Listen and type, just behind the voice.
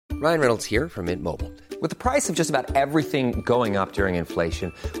Ryan Reynolds here from Mint Mobile. With the price of just about everything going up during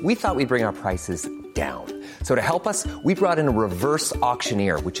inflation, we thought we'd bring our prices down. So to help us, we brought in a reverse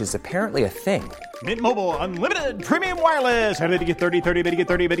auctioneer, which is apparently a thing. Mint Mobile Unlimited Premium Wireless. How to get 30, 30, bit to get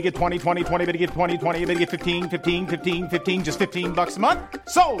 30, bit to get 20, 20, 20, bit to get 20, 20, bit to get 15, 15, 15, 15, just $15 a month?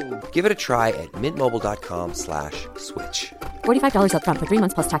 Sold! Give it a try at mintmobile.com/switch. $45 up front for 3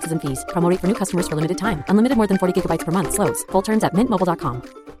 months plus taxes and fees. Promo rate for new customers for limited time. Unlimited more than 40 gigabytes per month. Slows full terms at mintmobile.com.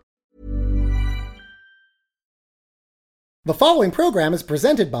 The following program is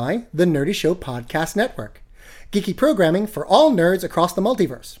presented by the Nerdy Show Podcast Network. Geeky programming for all nerds across the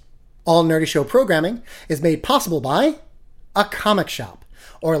multiverse. All Nerdy Show programming is made possible by A Comic Shop,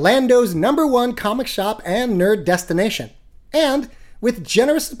 Orlando's #1 comic shop and nerd destination, and with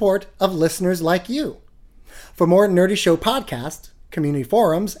generous support of listeners like you. For more Nerdy Show podcasts, community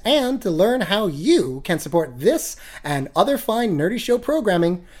forums, and to learn how you can support this and other fine Nerdy Show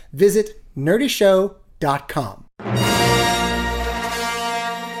programming, visit nerdyshow.com.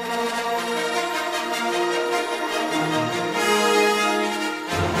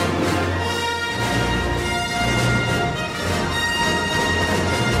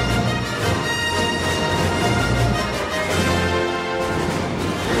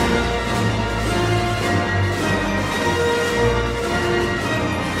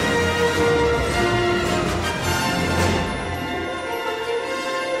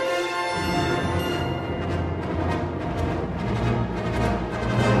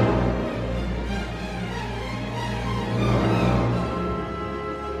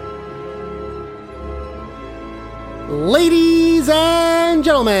 Ladies and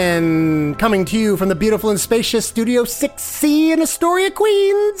gentlemen, coming to you from the beautiful and spacious Studio 6C in Astoria,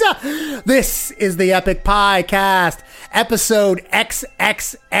 Queens, this is the Epic Piecast, episode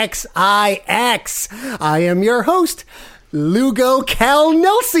XXXIX. I am your host, Lugo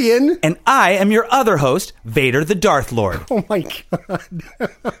Calnelsian. And I am your other host, Vader the Darth Lord. Oh my God.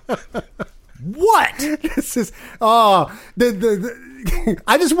 What? This is, I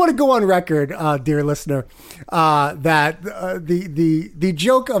just want to go on record, dear listener, that the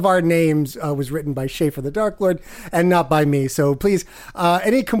joke of our names was written by Schaefer the Dark Lord and not by me. So please,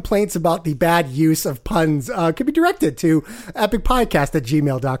 any complaints about the bad use of puns can be directed to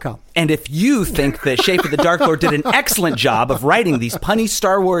epicpodcast@gmail.com. And if you think that Schaefer the Dark Lord did an excellent job of writing these punny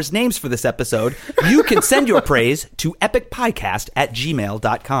Star Wars names for this episode, you can send your praise to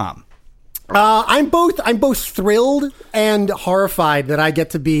epicpodcast@gmail.com. I'm both thrilled and horrified that I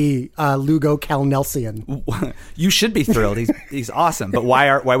get to be Lugo Calnelsian. You should be thrilled. He's awesome. But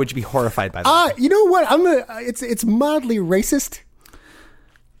why would you be horrified by that? You know what? It's mildly racist.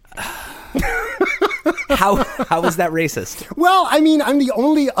 How is that racist? Well, I mean, I'm the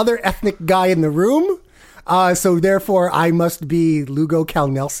only other ethnic guy in the room. So therefore I must be Lugo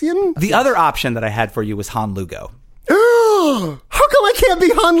Calnelsian. The other option that I had for you was Han Lugo. How come I can't be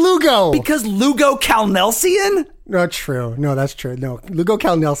Han Lugo? Because Lugo Calnelsian? Not true. No, that's true. No, Lugo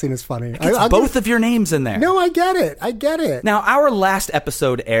Calnelsian is funny. It's both of your names in there. No, I get it. Now, our last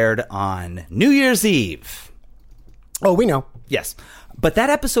episode aired on New Year's Eve. Oh, we know. Yes. But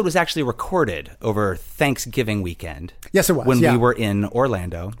that episode was actually recorded over Thanksgiving weekend. Yes, it was. When we were in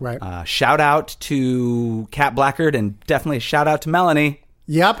Orlando. Right. Shout out to Kat Blackard and definitely a shout out to Melanie.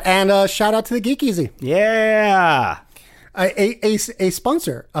 Yep, and shout out to the Geek Easy. Yeah. A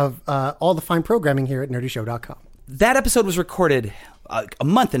sponsor of all the fine programming here at nerdyshow.com. That episode was recorded a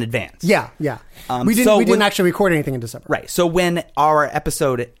month in advance. Yeah. We didn't actually record anything in December. Right. So when our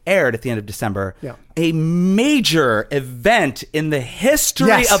episode aired at the end of December, a major event in the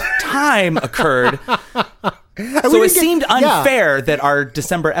history of time occurred. So it seemed unfair that our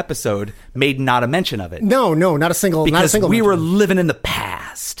December episode made not a mention of it. No, not a single because we mention. were living in the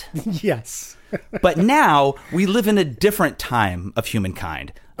past. Yes. But now we live in a different time of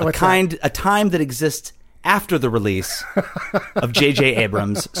humankind. A time that exists after the release of J.J.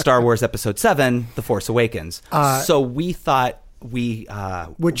 Abrams' Star Wars Episode 7, The Force Awakens. So we thought we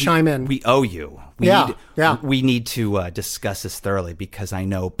would chime in. We owe you. We need to discuss this thoroughly because I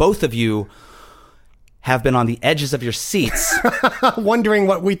know both of you have been on the edges of your seats wondering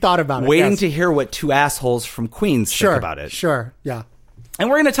what we thought about it. Waiting to hear what two assholes from Queens think about it. Sure, yeah. And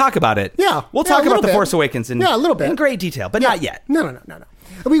we're going to talk about it. Yeah. We'll talk about The Force Awakens in a little bit. In great detail, but not yet. No.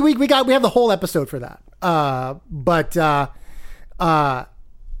 We have the whole episode for that. But I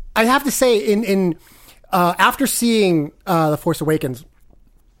have to say in after seeing The Force Awakens,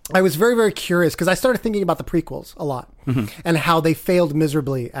 I was very, very curious because I started thinking about the prequels a lot and how they failed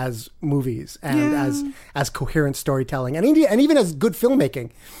miserably as movies and as coherent storytelling and even as good filmmaking.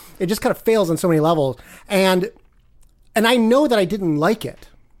 It just kind of fails on so many levels. And I know that I didn't like it.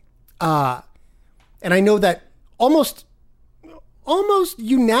 and I know that almost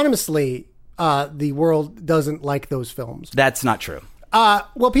unanimously, the world doesn't like those films. That's not true.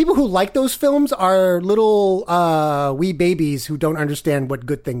 Well, people who like those films are little wee babies who don't understand what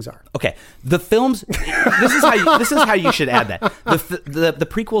good things are. Okay, the films. This is how you should add that. The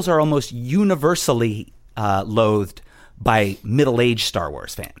prequels are almost universally loathed by middle-aged Star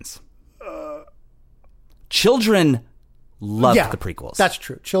Wars fans. Children love the prequels. That's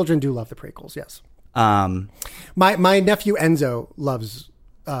true. Children do love the prequels. Yes. My nephew Enzo loves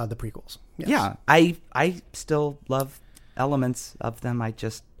the prequels. Yes. Yeah, I still love elements of them.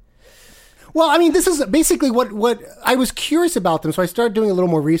 Well, I mean, this is basically what I was curious about them, so I started doing a little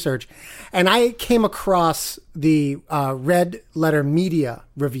more research, and I came across the Red Letter Media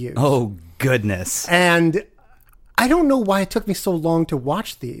reviews. Oh goodness! And I don't know why it took me so long to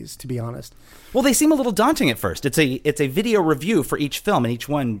watch these, to be honest. Well, they seem a little daunting at first. It's a video review for each film, and each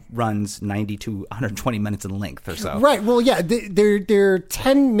one runs 90 to 120 minutes in length or so. Right. Well, yeah, they're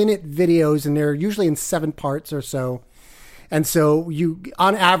 10-minute videos, and they're usually in 7 parts or so. And so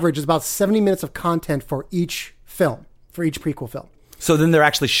on average, it's about 70 minutes of content for each film, for each prequel film. So then they're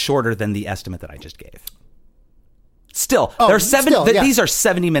actually shorter than the estimate that I just gave. Still, these are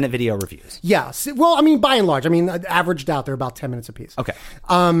 70-minute video reviews. Yeah. Well, I mean, by and large, averaged out, they're about 10 minutes apiece. Okay.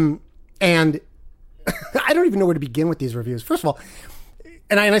 And I don't even know where to begin with these reviews. First of all,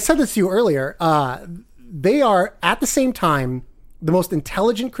 and I said this to you earlier, they are, at the same time, the most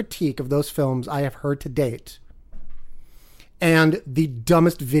intelligent critique of those films I have heard to date, and the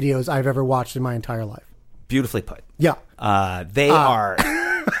dumbest videos I've ever watched in my entire life. Beautifully put. Yeah. They are...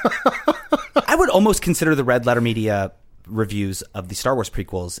 I would almost consider the Red Letter Media reviews of the Star Wars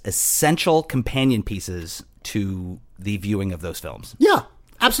prequels essential companion pieces to the viewing of those films. Yeah,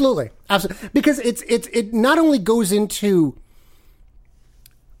 absolutely. Absolutely. Because it not only goes into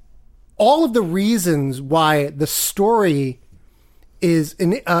all of the reasons why the story is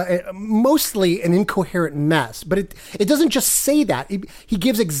mostly an incoherent mess, but it doesn't just say that. He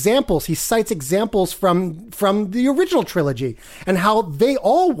gives examples. He cites examples from the original trilogy and how they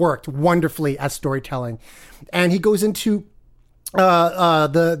all worked wonderfully as storytelling. And he goes into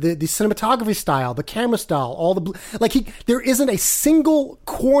the cinematography style, the camera style, there isn't a single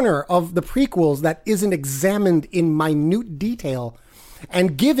corner of the prequels that isn't examined in minute detail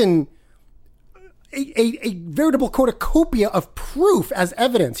and given a veritable cornucopia of proof as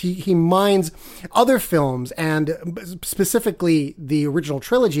evidence. He mines other films, and specifically the original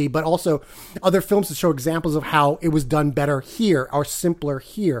trilogy, but also other films to show examples of how it was done better here or simpler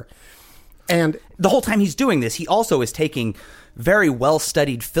here. And the whole time he's doing this, he also is taking very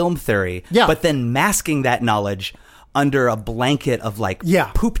well-studied film theory, but then masking that knowledge under a blanket of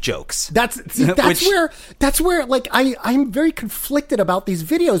poop jokes. That's where I'm very conflicted about these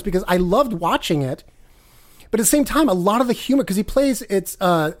videos, because I loved watching it, but at the same time, a lot of the humor, because he plays it's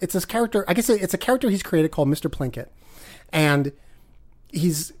this character. I guess it's a character he's created called Mr. Plinkett, and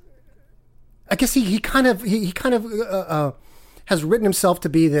he kind of has written himself to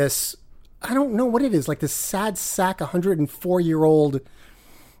be this. I don't know what it is, like this sad sack 104-year-old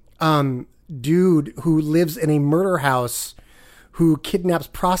dude who lives in a murder house, who kidnaps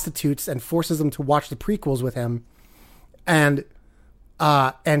prostitutes and forces them to watch the prequels with him, and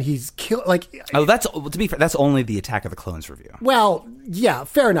he's killed. That's, to be fair, that's only the Attack of the Clones review. Well, yeah,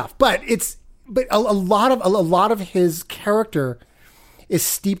 fair enough, but a lot of his character is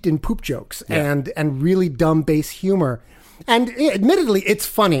steeped in poop jokes and really dumb base humor, and admittedly, it's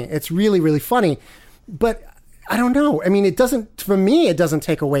funny. It's really, really funny, but I don't know. I mean, it doesn't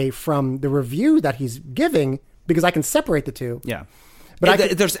take away from the review that he's giving, because I can separate the two. Yeah. But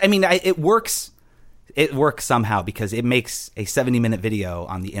it works. It works somehow, because it makes a 70-minute video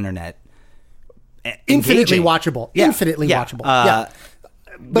on the internet infinitely watchable. Yeah. Infinitely watchable. But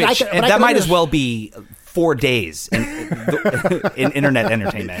that might as well be 4 days in internet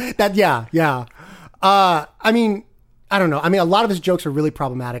entertainment. I mean, I don't know. I mean, a lot of his jokes are really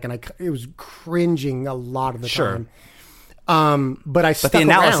problematic, and it was cringing a lot of the time. But the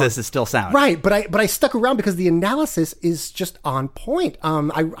analysis is still sound, right? But I stuck around because the analysis is just on point.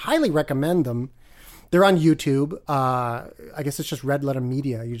 I highly recommend them. They're on YouTube. I guess it's just Red Letter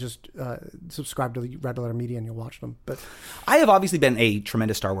Media. You just subscribe to the Red Letter Media and you'll watch them. But I have obviously been a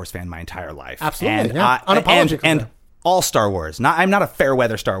tremendous Star Wars fan my entire life. Absolutely, unapologetic. And all Star Wars. I'm not a fair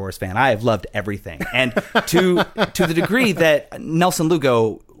weather Star Wars fan. I have loved everything, and to the degree that Nelson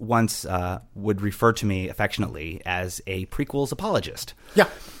Lugo once would refer to me affectionately as a prequels apologist. Yeah.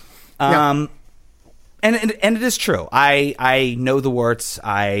 And it is true. I know the warts.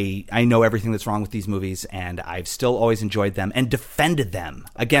 I know everything that's wrong with these movies, and I've still always enjoyed them and defended them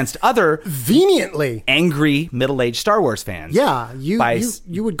against other vehemently angry middle-aged Star Wars fans. Yeah,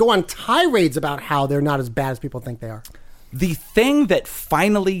 you would go on tirades about how they're not as bad as people think they are. The thing that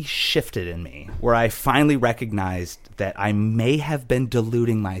finally shifted in me, where I finally recognized that I may have been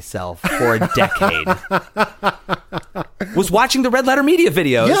deluding myself for a decade, was watching the Red Letter Media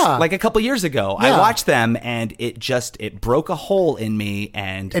videos like a couple years ago. Yeah. I watched them, and it broke a hole in me,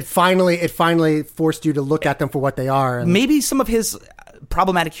 and it finally forced you to look at them for what they are. And maybe some of his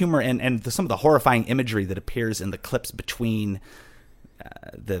problematic humor and some of the horrifying imagery that appears in the clips between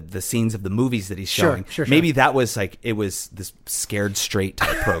the scenes of the movies that he's showing. Sure. Maybe that was it was this Scared Straight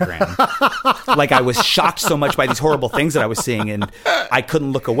type program. Like I was shocked so much by these horrible things that I was seeing, and I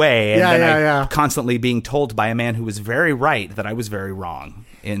couldn't look away. And I constantly being told by a man who was very right that I was very wrong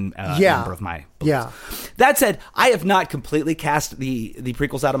in a number of my beliefs. Yeah. That said, I have not completely cast the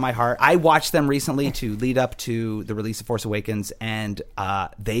prequels out of my heart. I watched them recently to lead up to the release of Force Awakens, and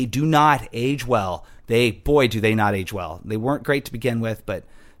they do not age well. Boy, do they not age well. They weren't great to begin with, but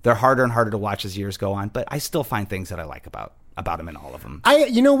they're harder and harder to watch as years go on. But I still find things that I like about them in all of them.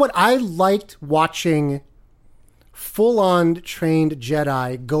 You know what? I liked watching full-on trained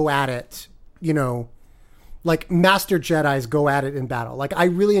Jedi go at it, like Master Jedis go at it in battle. Like, I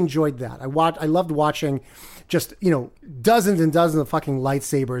really enjoyed that. I loved watching just, dozens and dozens of fucking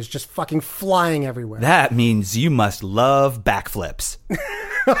lightsabers just fucking flying everywhere. That means you must love backflips.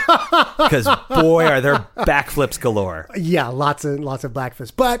 Because boy, are there backflips galore. Yeah, lots of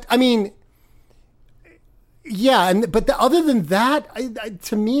backflips. But I mean, yeah, other than that,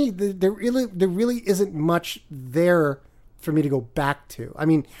 to me, there really isn't much there for me to go back to. I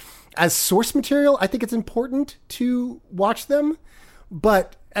mean, as source material, I think it's important to watch them,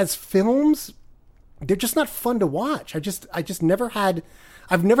 but as films, they're just not fun to watch. I've never had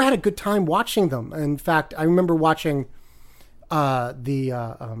a good time watching them. In fact, I remember watching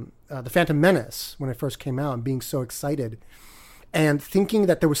the Phantom Menace when it first came out and being so excited and thinking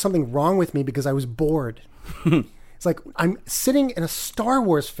that there was something wrong with me because I was bored. It's like I'm sitting in a Star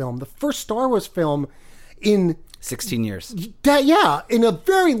Wars film, the first Star Wars film in 16 years. In a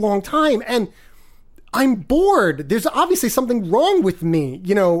very long time, and I'm bored. There's obviously something wrong with me,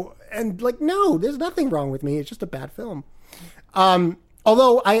 and no, there's nothing wrong with me. It's just a bad film.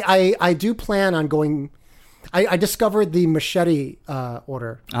 Although I do plan on going. I discovered the Machete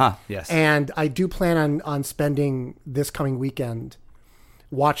order. Yes. And I do plan on spending this coming weekend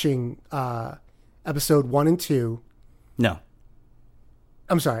watching episode 1 and 2. No.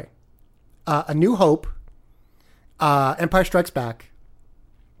 I'm sorry. A New Hope, Empire Strikes Back,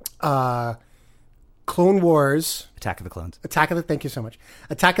 Clone Wars. Attack of the Clones. Thank you so much.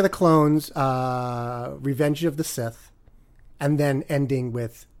 Attack of the Clones, Revenge of the Sith, and then ending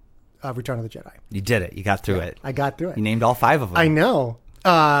with Return of the Jedi. You did it. You got through it. I got through it. You named all 5 of them. I know.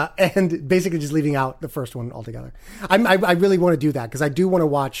 And basically just leaving out the first one altogether. I really want to do that because I do want to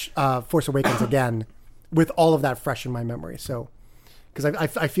watch Force Awakens again with all of that fresh in my memory. So, because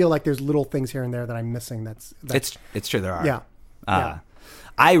I feel like there's little things here and there that I'm missing. That's it's true. There are. Yeah.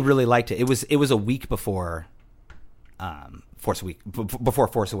 I really liked it. It was a week before before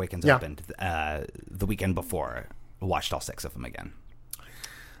Force Awakens opened. The weekend before, I watched all 6 of them again.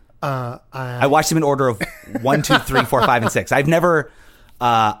 I watched them in order of 1, 2, 3, 4, 5, and 6. I'd never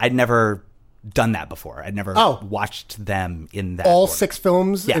done that before. I'd never watched them in that all order. 6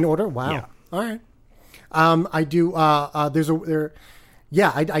 films in order. Wow. Yeah. All right. I do. I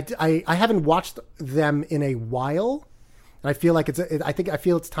haven't watched them in a while. And I feel like I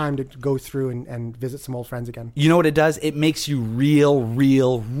feel it's time to go through and visit some old friends again. You know what it does? It makes you real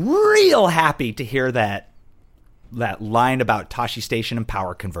happy to hear that line about Tashi Station and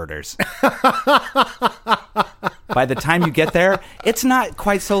power converters. By the time you get there, it's not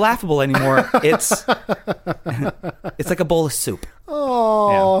quite so laughable anymore. It's like a bowl of soup.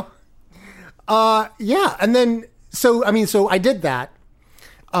 Oh. Yeah. And then, so I did that.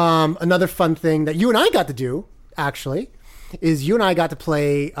 Another fun thing that you and I got to do, actually, is you and I got to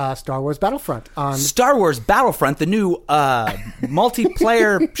play Star Wars Battlefront. Star Wars Battlefront, the new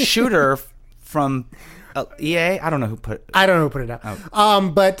multiplayer shooter from EA. I don't know who put it out. Oh.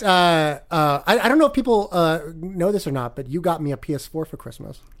 But I don't know if people know this or not, but you got me a PS4 for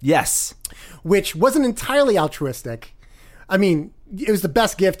Christmas. Yes. Which wasn't entirely altruistic. I mean, it was the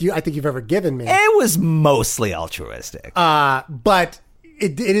best gift I think you've ever given me. It was mostly altruistic. But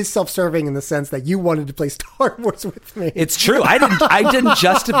it is self-serving in the sense that you wanted to play Star Wars with me. It's true. I didn't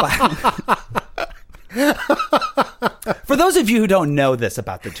justify. For those of you who don't know this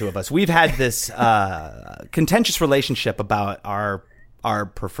about the two of us, we've had this contentious relationship about our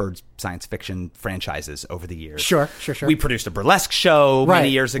preferred science fiction franchises over the years. Sure. We produced a burlesque show many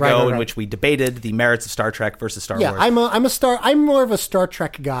years ago in which we debated the merits of Star Trek versus Star Wars. I'm more of a Star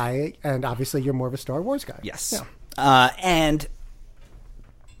Trek guy, and obviously you're more of a Star Wars guy. Yes. Yeah. And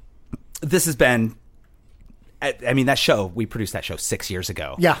this has been, I mean, we produced that show 6 years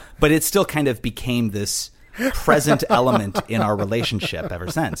ago. Yeah. But it still kind of became this present element in our relationship ever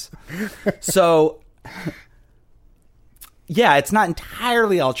since. So, yeah, it's not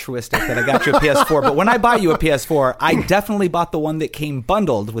entirely altruistic that I got you a PS4, but when I bought you a PS4, I definitely bought the one that came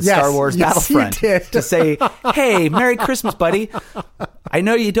bundled with Star Wars Battlefront to say, hey, Merry Christmas, buddy. I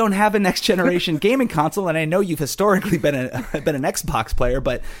know you don't have a next-generation gaming console, and I know you've historically been an Xbox player,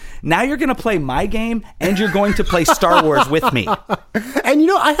 but now you're going to play my game, and you're going to play Star Wars with me.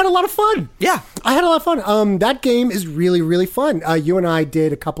 And, I had a lot of fun. Yeah. I had a lot of fun. That game is really, really fun. You and I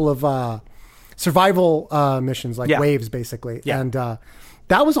did a couple of survival missions, like waves, basically. Yeah. And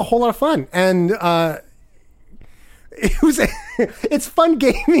that was a whole lot of fun. And it's fun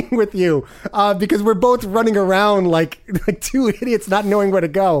gaming with you because we're both running around like two idiots not knowing where to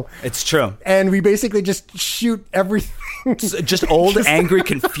go. It's true. And we basically just shoot everything. Just old, angry,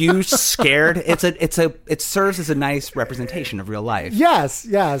 confused, scared. It serves as a nice representation of real life. Yes.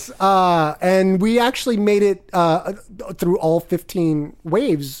 And we actually made it through all 15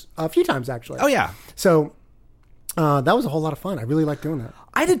 waves a few times, actually. Oh, yeah. So that was a whole lot of fun. I really liked doing that.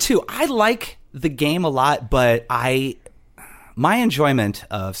 I did too. I like the game a lot, but my enjoyment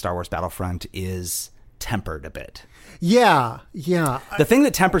of Star Wars Battlefront is tempered a bit. Yeah. The thing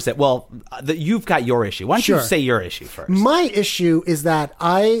that tempers it, you've got your issue. Why don't you say your issue first? My issue is that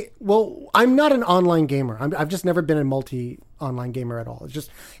I'm not an online gamer. I've just never been a multi-online gamer at all. It's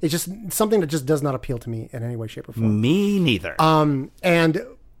just something that just does not appeal to me in any way, shape, or form. Me neither. And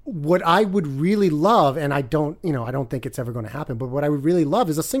what I would really love, and I don't think it's ever going to happen, but what I would really love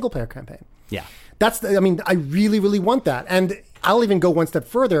is a single-player campaign. Yeah. I really, really want that. And I'll even go one step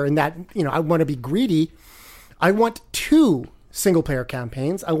further in that, I want to be greedy. I want 2 single-player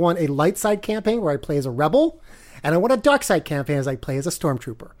campaigns. I want a light side campaign where I play as a rebel, and I want a dark side campaign as I play as a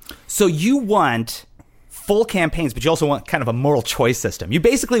stormtrooper. So you want full campaigns, but you also want kind of a moral choice system. You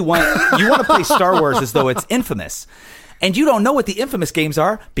basically want to play Star Wars as though it's Infamous. And you don't know what the Infamous games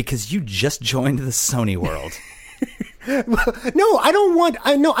are because you just joined the Sony world. No, I don't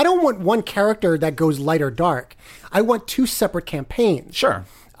want one character that goes light or dark. I want 2 separate campaigns. Sure.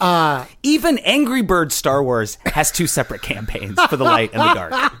 Even Angry Birds Star Wars has 2 separate campaigns for the light and the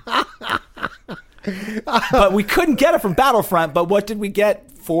dark. But we couldn't get it from Battlefront, but what did we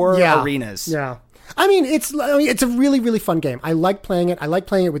get for arenas? Yeah. It's a really, really fun game. I like playing it. I like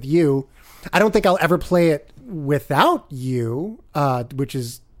playing it with you. I don't think I'll ever play it without you, which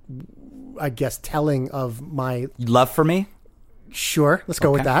is, I guess, telling of my love for me. Sure, let's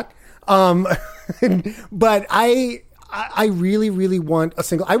go with that. But I really, really want a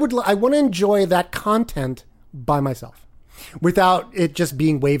single. I want to enjoy that content by myself, without it just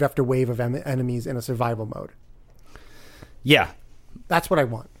being wave after wave of enemies in a survival mode. Yeah, that's what I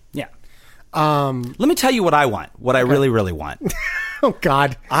want. Yeah. Let me tell you what I want. What I really, really want. Oh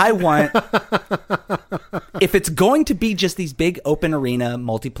God, I want. If it's going to be just these big open arena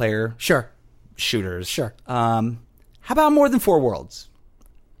multiplayer, shooters, how about more than 4 worlds?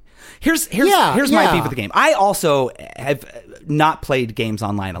 Here's my beef with the game. I also have not played games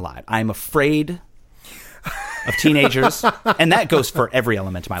online a lot. I'm afraid of teenagers, and that goes for every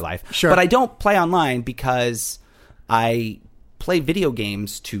element of my life. Sure. But I don't play online because I play video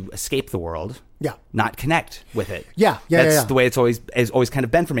games to escape the world. Yeah. Not connect with it. That's the way it's always kind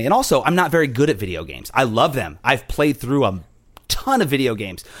of been for me. And also, I'm not very good at video games. I love them. I've played through a ton of video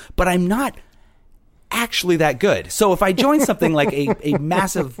games, but I'm not actually that good. So if I join something like a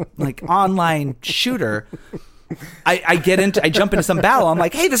massive like online shooter, I jump into some battle. I'm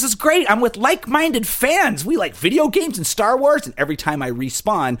like, hey, this is great. I'm with like-minded fans. We like video games and Star Wars. And every time I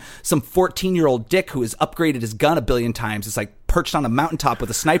respawn, some 14-year-old dick who has upgraded his gun a billion times is like perched on a mountaintop with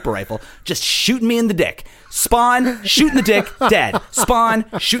a sniper rifle, just shooting me in the dick. Spawn, shooting the dick, dead. Spawn,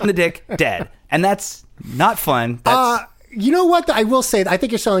 shooting the dick, dead. And that's not fun. You know what? I will say, I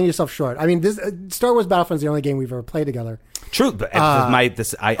think you're selling yourself short. I mean, this Star Wars Battlefront is the only game we've ever played together. True, but I'm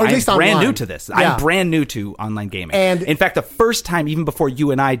brand new to this. Yeah. I'm brand new to online gaming. And in fact, the first time, even before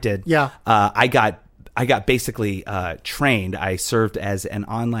you and I did, I got basically trained. I served as an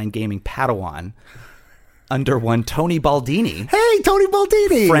online gaming Padawan under one Tony Baldini. Hey, Tony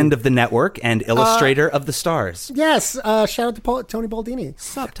Baldini! Friend of the network and illustrator of the stars. Yes, shout out to Tony Baldini.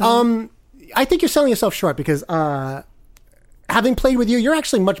 What's up, Tony? I think you're selling yourself short because having played with you, you're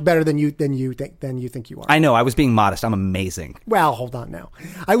actually much better than you think you are. I know. I was being modest. I'm amazing. Well, hold on now.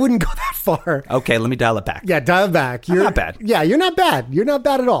 I wouldn't go that far. Okay, let me dial it back. Yeah, dial it back. You're not bad. Yeah, you're not bad. You're not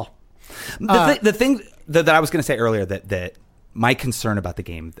bad at all. The thing that I was going to say earlier that my concern about the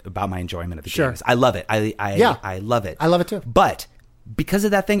game, about my enjoyment of the game is I love it. I love it. I love it too. But because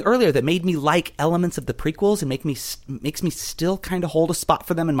of that thing earlier that made me like elements of the prequels and makes me still kind of hold a spot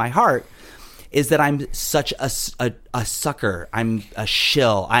for them in my heart, is that I'm such a sucker. I'm a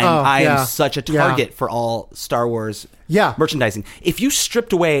shill. I am such a target for all Star Wars merchandising. If you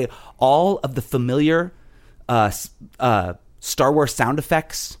stripped away all of the familiar Star Wars sound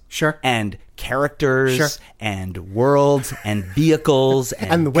effects and characters and worlds and vehicles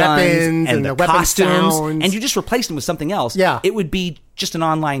and the guns weapons and the costumes sounds. and you just replaced them with something else, it would be just an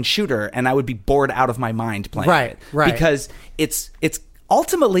online shooter and I would be bored out of my mind playing it. Right. Because it's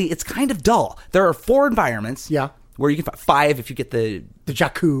ultimately it's kind of dull. There are 4 environments where you can find 5 if you get the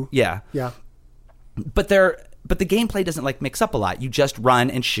Jakku. Yeah. But the gameplay doesn't like mix up a lot. You just run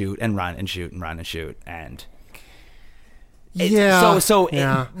and shoot and run and shoot and run and shoot and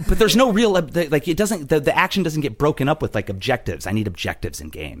but there's no real like it doesn't the action doesn't get broken up with like objectives. I need objectives in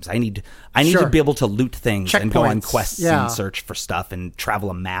games. I need to be able to loot things and go on quests and search for stuff and travel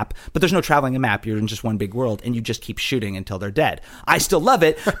a map. But there's no traveling a map. You're in just one big world and you just keep shooting until they're dead. I still love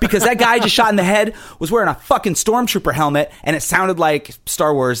it because that guy I just shot in the head was wearing a fucking stormtrooper helmet and it sounded like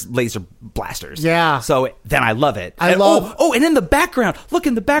Star Wars laser blasters. Yeah. So then I love it. And in the background, look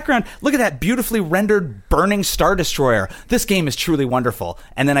at that beautifully rendered burning Star Destroyer. This game is truly wonderful,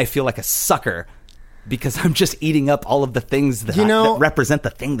 and then I feel like a sucker because I'm just eating up all of the things that, that represent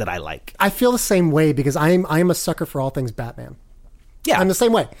the thing that I like. I feel the same way because I'm a sucker for all things Batman. Yeah, I'm the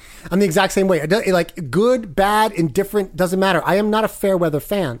same way. I'm the exact same way. Like good, bad, indifferent doesn't matter. I am not a fair weather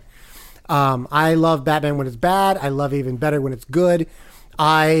fan. I love Batman when it's bad. I love even better when it's good.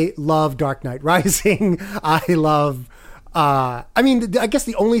 I love Dark Knight Rising. I love. I guess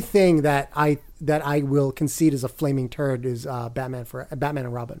the only thing that I will concede as a flaming turd is Batman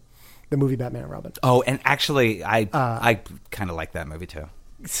and Robin, the movie Batman and Robin. Oh, and actually, I kind of like that movie too.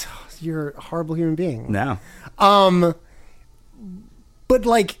 You're a horrible human being. No. But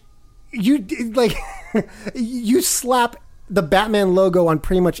like, you slap the Batman logo on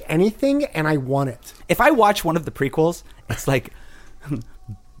pretty much anything, and I want it. If I watch one of the prequels, it's like.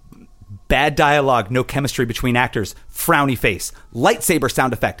 Bad dialogue, no chemistry between actors, frowny face, lightsaber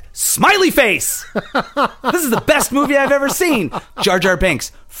sound effect, smiley face. This is the best movie I've ever seen. Jar Jar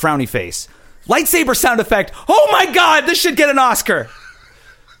Binks, frowny face, lightsaber sound effect. Oh my God, this should get an Oscar.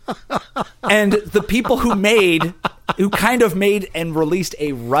 And the people who kind of made and released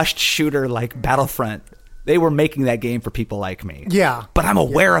a rushed shooter like Battlefront, they were making that game for people like me. Yeah. But I'm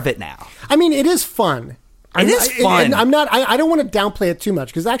aware of it now. I mean, it is fun. It is fun. I don't want to downplay it too much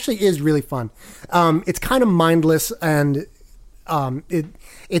because it actually is really fun. It's kind of mindless and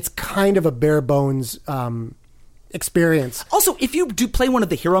it's kind of a bare bones experience. Also, if you do play one of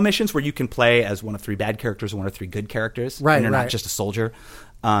the hero missions where you can play as one of 3 bad characters or one of 3 good characters, and you're not just a soldier.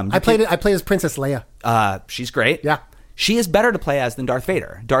 I played as Princess Leia. She's great. Yeah. She is better to play as than Darth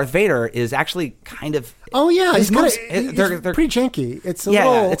Vader. Darth Vader is actually kind of... Oh, yeah. He's pretty janky. It's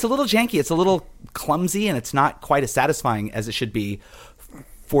a little janky. It's a little clumsy, and it's not quite as satisfying as it should be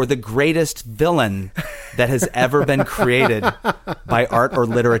for the greatest villain that has ever been created by art or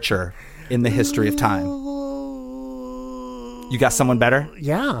literature in the history of time. You got someone better?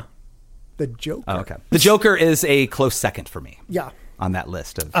 Yeah. The Joker. Oh, okay. The Joker is a close second for me. Yeah. On that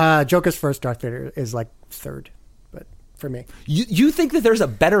list of... Joker's first, Darth Vader is like third. For me, you think that there's a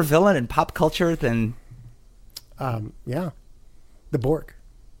better villain in pop culture than, the Borg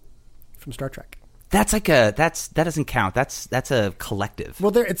from Star Trek. That's like that doesn't count. That's a collective.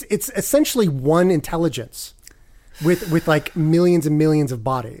 Well, it's essentially one intelligence with like millions and millions of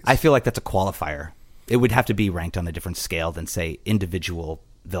bodies. I feel like that's a qualifier. It would have to be ranked on a different scale than say individual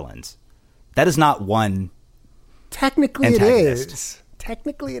villains. That is not one. Technically,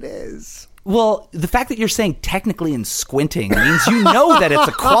 it is. Well, the fact that you're saying technically and squinting means you know that it's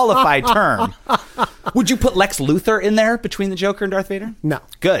a qualified term. Would you put Lex Luthor in there between the Joker and Darth Vader? No.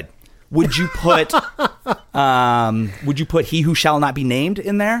 Good. Would you put He Who Shall Not Be Named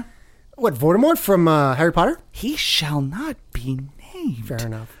in there? What, Voldemort from Harry Potter? He shall not be named. Fair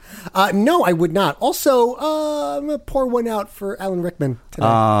enough. No, I would not. Also, I'm going to pour one out for Alan Rickman today.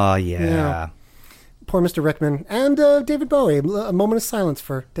 Oh, yeah. Poor Mr. Rickman. And David Bowie. A moment of silence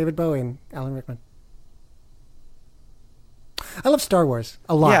for David Bowie and Alan Rickman. I love Star Wars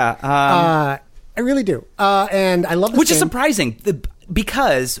a lot. Yeah. I really do. And I love this Which game. is surprising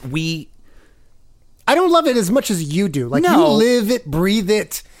because I don't love it as much as you do. Like, you live it, breathe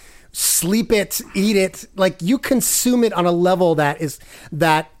it, sleep it, eat it. Like, you consume it on a level that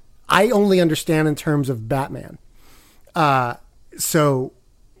I only understand in terms of Batman. So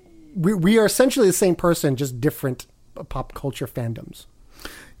we are essentially the same person, just different pop culture fandoms.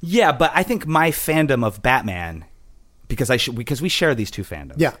 Yeah, but I think my fandom of Batman, because we share these two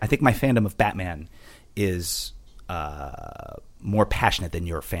fandoms. Yeah. I think my fandom of Batman is more passionate than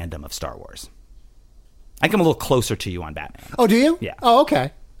your fandom of Star Wars. I think I'm a little closer to you on Batman. Oh, do you? Yeah. Oh,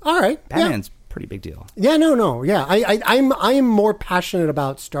 okay. All right. Batman's pretty big deal. Yeah, no. Yeah, I'm more passionate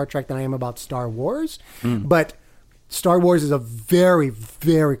about Star Trek than I am about Star Wars. But Star Wars is a very,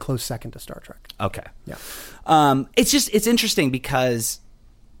 very close second to Star Trek. Okay. Yeah. It's interesting because,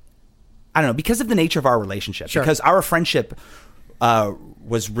 I don't know, because of the nature of our relationship, Sure. because our friendship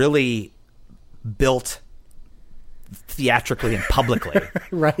was really built theatrically and publicly.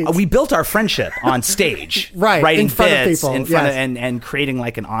 Right. We built our friendship on stage. Right. Writing In front of bits people. in front Yes. and creating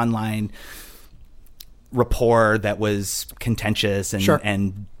like an online rapport that was contentious and Sure.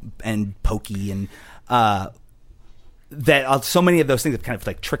 and pokey and that so many of those things have kind of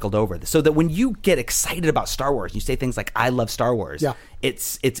like trickled over. So that when you get excited about Star Wars, you say things like "I love Star Wars." Yeah.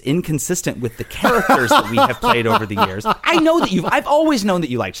 It's inconsistent with the characters that we have played over the years. I know that I've always known that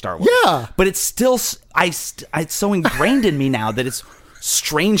you like Star Wars. Yeah. But it's still it's so ingrained in me now that it's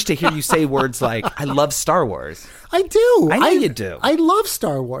strange to hear you say words like "I love Star Wars." I do. I know you do. I love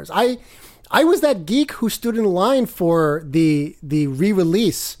Star Wars. I was that geek who stood in line for the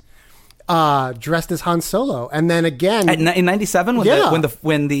re-release dressed as Han Solo, and then again in '97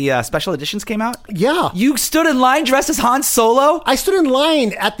 when the special editions came out. Yeah, you stood in line dressed as Han Solo. I stood in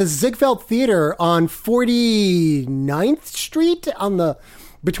line at the Ziegfeld Theater on 49th Street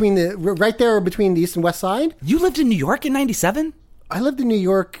right there between the East and West Side. You lived in New York in '97. I lived in New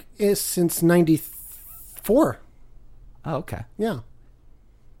York since '94. Oh, okay. Yeah.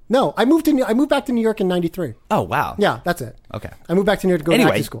 No, I moved back to New York in '93. Oh, wow. Yeah, that's it. Okay. I moved back to New York to go to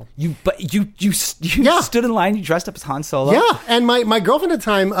acting school. You stood in line, you dressed up as Han Solo? Yeah, and my girlfriend at the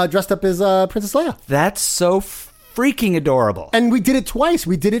time dressed up as Princess Leia. That's so freaking adorable. And we did it twice.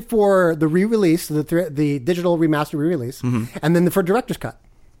 We did it for the re-release, the digital remaster re-release, and then for director's cut.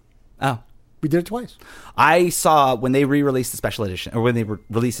 Oh. We did it twice. I saw when they re-released the special edition, or when they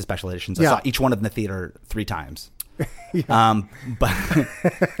released the special editions, I saw each one of them in the theater 3 times. Yeah. But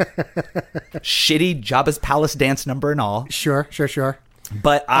shitty Jabba's Palace dance number and all. Sure.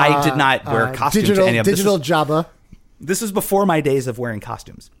 But I did not wear costumes to any of them. Digital Jabba. This was before my days of wearing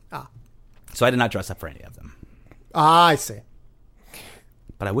costumes. So I did not dress up for any of them. I see.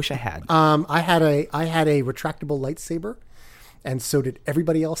 But I wish I had. I had a retractable lightsaber, and so did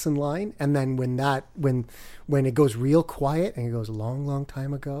everybody else in line. And then when it goes real quiet and it goes a long, long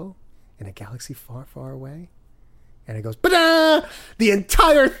time ago in a galaxy far, far away, and it goes, ba-da! The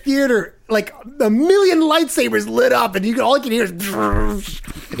entire theater, like a million lightsabers lit up, and all you can hear is,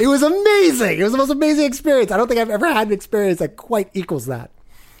 it was amazing. It was the most amazing experience. I don't think I've ever had an experience that quite equals that.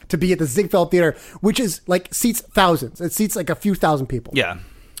 To be at the Ziegfeld Theater, which is like seats thousands. It seats like a few thousand people. Yeah.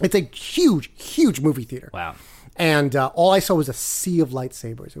 It's a huge, huge movie theater. Wow. And all I saw was a sea of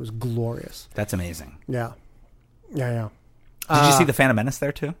lightsabers. It was glorious. That's amazing. Yeah. Did you see The Phantom Menace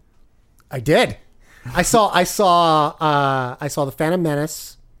there too? I did. I saw The Phantom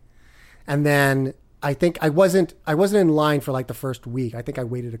Menace, and then I think I wasn't in line for like the first week. I think I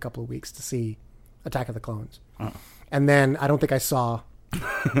waited a couple of weeks to see Attack of the Clones, and then I don't think I saw.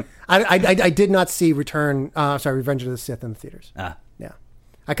 I did not see Revenge of the Sith in the theaters. Yeah,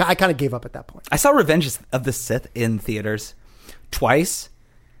 I kind of gave up at that point. I saw Revenge of the Sith in theaters twice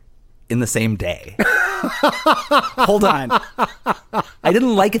in the same day. Hold on, I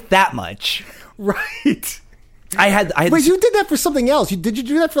didn't like it that much. Right. I had. Wait, you did that for something else? Did you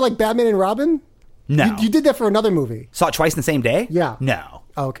do that for like Batman and Robin? No. You did that for another movie. Saw it twice in the same day? Yeah. No.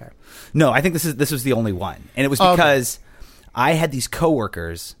 Oh, okay. No, I think this was the only one, and it was because I had these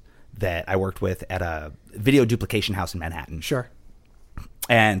coworkers that I worked with at a video duplication house in Manhattan. Sure.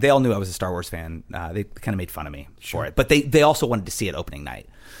 And they all knew I was a Star Wars fan. They kind of made fun of me for it, but they also wanted to see it opening night.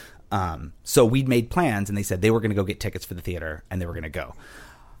 So we'd made plans, and they said they were going to go get tickets for the theater, and they were going to go.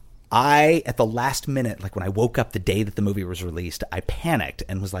 At the last minute, like when I woke up the day that the movie was released, I panicked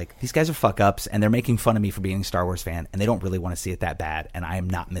and was like, these guys are fuck-ups, and they're making fun of me for being a Star Wars fan, and they don't really want to see it that bad, and I am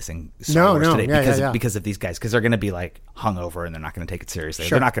not missing Star Wars today because of these guys, because they're going to be like hungover, and they're not going to take it seriously.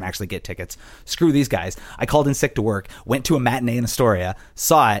 Sure. They're not going to actually get tickets. Screw these guys. I called in sick to work, went to a matinee in Astoria,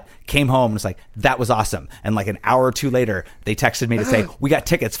 saw it, came home, and was like, that was awesome. And like an hour or two later, they texted me to say, we got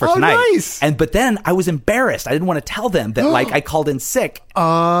tickets for tonight. Nice. But then I was embarrassed. I didn't want to tell them that like I called in sick.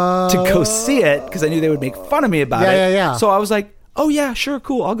 to go see it because I knew they would make fun of me about it. Yeah. So I was like, oh yeah, sure,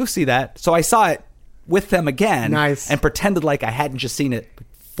 cool, I'll go see that. So I saw it with them again. Nice. And pretended like I hadn't just seen it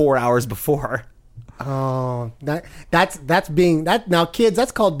 4 hours before. Oh, that's being that now, kids.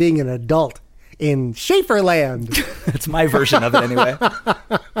 That's called being an adult in Schaeferland. It's my version of it anyway.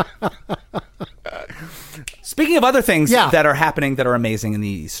 Speaking of other things that are happening that are amazing in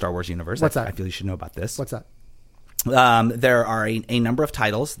the Star Wars universe, what's that? I feel you should know about this. What's that? There are a number of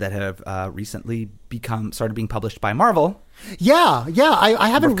titles that have recently started being published by Marvel. Yeah. I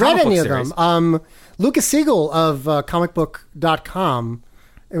haven't read any of them. Lucas Siegel of comicbook.com.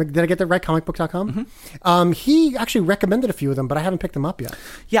 Did I get that right? Comicbook.com? Mm-hmm. He actually recommended a few of them, but I haven't picked them up yet.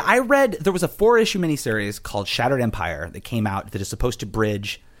 Yeah, I read, there was a 4-issue miniseries called Shattered Empire that came out that is supposed to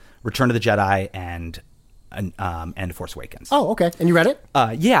bridge Return of the Jedi and Force Awakens. Oh, okay. And you read it?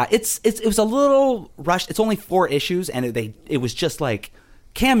 Yeah, it was a little rushed. It's only 4 issues, and it was just like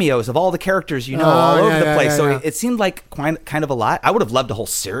cameos of all the characters all over the place. So it seemed like kind of a lot. I would have loved a whole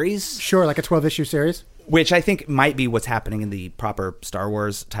series. Sure, like a 12-issue series. Which I think might be what's happening in the proper Star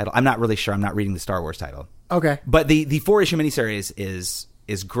Wars title. I'm not really sure. I'm not reading the Star Wars title. Okay. But the 4-issue miniseries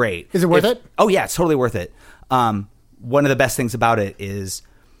is great. Is it worth it? Oh, yeah, it's totally worth it. One of the best things about it is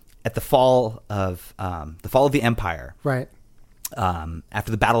at the fall of the Empire. Right.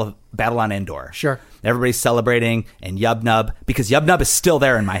 After the battle on Endor. Sure. Everybody's celebrating, and Yub Nub, because Yub Nub is still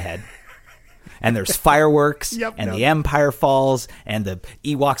there in my head. And there's fireworks, and the Empire falls, and the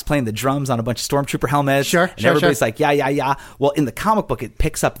Ewoks playing the drums on a bunch of Stormtrooper helmets. Sure, and everybody's like, yeah. Well, in the comic book, it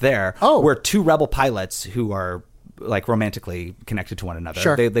picks up there where 2 rebel pilots who are like romantically connected to one another.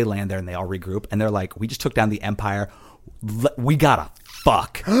 Sure. They land there and they all regroup, and they're like, we just took down the Empire. We gotta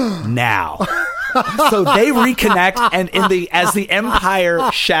fuck now. So they reconnect, and as the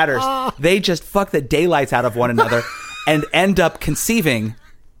Empire shatters, they just fuck the daylights out of one another and end up conceiving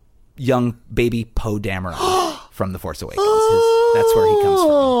young baby Poe Dameron from The Force Awakens. That's where he comes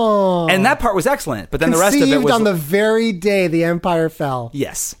from. And that part was excellent, but then the rest of it was on the very day the Empire fell.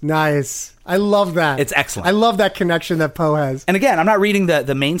 Yes. Nice. I love that. It's excellent. I love that connection that Poe has. And again, I'm not reading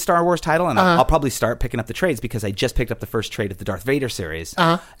the main Star Wars title, and I'll probably start picking up the trades because I just picked up the first trade of the Darth Vader series.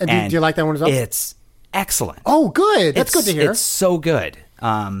 And do you like that one as well? It's excellent. Oh, good. That's good to hear. It's so good.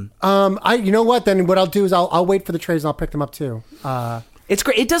 You know what? Then what I'll do is I'll wait for the trades and I'll pick them up too. It's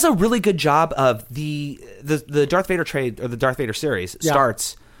great. It does a really good job of the Darth Vader trade, or the Darth Vader series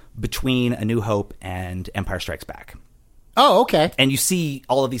starts between A New Hope and Empire Strikes Back. Oh, okay. And you see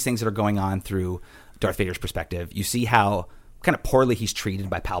all of these things that are going on through Darth Vader's perspective. You see how kind of poorly he's treated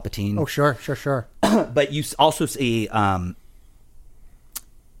by Palpatine. Oh, sure. But you also see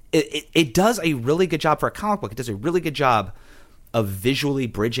it does a really good job for a comic book. It does a really good job of visually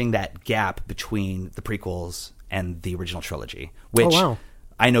bridging that gap between the prequels and the original trilogy, which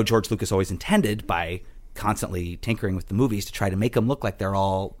I know George Lucas always intended by constantly tinkering with the movies to try to make them look like they're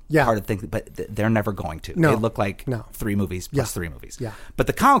all part of things, but they're never going to. No. They look like 3 movies plus 3 movies. Yeah. But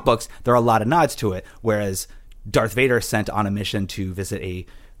the comic books, there are a lot of nods to it, whereas Darth Vader is sent on a mission to visit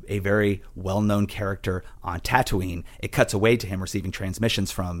a very well-known character on Tatooine. It cuts away to him receiving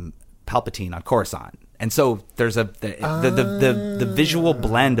transmissions from Palpatine on Coruscant. And so there's the visual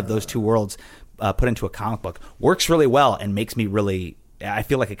blend of those 2 worlds put into a comic book works really well and makes me really, I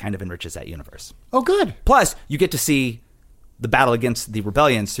feel like it kind of enriches that universe. Oh, good. Plus, you get to see the battle against the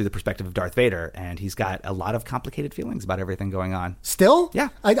rebellions through the perspective of Darth Vader, and he's got a lot of complicated feelings about everything going on. Still? Yeah.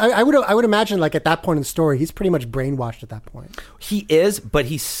 I would imagine, like, at that point in the story, he's pretty much brainwashed at that point. He is, but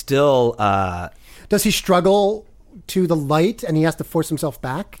he's still... Does he struggle to the light and he has to force himself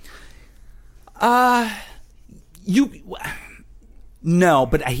back? No,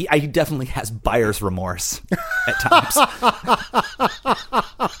 but he definitely has buyer's remorse at times.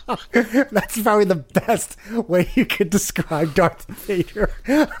 That's probably the best way you could describe Darth Vader.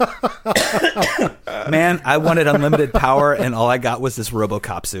 Man, I wanted unlimited power, and all I got was this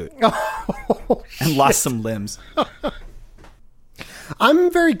RoboCop suit. And lost some limbs.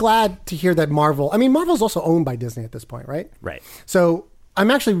 I'm very glad to hear that Marvel's also owned by Disney at this point, right? Right. So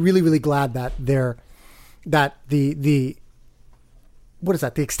I'm actually really, really glad that what is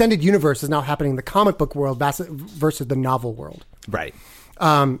that? The extended universe is now happening in the comic book world versus the novel world. Right.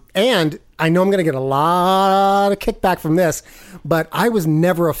 And I know I'm going to get a lot of kickback from this, but I was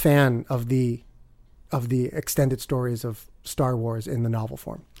never a fan of the extended stories of Star Wars in the novel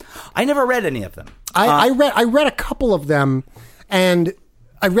form. I never read any of them. I read a couple of them, and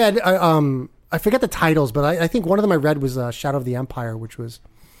I read I forget the titles, but I think one of them I read was Shadow of the Empire, which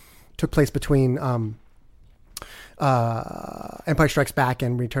took place between Empire Strikes Back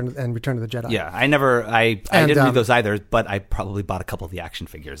and Return of the Jedi. Yeah, I didn't read those either, but I probably bought a couple of the action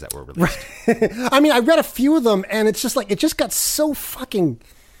figures that were released. I mean, I read a few of them, and it's just like, it just got so fucking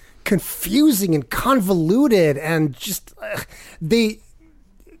confusing and convoluted, and just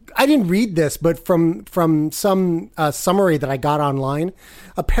I didn't read this, but from some summary that I got online,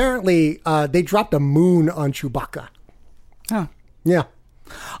 apparently they dropped a moon on Chewbacca. Oh, yeah.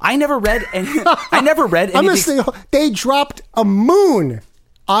 I never read any. Honestly, they dropped a moon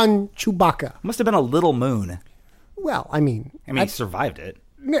on Chewbacca. Must have been a little moon. Well, I mean, he survived it.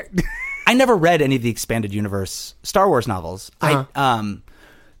 I never read any of the expanded universe Star Wars novels.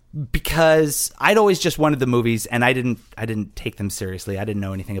 Because I'd always just wanted the movies, and I didn't take them seriously. I didn't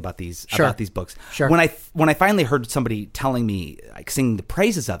know anything about these books. Sure. When I finally heard somebody telling me, like, singing the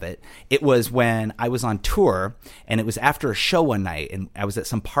praises of it, it was when I was on tour, and it was after a show one night, and I was at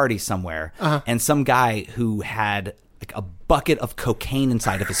some party somewhere, and some guy who had like a bucket of cocaine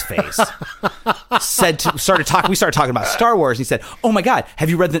inside of his face we started talking about Star Wars, and he said, "Oh my God,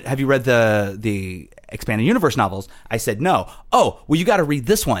 have you read the expanded universe novels?" I said, "No." "Oh, well, you got to read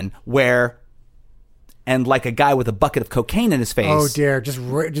this one where," and like a guy with a bucket of cocaine in his face. Oh dear,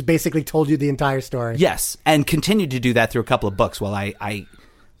 just basically told you the entire story. Yes, and continued to do that through a couple of books while I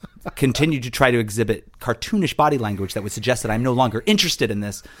continued to try to exhibit cartoonish body language that would suggest that I'm no longer interested in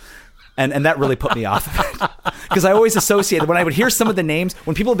this. And that really put me off of it. Because I always associated, when I would hear some of the names,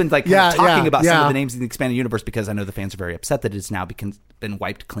 when people have been like talking about some of the names in the expanded universe, because I know the fans are very upset that it's now been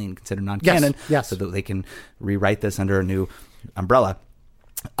wiped clean, considered non-canon, so that they can rewrite this under a new umbrella.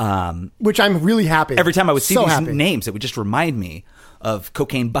 Which I'm really happy. Every time I would see these names, it would just remind me of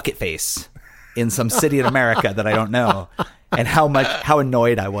Cocaine Bucket Face in some city in America that I don't know, and how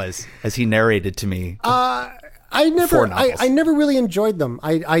annoyed I was as he narrated to me. I never really enjoyed them.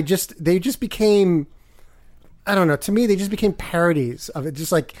 They just became, I don't know, to me, they just became parodies of it.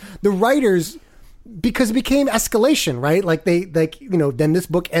 Just like the writers, because it became escalation, right? Like then this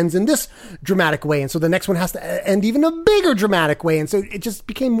book ends in this dramatic way. And so the next one has to end even a bigger dramatic way. And so it just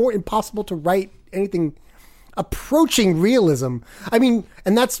became more impossible to write anything approaching realism. I mean,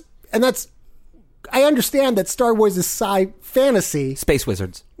 and that's, I understand that Star Wars is sci-fantasy. Space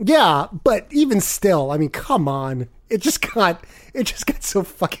wizards. Yeah, but even still, I mean, come on. It just got so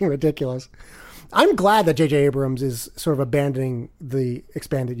fucking ridiculous. I'm glad that J.J. Abrams is sort of abandoning the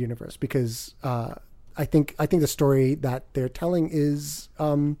expanded universe, because I think the story that they're telling is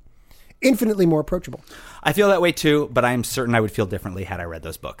infinitely more approachable. I feel that way too, but I'm certain I would feel differently had I read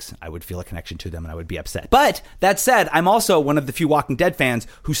those books. I would feel a connection to them and I would be upset. But that said, I'm also one of the few Walking Dead fans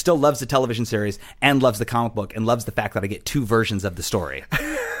who still loves the television series and loves the comic book and loves the fact that I get two versions of the story.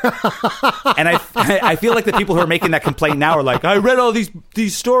 And I feel like the people who are making that complaint now are like, I read all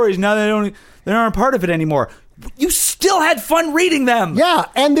these stories, now they aren't part of it anymore. You still had fun reading them. Yeah,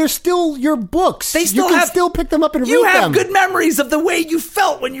 and they're still your books. You can still pick them up and read them. You have good memories of the way you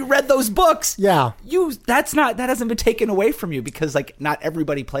felt when you read those books. Yeah. That hasn't been taken away from you, because like not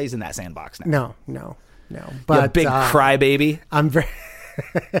everybody plays in that sandbox now. No. But you big crybaby. I'm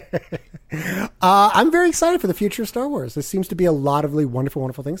very excited for the future of Star Wars. There seems to be a lot of really wonderful,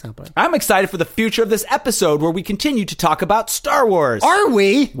 wonderful things happening. I'm excited for the future of this episode where we continue to talk about Star Wars. Are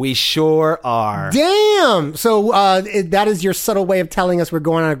we? We sure are. Damn. So that is your subtle way of telling us we're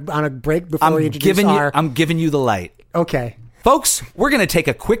going on a break before we introduce I'm giving you the light. Okay. Folks, we're going to take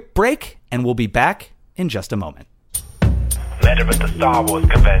a quick break, and we'll be back in just a moment. Met her at the Star Wars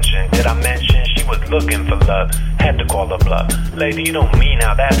convention. Did I mention she was looking for love? Had to call her bluff. Lady, you don't mean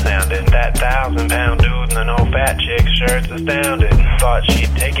how that sounded. That 1,000-pound dude in an old fat chick shirt's astounded. Thought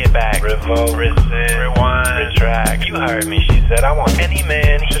she'd take it back. Revolt, rescind, rewind, retract. You heard me, she said. I want any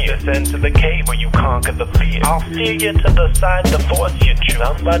man here to descend to the cave where you conquer the fear. I'll steer you to the side, the force you choose.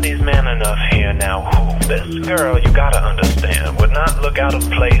 Somebody's man enough here. Now who? This girl, you gotta understand, would not look out of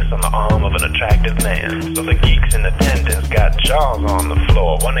place on the arm of an attractive man. So the geeks in attendance got jaws on the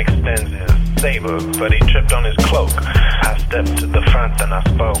floor. One extends his saber, but he tripped on his cloak. I stepped to the front, then I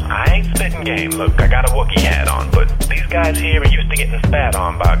spoke. I ain't spitting game, look, I got a Wookiee hat on, but these guys here are used to getting spat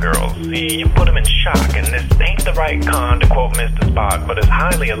on by girls. See, you put them in shock, and this ain't the right con, to quote Mr. Spock, but it's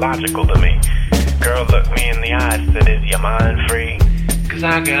highly illogical to me. Girl looked me in the eye, said, is your mind free? 'Cause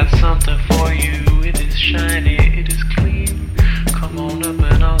I got something for you, it is shiny, it is clean. Come on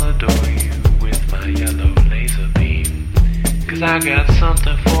up and I'll adore you with my yellow laser beam. 'Cause I got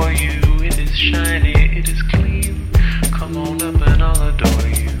something for you, it is shiny, it is clean. Come on up and I'll adore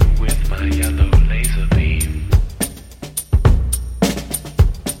you with my yellow laser beam.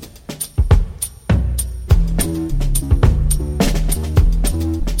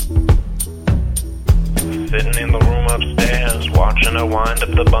 Sitting in the room wind up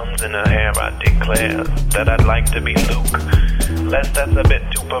the buns in her hair. I declare that I'd like to be Luke. Less that's a bit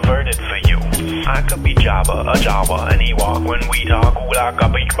too perverted for you. I could be Jabba, a Jawa, an Ewok. When we talk, ooh, like a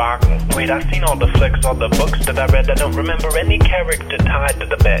beach bark. Wait, I've seen all the flicks, all the books that I read. I don't remember any character tied to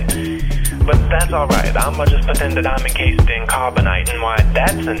the bed. But that's alright, I'ma just pretend that I'm encased in carbonite. And why,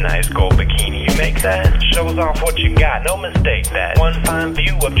 that's a nice gold bikini. You make that? Shows off what you got, no mistake that. One fine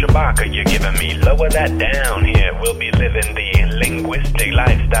view of Chewbacca you're giving me. Lower that down here, we'll be living the linguistic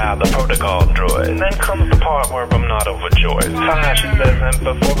lifestyle, the protocol droid. And then comes the part where I'm not overjoyed. Fire, she says, and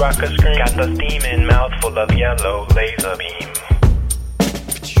before I could scream, got the steaming mouth full of yellow laser beam.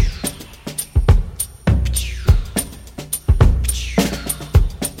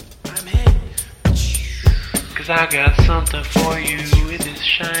 Cause I got something for you, it is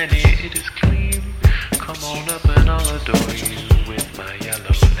shiny, it is clean. Come on up and I'll adore you with my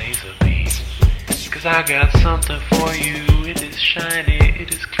yellow laser beam. Cause I got something for you, it is shiny,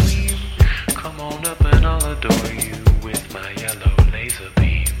 it is clean. Come on up and I'll adore you with my yellow laser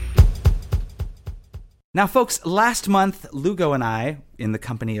beam. Now, folks, last month, Lugo and I, in the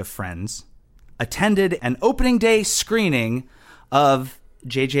company of friends, attended an opening day screening of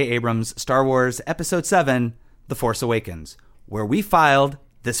J.J. Abrams' Star Wars Episode 7, The Force Awakens, where we filed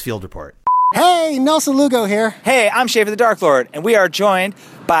this field report. Hey, Nelson Lugo here. Hey, I'm Shaver the Dark Lord, and we are joined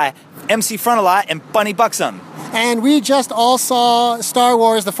by MC Frontalot and Bunny Buxom. And we just all saw Star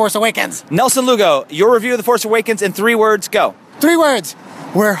Wars The Force Awakens. Nelson Lugo, your review of The Force Awakens in 3 words, go. 3 words.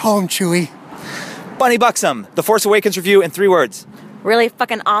 We're home, Chewie. Bunny Buxom, The Force Awakens review in 3 words. Really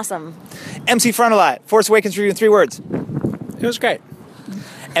fucking awesome. MC Frontalot, Force Awakens review in 3 words. It was great.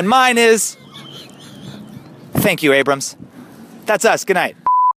 And mine is, thank you, Abrams. That's us. Good night.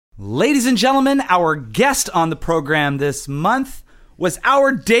 Ladies and gentlemen, our guest on the program this month was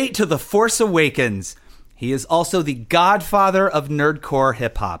our date to The Force Awakens. He is also the godfather of nerdcore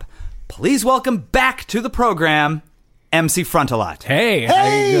hip-hop. Please welcome back to the program, MC Frontalot. Hey, how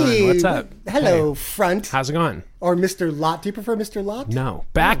you doing? What's up? Hello, Hey. Front. How's it going? Or Mr. Lot. Do you prefer Mr. Lot? No.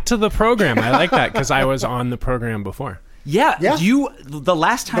 Back to the program. I like that because I was on the program before. Yeah. The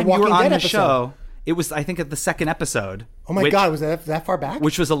last time you were Walking on Dead the episode. show, it was, I think, at the second episode. Oh my God, was that far back?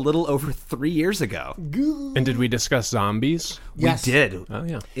 Which was a little over 3 years ago. And did we discuss zombies? Yes. We did. Oh,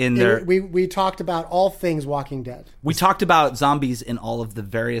 yeah. We talked about all things Walking Dead. We talked about zombies in all of the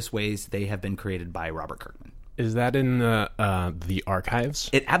various ways they have been created by Robert Kirkman. Is that in the archives?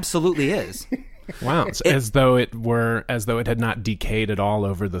 It absolutely is. Wow. As though it had not decayed at all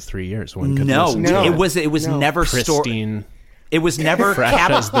over the 3 years. One could No, listen to it was never stored. pristine. It was never fresh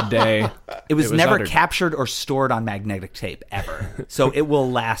as the day. It was never uttered. captured or stored on magnetic tape ever. So it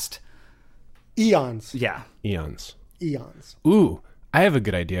will last Eons. Yeah. Eons. Ooh, I have a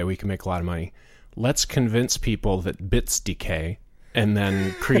good idea. We can make a lot of money. Let's convince people that bits decay and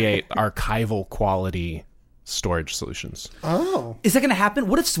then create archival quality storage solutions. Oh. Is that going to happen?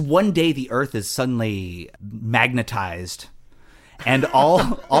 What if one day the Earth is suddenly magnetized and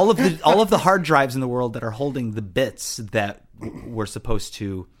all of the hard drives in the world that are holding the bits that were supposed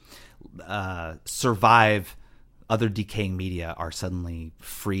to survive other decaying media are suddenly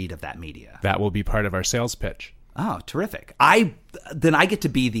freed of that media? That will be part of our sales pitch. Oh, terrific. Then I get to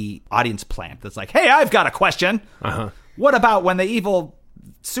be the audience plant that's like, hey, I've got a question. Uh-huh. What about when the evil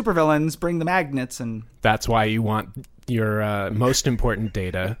supervillains bring the magnets and... That's why you want your most important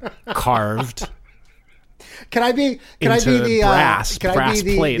data carved. Can I be into the brass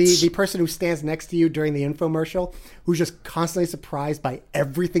the plates. person who stands next to you during the infomercial who's just constantly surprised by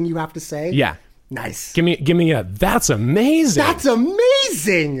everything you have to say? Yeah. Nice. Give me a that's amazing. That's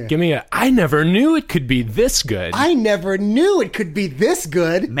amazing. Give me a I never knew it could be this good. I never knew it could be this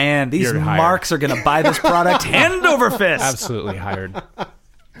good. Man, these You're hired. marks are going to buy this product hand over fist. Absolutely hired.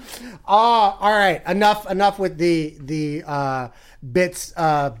 All right. Enough with the bits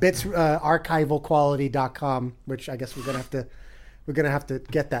archivalquality.com, which I guess we're gonna have to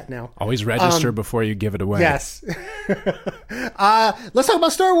get that now. Always register before you give it away. Yes. Let's talk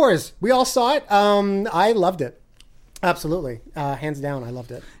about Star Wars. We all saw it. I loved it. Absolutely. Hands down, I loved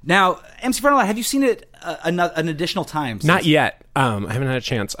it. Now, MC Frontalot, have you seen it an additional time? Not yet. I haven't had a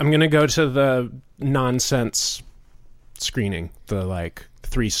chance. I'm going to go to the nonsense screening, the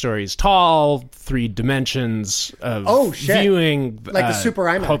 3 stories tall, 3 dimensions of viewing. Like the Super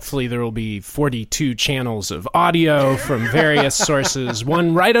IMAX. Hopefully there will be 42 channels of audio from various sources,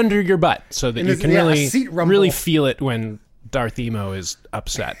 one right under your butt, so that you can really feel it when Darth Emo is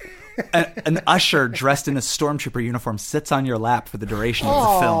upset. An usher dressed in a stormtrooper uniform sits on your lap for the duration of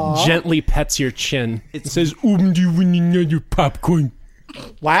the film. Gently pets your chin. It says, do you want another popcorn?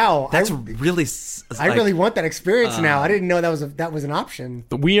 Wow, That's really. I really want that experience now. I didn't know that was an option.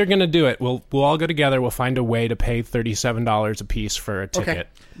 We are going to do it. We'll all go together. We'll find a way to pay $37 a piece for a ticket. Okay.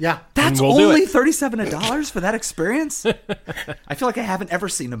 Yeah, that's only $37 for that experience. I feel like I haven't ever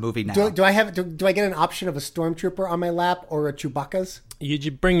seen a movie now. Do I get an option of a stormtrooper on my lap or a Chewbacca's?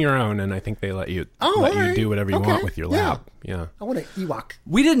 You bring your own, and I think they let you do whatever you want with your lap. Yeah. I want an Ewok.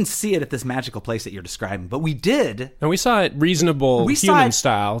 We didn't see it at this magical place that you're describing, but we did. And we saw it reasonable human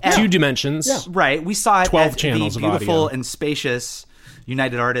style, 2 dimensions. Yeah. Right. We saw it 12 at channels the beautiful of audio. and spacious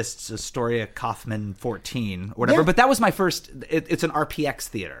United Artists Astoria Kaufman 14 or whatever. Yeah. But that was my first. It's an RPX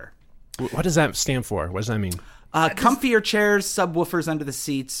theater. What does that stand for? What does that mean? Comfier chairs, subwoofers under the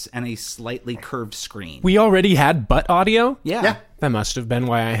seats, and a slightly curved screen. We already had butt audio? Yeah. That must have been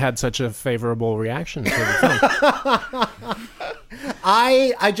why I had such a favorable reaction to the film.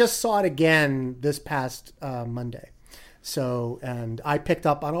 I just saw it again this past Monday. So, and I picked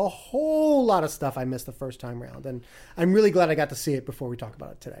up on a whole lot of stuff I missed the first time around. And I'm really glad I got to see it before we talk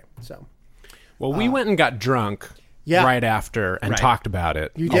about it today. So, well, we went and got drunk right after and talked about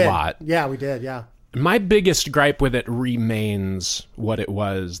it a lot. Yeah, we did. Yeah. My biggest gripe with it remains what it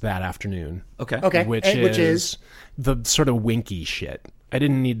was that afternoon. Okay. Which is the sort of winky shit. I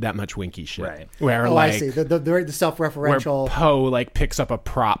didn't need that much winky shit. Right. Where I see. The self-referential. Where Poe picks up a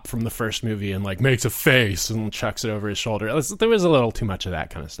prop from the first movie and makes a face and chucks it over his shoulder. There was a little too much of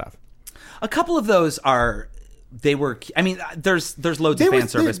that kind of stuff. A couple of those there's loads of fan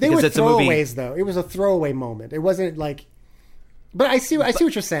service because it's a movie. Throwaways, though. It was a throwaway moment. It wasn't like. But I see what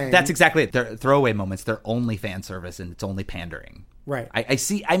you're saying. That's exactly it. They're throwaway moments. They're only fan service and it's only pandering. Right. I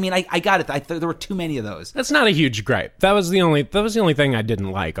see. I mean, I got it. There were too many of those. That's not a huge gripe. That was the only thing I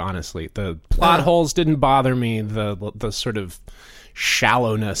didn't like, honestly. The plot holes didn't bother me. The sort of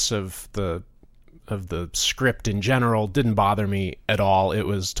shallowness of the script in general didn't bother me at all. It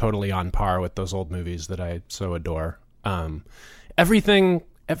was totally on par with those old movies that I so adore.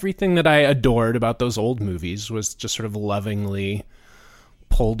 Everything that I adored about those old movies was just sort of lovingly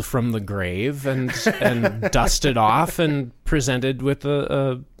pulled from the grave and dusted off and presented with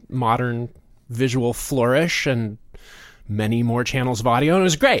a modern visual flourish and many more channels of audio, and it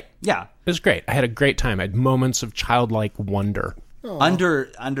was great. Yeah. It was great. I had a great time. I had moments of childlike wonder. Aww.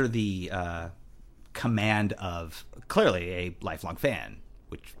 Under the command of clearly a lifelong fan,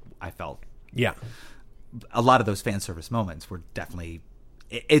 which I felt. Yeah. A lot of those fan service moments were definitely...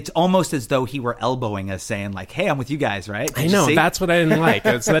 It's almost as though he were elbowing us, saying like, "Hey, I'm with you guys, right?" I know that's what I didn't like.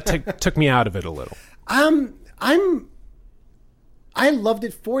 So that took me out of it a little. I loved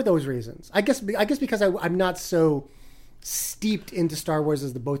it for those reasons. I guess because I'm not so steeped into Star Wars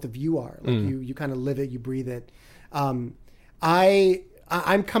as the both of you are. Like you kind of live it, you breathe it. I'm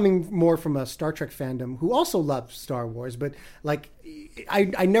coming more from a Star Trek fandom who also loves Star Wars, but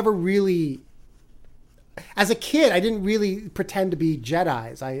I never really. As a kid, I didn't really pretend to be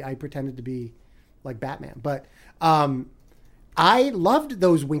Jedis. I pretended to be like Batman. But I loved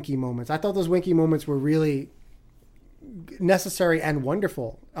those winky moments. I thought those winky moments were really necessary and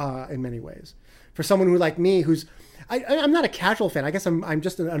wonderful in many ways. For someone who, like me, I'm not a casual fan. I guess I'm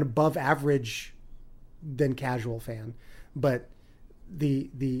just an above average than casual fan. But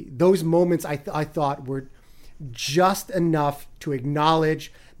those moments I thought were just enough to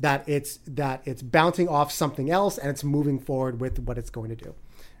acknowledge that it's bouncing off something else and it's moving forward with what it's going to do.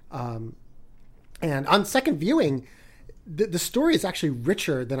 And on second viewing, the story is actually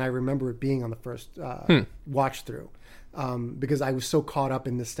richer than I remember it being on the first watch through, because I was so caught up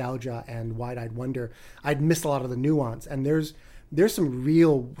in nostalgia and wide-eyed wonder. I'd missed a lot of the nuance, and there's some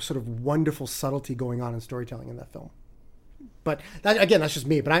real sort of wonderful subtlety going on in storytelling in that film. But that's just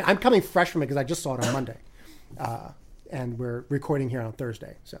me. But I'm coming fresh from it because I just saw it on Monday. And we're recording here on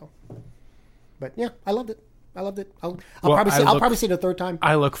Thursday. So, but yeah, I loved it. I'll probably see it a third time.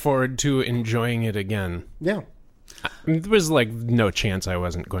 I look forward to enjoying it again. Yeah. There was no chance I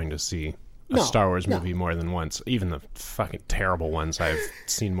wasn't going to see a Star Wars movie more than once. Even the fucking terrible ones I've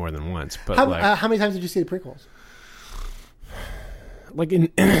seen more than once. But how many times did you see the prequels?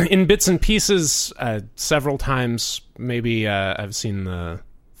 In bits and pieces, several times. Maybe I've seen the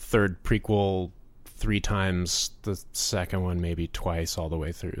third prequel 3 times, the second one maybe twice all the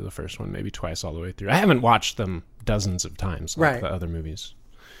way through, the first one maybe twice all the way through. I haven't watched them dozens of times like the other movies.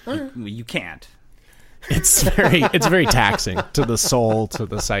 You can't. It's very taxing to the soul, to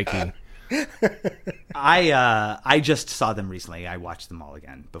the psyche. I just saw them recently. I watched them all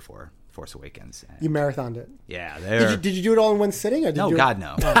again before Force Awakens. You marathoned it. Yeah. Did you do it all in one sitting? Or no, God,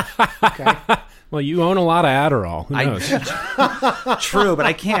 no. Oh, okay. Well, you own a lot of Adderall. Who knows? True, but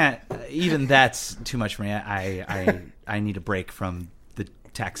I can't. Even that's too much for me. I need a break from the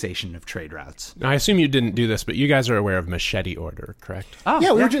taxation of trade routes. Now, I assume you didn't do this, but you guys are aware of Machete Order, correct? Oh,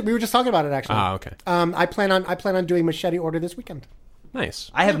 yeah, we were just talking about it actually. Oh, okay. I plan on doing Machete Order this weekend.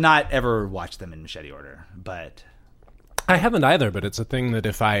 Nice. I have not ever watched them in Machete Order, but I haven't either. But it's a thing that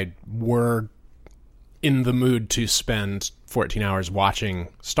if I were in the mood to spend 14 hours watching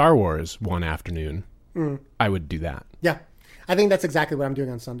Star Wars one afternoon, I would do that. Yeah, I think that's exactly what I'm doing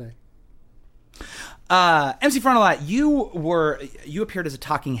on Sunday. MC Frontalot, you appeared as a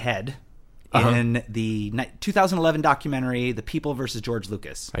talking head in the 2011 documentary "The People versus George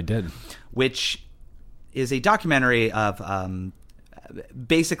Lucas." I did, which is a documentary of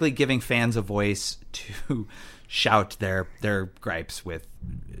basically giving fans a voice to shout their gripes with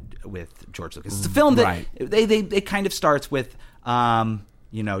George Lucas. It's a film that it kind of starts with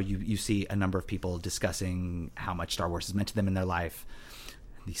you see a number of people discussing how much Star Wars has meant to them in their life.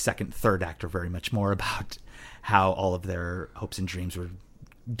 The second, third act are very much more about how all of their hopes and dreams were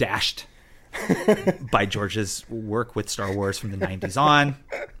dashed by George's work with Star Wars from the 90s on.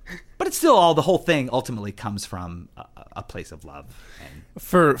 But it's still the whole thing ultimately comes from a place of love. And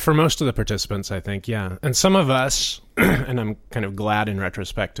for most of the participants, I think, yeah. And some of us, and I'm kind of glad in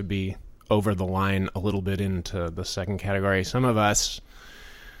retrospect to be over the line a little bit into the second category, some of us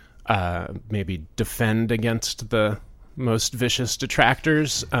maybe defend against the most vicious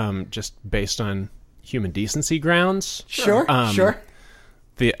detractors just based on human decency grounds. Sure.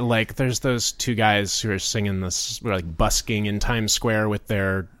 There's those two guys who are singing this, like, busking in Times Square with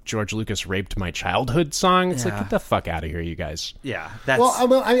their George Lucas raped my childhood song. It's like, get the fuck out of here, you guys. Yeah.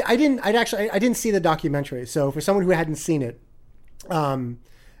 I didn't see the documentary. So for someone who hadn't seen it,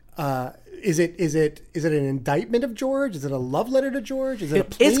 is it an indictment of George? Is it a love letter to George? Is it a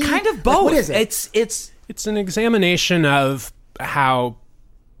plea? It's kind of both. What is it? It's an examination of how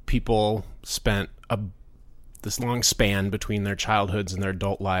people spent this long span between their childhoods and their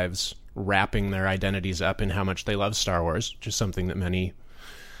adult lives wrapping their identities up in how much they love Star Wars, which is something that many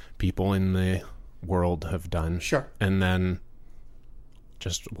people in the world have done. Sure. And then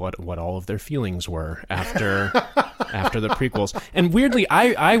just what all of their feelings were after after the prequels. And weirdly,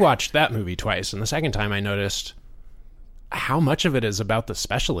 I watched that movie twice, and the second time I noticed how much of it is about the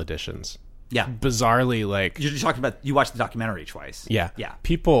special editions. Yeah. Bizarrely, like... You're talking about... You watched the documentary twice. Yeah. Yeah.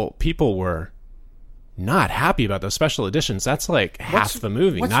 People were not happy about those special editions. That's like half the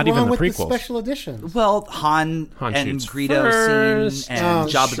movie, not even the prequels. What's wrong with the special editions? Well, Han and Greedo scene and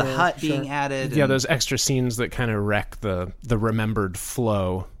Jabba the Hutt being added. Yeah, those extra scenes that kind of wreck the remembered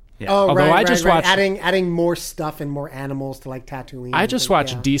flow. Yeah. Oh, although I just watched adding more stuff and more animals to like Tatooine. I just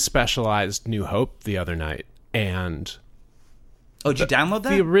watched despecialized New Hope the other night, and did you download that?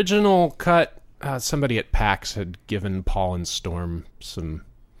 The original cut. Somebody at PAX had given Paul and Storm some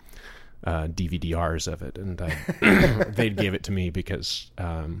DVD-Rs of it, and they gave it to me because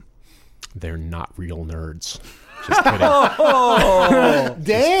they're not real nerds. Just kidding. Oh,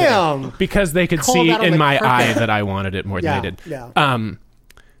 damn! Because they could see in my eye that I wanted it more than they did. Yeah.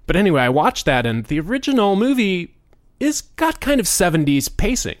 But anyway, I watched that, and the original movie got kind of 70s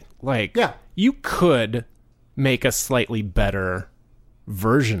pacing. Like, you could make a slightly better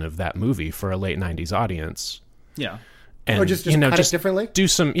version of that movie for a late 90s audience. Yeah. And, or just cut it differently?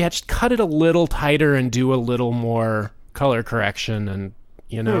 Just cut it a little tighter and do a little more color correction, and,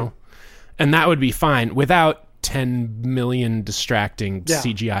 and that would be fine without 10 million distracting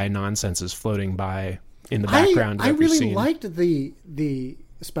CGI nonsenses floating by in the background. I really liked the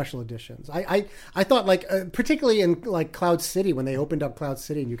special editions. I thought, like, particularly in like Cloud City, when they opened up Cloud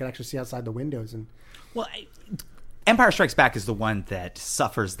City and you could actually see outside the windows. And Empire Strikes Back is the one that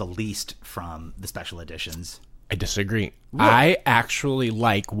suffers the least from the special editions. I disagree. Really? I actually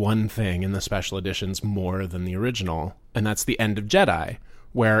like one thing in the special editions more than the original, and that's the end of Jedi,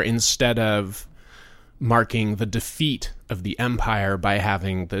 where instead of marking the defeat of the Empire by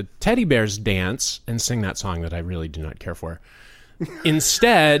having the teddy bears dance and sing that song that I really do not care for,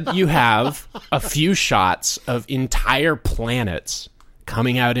 instead you have a few shots of entire planets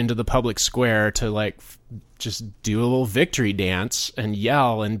coming out into the public square to like just do a little victory dance and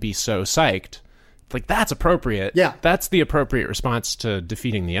yell and be so psyched. Like, that's appropriate. Yeah. That's the appropriate response to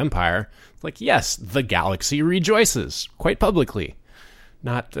defeating the Empire. Like, yes, the galaxy rejoices quite publicly.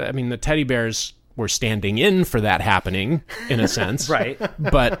 The teddy bears were standing in for that happening, in a sense. Right.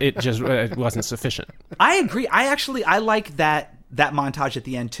 But it wasn't sufficient. I agree. I like that montage at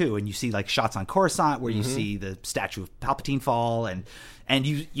the end, too. And you see, like, shots on Coruscant where you see the statue of Palpatine fall, and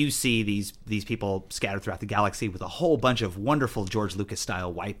you see these people scattered throughout the galaxy with a whole bunch of wonderful George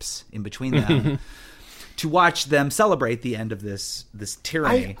Lucas-style wipes in between them. to watch them celebrate the end of this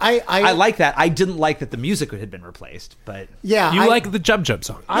tyranny. I like that. I didn't like that the music had been replaced, but yeah, you like the Jub Jub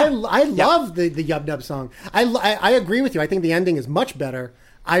song. I love the Yub Nub song. I agree with you. I think the ending is much better.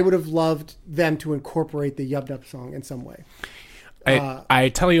 I would have loved them to incorporate the Yub Nub song in some way. I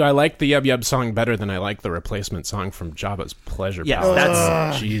tell you, I like the Yub Yub song better than I like the replacement song from Jabba's Pleasure Palace.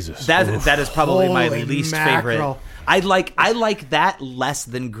 That's Jesus. That is probably my Holy least mackerel. favorite. I like that less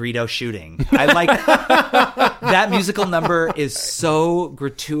than Greedo shooting. I like that musical number is so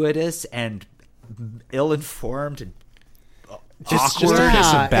gratuitous and ill-informed and just awkward. a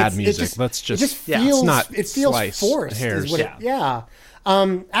piece of bad music. It feels forced. Hairs. Is what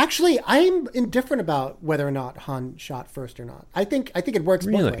actually, I'm indifferent about whether or not Han shot first or not. I think it works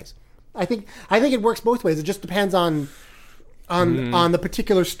both ways. I think it works both ways. It just depends on the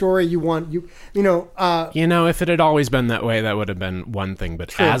particular story you want. If it had always been that way, that would have been one thing.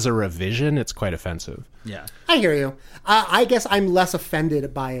 But as a revision, it's quite offensive. Yeah, I hear you. I guess I'm less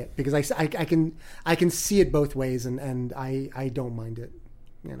offended by it because I can see it both ways, and I don't mind it.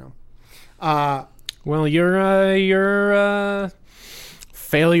 Well, your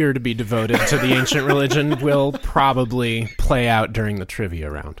failure to be devoted to the ancient religion will probably play out during the trivia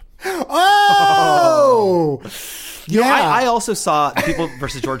round. Oh, I also saw People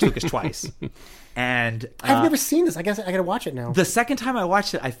versus George Lucas twice, and I've never seen this. I guess I got to watch it now. The second time I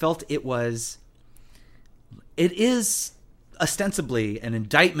watched it, I felt it is ostensibly an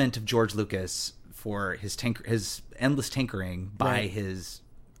indictment of George Lucas for his endless tinkering by his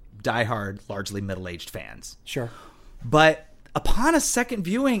diehard, largely middle-aged fans. Sure, but upon a second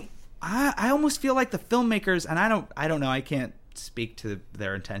viewing, I almost feel like the filmmakers, and I don't know, I can't speak to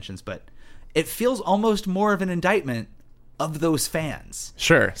their intentions, but it feels almost more of an indictment of those fans.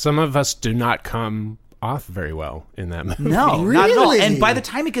 Sure. Some of us do not come off very well in that movie. No, really? Not at all. And by the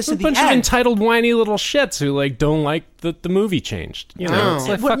time it gets to the end, a bunch of entitled, whiny little shits who don't like that the movie changed. It's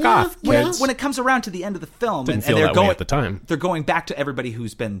like, fuck off, kids. When it comes around to the end of the film, Didn't feel that way at the time. They're going back to everybody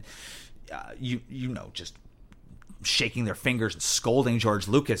who's been, just shaking their fingers and scolding George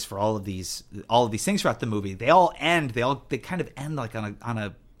Lucas for all of these things throughout the movie. They kind of end like on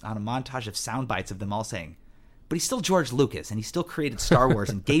a montage of sound bites of them all saying, but he's still George Lucas and he still created Star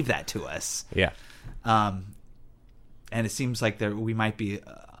Wars and gave that to us. Yeah. And it seems like we might be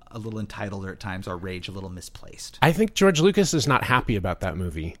a little entitled, or at times our rage a little misplaced. I think George Lucas is not happy about that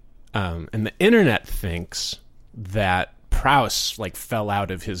movie. And the internet thinks that Prowse fell out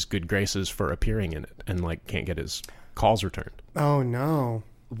of his good graces for appearing in it and can't get his calls returned. Oh no!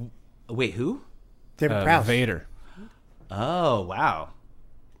 Wait, who? David Prowse. Vader. Oh wow!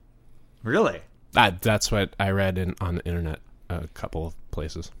 Really? That's what I read on the internet a couple of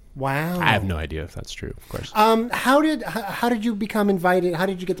places. Wow! I have no idea if that's true. Of course. How did you become invited? How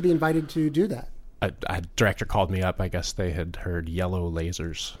did you get to be invited to do that? A director called me up. I guess they had heard Yellow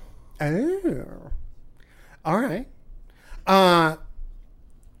Lasers. Oh, all right. I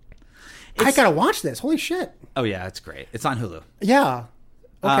gotta watch this. Holy shit! Oh yeah, it's great. It's on Hulu. Yeah.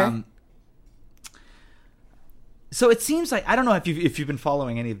 Okay. So it seems like, I don't know if you've been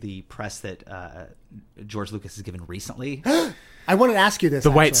following any of the press that George Lucas has given recently. I wanted to ask you this.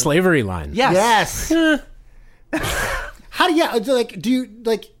 The white slavery line. Yes. How do you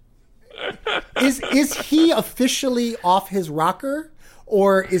is he officially off his rocker?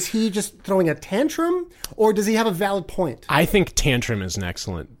 Or is he just throwing a tantrum? Or does he have a valid point? I think tantrum is an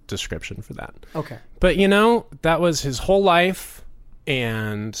excellent description for that. Okay. But, that was his whole life,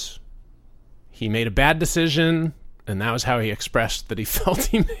 and he made a bad decision, and that was how he expressed that he felt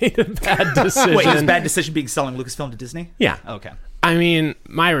he made a bad decision. Wait, his bad decision being selling Lucasfilm to Disney? Yeah. Okay. I mean,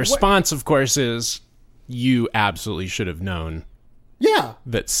 my response, of course, is you absolutely should have known. Yeah.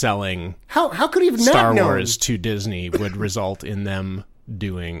 That selling how could he have Star not Wars to Disney would result in them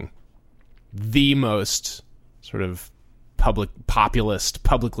doing the most sort of populist,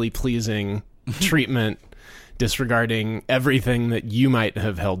 publicly pleasing treatment, disregarding everything that you might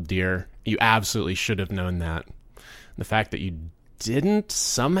have held dear. You absolutely should have known that. The fact that you didn't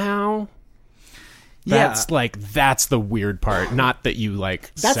somehow, that's the weird part. Not that you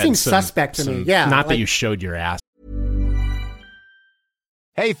that seems suspect to me. Yeah, not that you showed your ass.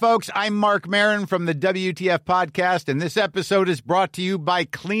 Hey, folks, I'm Mark Maron from the WTF Podcast, and this episode is brought to you by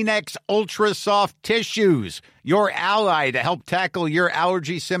Kleenex Ultra Soft Tissues, your ally to help tackle your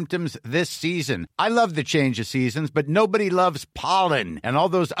allergy symptoms this season. I love the change of seasons, but nobody loves pollen and all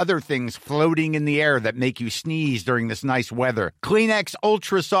those other things floating in the air that make you sneeze during this nice weather. Kleenex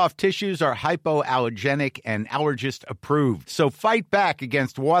Ultra Soft Tissues are hypoallergenic and allergist approved. So fight back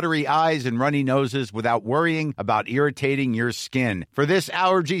against watery eyes and runny noses without worrying about irritating your skin. For this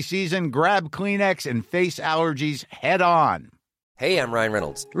allergy season, grab Kleenex and face allergies head on. Hey, I'm Ryan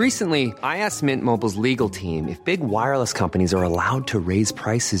Reynolds. Recently, I asked Mint Mobile's legal team if big wireless companies are allowed to raise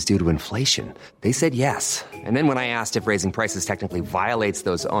prices due to inflation. They said yes. And then when I asked if raising prices technically violates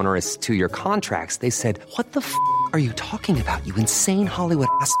those onerous 2-year contracts, they said, "What the f*** are you talking about, you insane Hollywood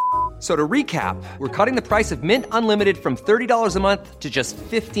ass?" So to recap, we're cutting the price of Mint Unlimited from $30 a month to just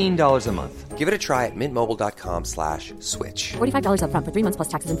 $15 a month. Give it a try at mintmobile.com/switch. $45 up front for 3 months plus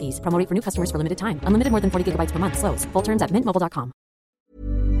taxes and fees. Promo rate for new customers for limited time. Unlimited more than 40 gigabytes per month. Slows full terms at mintmobile.com.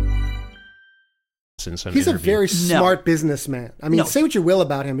 He's a very smart businessman. I mean, say what you will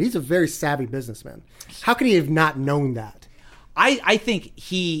about him. He's a very savvy businessman. How could he have not known that? I think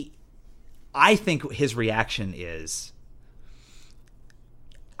his reaction is,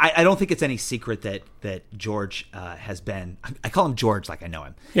 I don't think it's any secret that George has been. I call him George like I know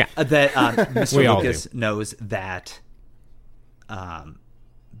him. Yeah. That Mr. Lucas knows that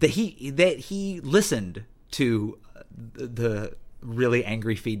he listened to the really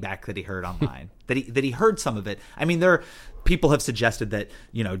angry feedback that he heard online. that he heard some of it. I mean, people have suggested that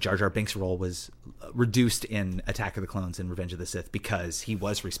Jar Jar Binks' role was reduced in Attack of the Clones and Revenge of the Sith because he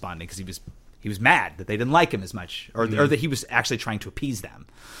was responding because he was mad that they didn't like him as much, or that he was actually trying to appease them.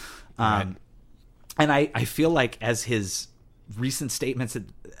 And I feel like as his recent statements,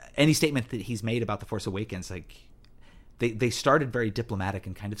 any statement that he's made about The Force Awakens, like they started very diplomatic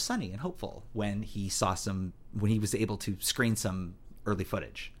and kind of sunny and hopeful when he was able to screen some early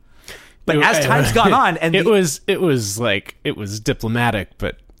footage. But as time's gone on, and it was diplomatic,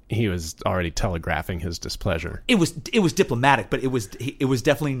 but he was already telegraphing his displeasure. It was diplomatic, but it was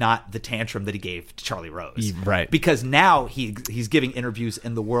definitely not the tantrum that he gave to Charlie Rose. Right. Because now he's giving interviews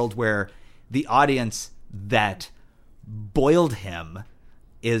in the world where the audience that boiled him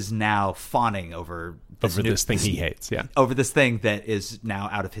is now fawning over this thing he hates. Yeah. Over this thing that is now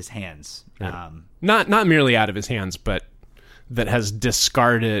out of his hands. Yeah. Not merely out of his hands, but that has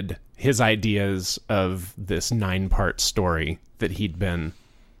discarded his ideas of this 9-part story that he'd been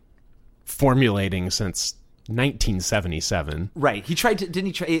formulating since 1977. Right. He tried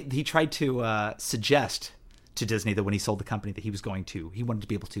to suggest to Disney that when he sold the company that he wanted to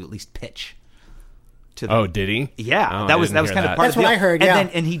be able to at least pitch to them. Did he? Yeah. That was kind of part of the deal. That's what I heard, yeah.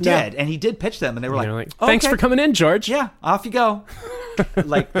 And he did. And he did pitch them, and they were like, thanks for coming in, George. Yeah, off you go.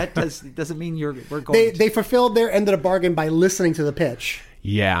 Like, that doesn't mean we're going They fulfilled their end of the bargain by listening to the pitch.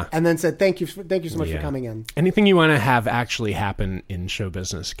 Yeah. And then said, thank you so much for coming in. Anything you want to have actually happen in show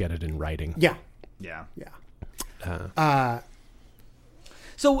business, get it in writing. Yeah. Yeah. Yeah.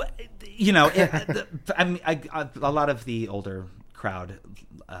 So, I mean, a lot of the older crowd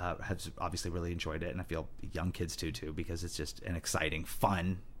has obviously really enjoyed it, and I feel young kids too, because it's just an exciting,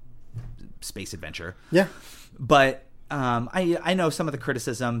 fun space adventure. Yeah. But I know some of the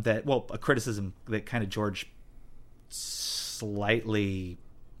criticism that kind of George slightly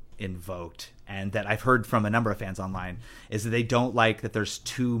invoked, and that I've heard from a number of fans online, is that they don't like that there's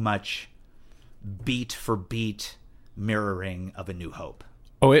too much beat for beat mirroring of A New Hope.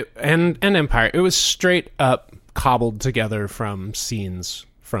 And Empire. It was straight up cobbled together from scenes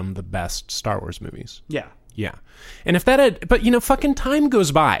from the best Star Wars movies. Yeah. Yeah. And if that had, but fucking time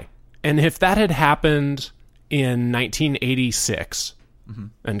goes by. And if that had happened in 1986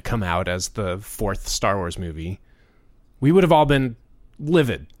 and come out as the 4th Star Wars movie, we would have all been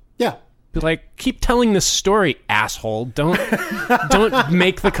livid. Yeah. Be like, keep telling this story, asshole. Don't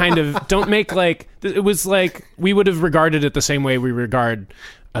make it was like, we would have regarded it the same way we regard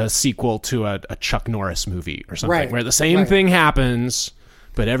a sequel to a Chuck Norris movie or something, where the same thing happens,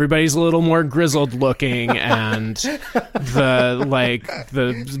 but everybody's a little more grizzled looking and the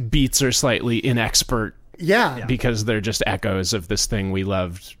beats are slightly inexpert. Yeah. Because they're just echoes of this thing we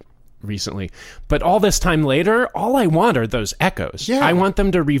loved recently. But all this time later, all I want are those echoes. Yeah. I want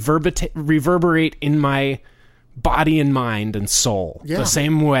them to reverberate in my body and mind and soul the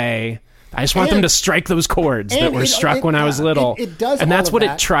same way. I just want them to strike those chords that were struck when I was little. It does, and that's what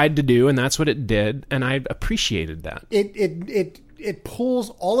it tried to do, and that's what it did, and I appreciated that. It pulls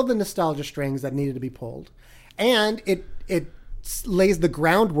all of the nostalgia strings that needed to be pulled, and it lays the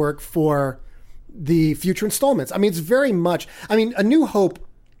groundwork for the future installments. I mean, it's very much. I mean, A New Hope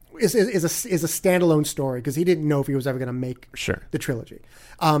is a standalone story because he didn't know if he was ever going to make the trilogy.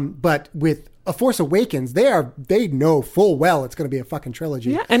 But with A Force Awakens, they know full well it's going to be a fucking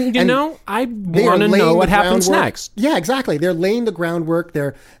trilogy. Yeah, and I want to know what happens next. Yeah, exactly. They're laying the groundwork.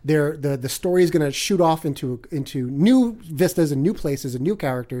 The story is going to shoot off into new vistas and new places and new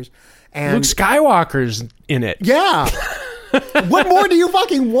characters. And Luke Skywalker's in it. Yeah. What more do you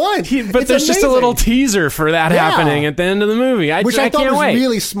fucking want? But there's just a little teaser for that happening at the end of the movie. Which I thought can't was wait.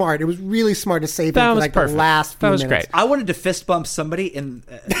 Really smart. It was really smart to save it for like perfect. the last few minutes. That was great. I wanted to fist bump somebody in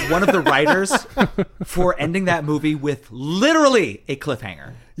one of the writers for ending that movie with literally a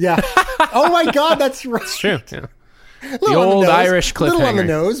cliffhanger. Yeah. Oh my God, that's right. It's true. Yeah. The old Irish cliffhanger. A little on the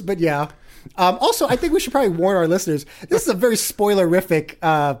nose, but yeah. Also, I think we should probably warn our listeners. This is a very spoilerific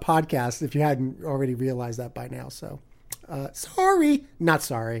podcast. If you hadn't already realized that by now, so. Sorry. Not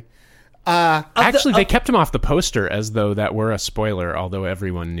sorry. Actually, they kept him off the poster as though that were a spoiler, although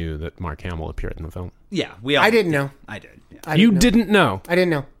everyone knew that Mark Hamill appeared in the film. Yeah, we all I didn't know. I did. Yeah. You didn't know? I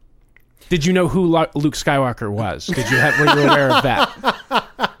didn't know. Did you know who Luke Skywalker was? Were you aware of that?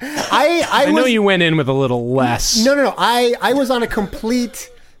 I know you went in with a little less. No. I was on a complete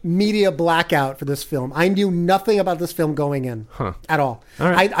media blackout for this film. I knew nothing about this film going in at all.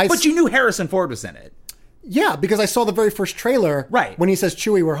 Right. But you knew Harrison Ford was in it. Yeah, because I saw the very first trailer when he says,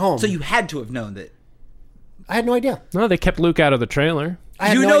 Chewie, we're home. So you had to have known that. I had no idea. No, they kept Luke out of the trailer.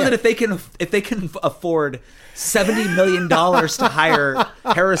 You know that if they can afford $70 million to hire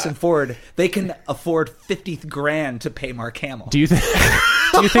Harrison Ford, they can afford $50,000 to pay Mark Hamill. Do you think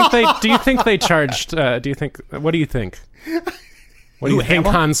they charged? What do you think? What do you think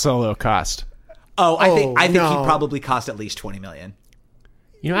Han Solo cost? I think he probably cost at least $20 million.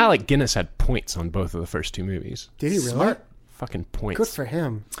 You know, Alec Guinness had points on both of the first two movies. Did he really? Smart. Fucking points. Good for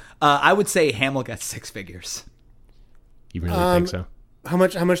him. I would say Hamill got six figures. You really think so? How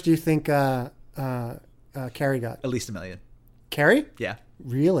much do you think Carrie got? At least $1 million. Carrie? Yeah.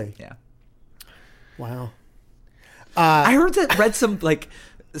 Really? Yeah. Wow. I read some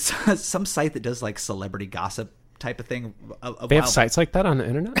site that does like celebrity gossip type of thing. They have sites like that on the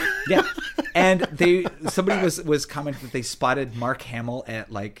internet? Yeah. And somebody was commenting that they spotted Mark Hamill at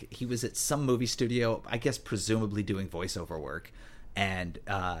he was at some movie studio, I guess presumably doing voiceover work. And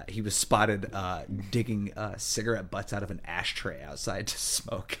he was spotted digging cigarette butts out of an ashtray outside to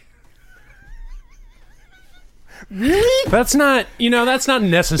smoke. Really? That's not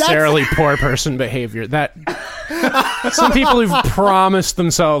necessarily poor person behavior. That some people who've promised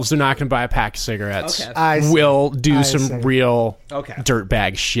themselves they're not going to buy a pack of cigarettes will do some real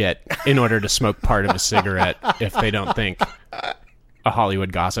dirtbag shit in order to smoke part of a cigarette if they don't think a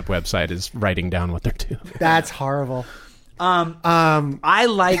Hollywood gossip website is writing down what they're doing. That's horrible. I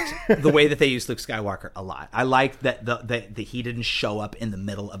liked the way that they used Luke Skywalker a lot. I liked that he didn't show up in the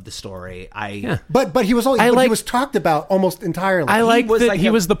middle of the story. But he was he was talked about almost entirely. I like that he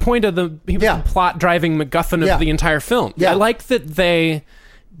was the point of the plot driving MacGuffin of the entire film. Yeah. I like that they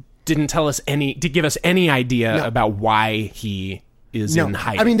didn't give us any idea about why he is in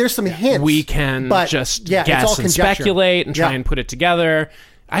hiding. I mean, there's some hints. We can just guess and speculate and try and put it together.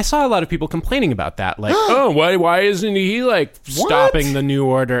 I saw a lot of people complaining about that. Like, why isn't he stopping the New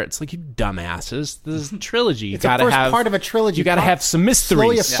Order? It's like, you dumbasses. This is a trilogy. It's the first part of a trilogy. You got to have some mysteries.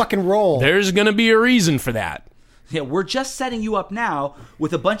 Slow your fucking roll. There's going to be a reason for that. Yeah, we're just setting you up now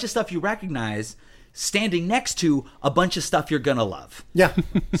with a bunch of stuff you recognize standing next to a bunch of stuff you're going to love. Yeah.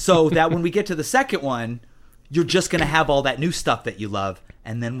 So that when we get to the second one, you're just going to have all that new stuff that you love,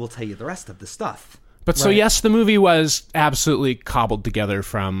 and then we'll tell you the rest of the stuff. But so yes, the movie was absolutely cobbled together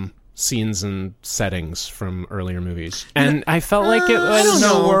from scenes and settings from earlier movies, and I felt like it was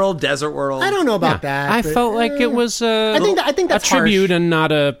Snow World, Desert World. I don't know about that. I felt like it was I think that's a tribute and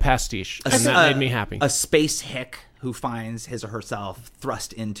not a pastiche, and that made me happy. A space hick who finds his or herself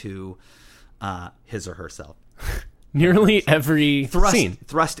thrust into his or herself. Nearly every scene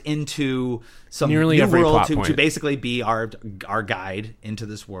thrust into some nearly new every world plot to basically be our guide into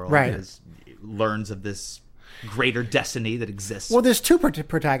this world. Right. Learns of this greater destiny that exists. Well, there's two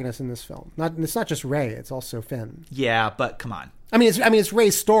protagonists in this film. It's not just Rey; it's also Finn. Yeah, but come on. I mean, it's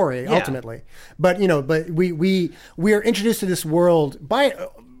Rey's story ultimately, but we are introduced to this world by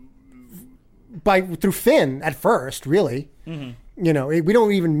through Finn at first. Really, we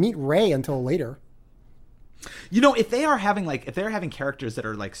don't even meet Rey until later. If they are having characters that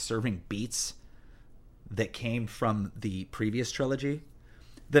are serving beats that came from the previous trilogy,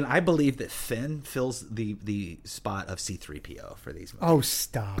 then I believe that Finn fills the spot of C-3PO for these movies. Oh,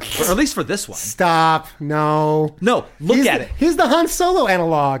 stop. Or at least for this one. Stop. No, look at it. He's the Han Solo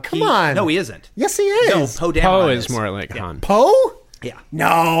analog. Come on. No, he isn't. Yes, he is. No, Poe Poe is more like Han. Poe? Yeah. No.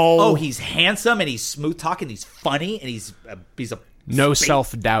 Oh, he's handsome and he's smooth talking. He's funny and he's a no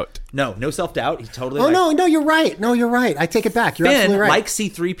self-doubt. No self-doubt. He's totally. No, you're right. No, you're right. I take it back. You're absolutely right. Like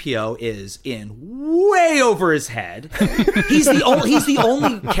C-3PO, is in way over his head. He's the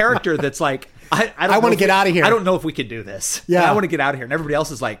only character that's like, I want to get out of here. I don't know if we can do this. Yeah, I want to get out of here. And everybody else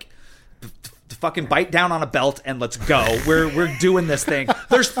is like, fucking bite down on a belt and let's go. We're doing this thing.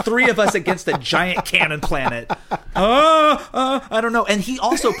 There's 3 of us against a giant cannon planet. I don't know. And he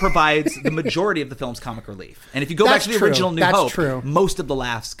also provides the majority of the film's comic relief. And if you go back to the original New Hope, most of the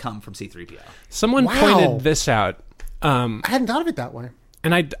laughs come from C-3PO. Someone pointed this out. I hadn't thought of it that way.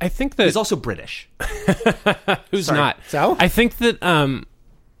 And I think that he's also British. Who's Sorry. not? So I think that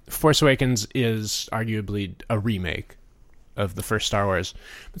Force Awakens is arguably a remake of the first Star Wars.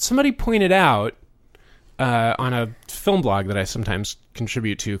 But somebody pointed out on a film blog that I sometimes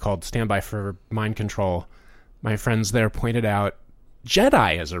contribute to called Standby for Mind Control, my friends there pointed out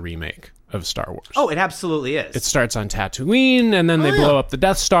Jedi is a remake of Star Wars. Oh, it absolutely is. It starts on Tatooine, and then they blow up the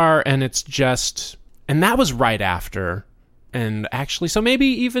Death Star, and it's just... And that was right after... And actually, so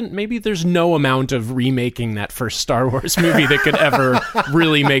maybe there's no amount of remaking that first Star Wars movie that could ever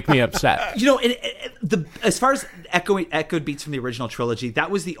really make me upset. You know, as far as echoed beats from the original trilogy,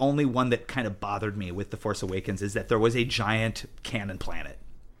 that was the only one that kind of bothered me with The Force Awakens, is that there was a giant cannon planet.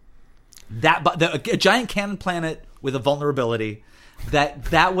 A giant cannon planet with a vulnerability.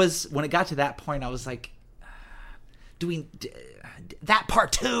 That was, when it got to that point, I was like, doing that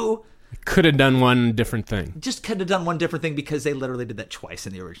part 2... Could have done one different thing. Just could have done one different thing because they literally did that twice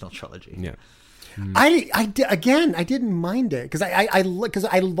in the original trilogy. Yeah. I didn't mind it because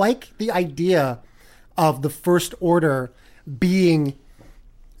I like the idea of the First Order being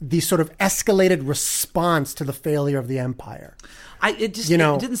the sort of escalated response to the failure of the Empire. It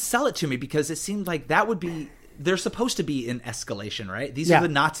didn't sell it to me because it seemed like that would be... They're supposed to be in escalation, right? These are the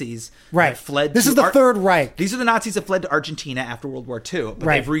Nazis that fled. This is the Third Reich. These are the Nazis that fled to Argentina after World War II, but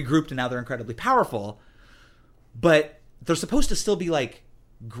they've regrouped and now they're incredibly powerful. But they're supposed to still be like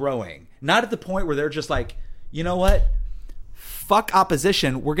growing, not at the point where they're just like, you know what? Fuck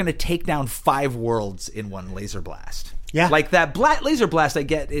opposition. We're going to take down 5 worlds in one laser blast. Yeah, like that laser blast. I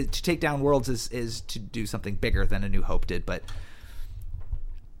get it, to take down worlds is to do something bigger than A New Hope did, but.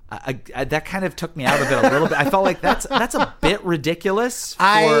 I that kind of took me out of it a little bit. I felt like that's a bit ridiculous.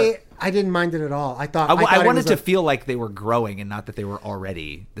 I didn't mind it at all. I thought I wanted to feel like they were growing and not that they were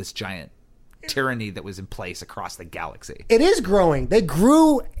already this giant tyranny that was in place across the galaxy. It is growing. They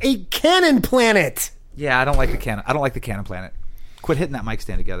grew a cannon planet. Yeah, I don't like the cannon. I don't like the cannon planet. Quit hitting that mic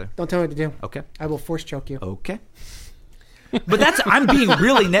stand together. Don't tell me what to do. Okay. I will force choke you. Okay. But I'm being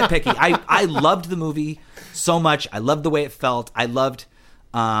really nitpicky. I loved the movie so much. I loved the way it felt. I loved.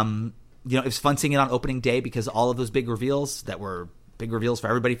 It was fun seeing it on opening day because all of those big reveals that were big reveals for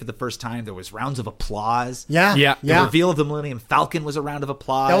everybody for the first time. There was rounds of applause. Yeah. The reveal of the Millennium Falcon was a round of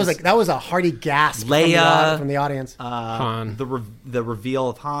applause. That was a hearty gasp Leia, from the audience. Han. The reveal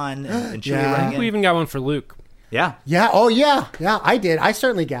of Han and Chewie I running think we even got one for Luke. Yeah. Yeah. Oh yeah. Yeah. I did. I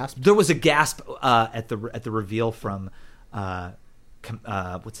certainly gasped. There was a gasp at the reveal from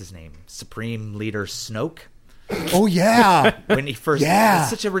what's his name? Supreme Leader Snoke. Oh yeah, when he first, it's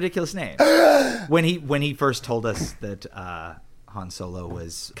such a ridiculous name. when he first told us that Han Solo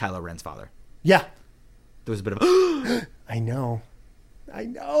was Kylo Ren's father. Yeah, there was a bit of. I know,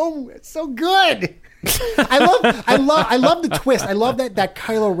 it's so good. I love the twist. I love that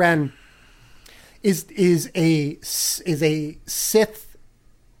Kylo Ren is a Sith.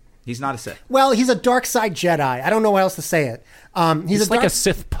 He's not a Sith. Well, he's a dark side Jedi. I don't know how else to say it. He's like a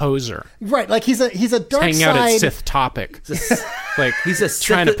Sith poser, right? Like he's a dark hanging side. Out at Sith topic. Like he's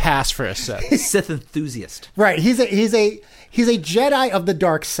trying to pass for a Sith. Sith enthusiast, right? He's a Jedi of the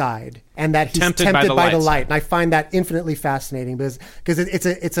dark side, and that he's tempted by the light. And I find that infinitely fascinating because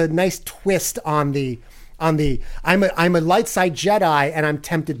it's a nice twist on the. I'm a light side Jedi, and I'm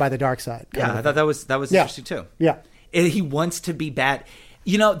tempted by the dark side. Yeah, I thought that was interesting too. Yeah, he wants to be bad.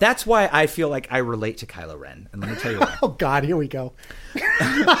 You know, that's why I feel like I relate to Kylo Ren. And let me tell you why. Oh, God, here we go.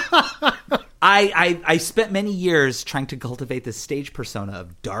 I spent many years trying to cultivate this stage persona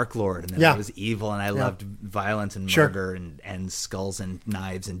of Dark Lord. And then I was evil, and I loved violence and murder and skulls and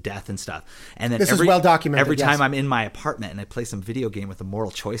knives and death and stuff. And then this is well documented. Every time I'm in my apartment and I play some video game with a moral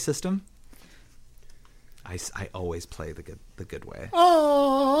choice system, I always play the good way.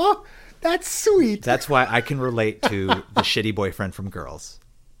 Oh, that's sweet. That's why I can relate to the shitty boyfriend from Girls.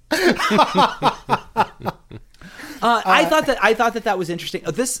 I thought that was interesting.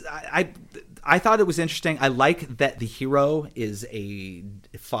 I thought it was interesting. I like that the hero is a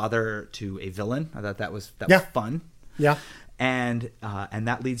father to a villain. I thought that was fun. Yeah. And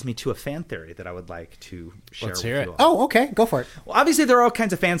that leads me to a fan theory that I would like to share with you all. Oh, okay. Go for it. Well, obviously, there are all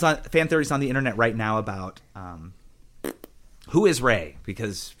kinds of fan theories on the internet right now about who is Rey,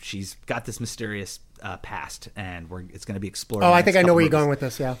 because she's got this mysterious past, and it's going to be explored. Oh, I think I know where you're going with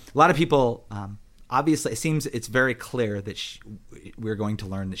this, yeah. A lot of people, obviously, it's very clear that we're going to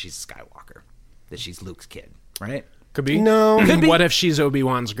learn that she's a Skywalker, that she's Luke's kid, right? Could be. No. Could be. What if she's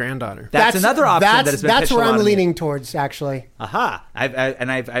Obi-Wan's granddaughter? That's another option that has been That's where I'm leaning towards, actually. Aha.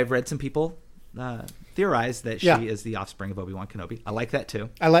 I've read some people theorize that she is the offspring of Obi-Wan Kenobi. I like that too.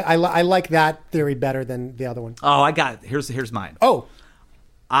 I like that theory better than the other one. Oh, I got it. Here's mine. Oh.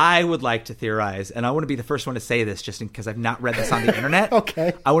 I would like to theorize, and I want to be the first one to say this just because I've not read this on the internet.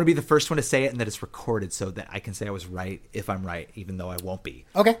 Okay. I want to be the first one to say it and that it's recorded so that I can say I was right if I'm right, even though I won't be.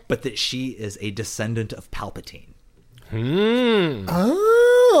 Okay. But that she is a descendant of Palpatine.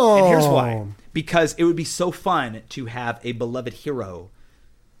 Oh. And here's why. Because it would be so fun to have a beloved hero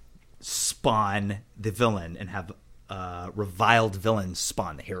spawn the villain and have reviled villain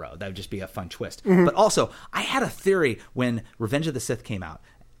spawn the hero. That would just be a fun twist. Mm-hmm. But also, I had a theory when Revenge of the Sith came out.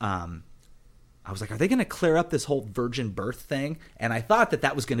 I was like, are they going to clear up this whole virgin birth thing? And I thought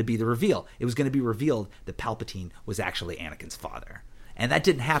that was going to be the reveal. It was going to be revealed that Palpatine was actually Anakin's father. And that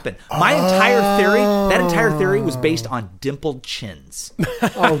didn't happen. That entire theory was based on dimpled chins.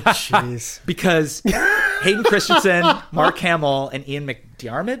 Oh, jeez. Because Hayden Christensen, Mark Hamill, and Ian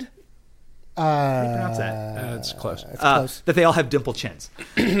McDiarmid, how do you pronounce that? It's close. That they all have dimpled chins.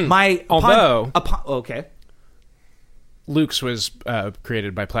 Okay. Luke's was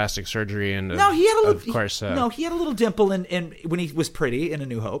created by plastic surgery, and he had a little dimple in when he was pretty in A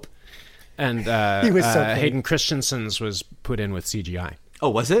New Hope. And he was so Hayden Christensen's was put in with CGI. Oh,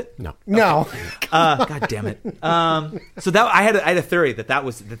 was it? No. God damn it. So I had a theory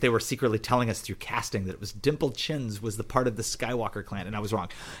that they were secretly telling us through casting that it was dimpled chins was the part of the Skywalker clan, and I was wrong.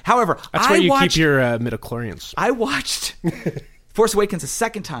 However, that's where you keep your midichlorians. I watched Force Awakens a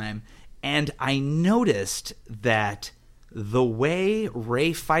second time, and I noticed that the way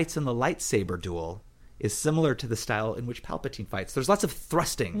Rey fights in the lightsaber duel is similar to the style in which Palpatine fights. There's lots of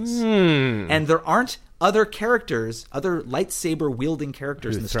thrustings. And there aren't other lightsaber-wielding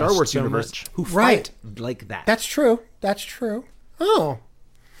characters in the Star Wars universe who fight like that. That's true. Oh.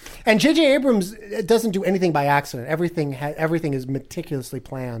 And J.J. Abrams doesn't do anything by accident. Everything is meticulously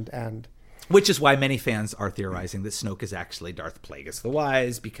planned. And which is why many fans are theorizing that Snoke is actually Darth Plagueis the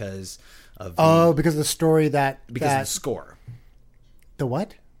Wise because of the story of the score. The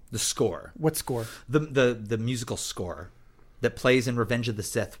what? The score. What score? The musical score that plays in Revenge of the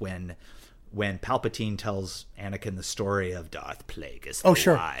Sith when Palpatine tells Anakin the story of Darth Plagueis.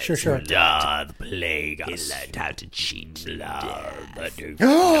 Sure. Darth Plagueis. He learned how to cheat blood.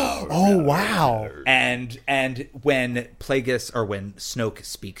 Oh, wow. And when Plagueis or when Snoke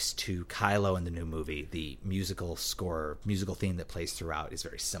speaks to Kylo in the new movie, the musical theme that plays throughout is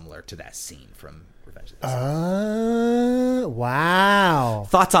very similar to that scene from Revenge of the Sith. Wow.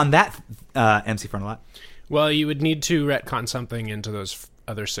 Thoughts on that, MC Fernalot? Well, you would need to retcon something into those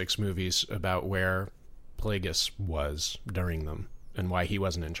other 6 movies about where Plagueis was during them and why he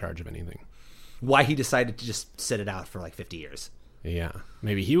wasn't in charge of anything. Why he decided to just sit it out for like 50 years. Yeah.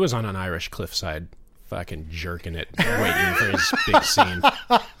 Maybe he was on an Irish cliffside fucking jerking it, waiting for his big scene.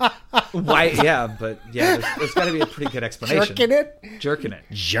 Why? Yeah, but there's got to be a pretty good explanation. Jerking it.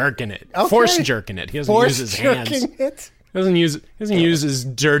 Okay. Force jerking it. He doesn't use his hands. Doesn't use his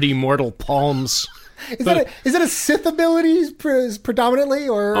dirty mortal palms. Is it a Sith ability predominantly,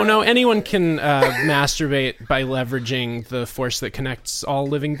 or? Oh no, anyone can masturbate by leveraging the force that connects all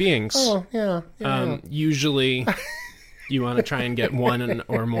living beings. Oh yeah. Usually, you want to try and get one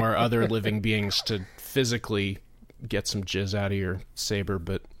or more other living beings to physically get some jizz out of your saber.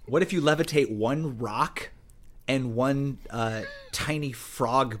 But what if you levitate one rock and one tiny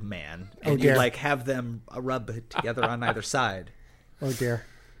frog man, and you have them rub together on either side? Oh dear.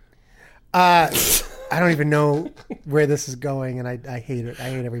 I don't even know where this is going, and I hate it. I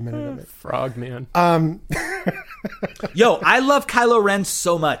hate every minute of it. Frogman. Yo, I love Kylo Ren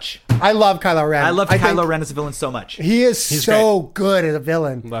so much. I love Kylo Ren. I love Kylo Ren as a villain so much. He's so great. Good as a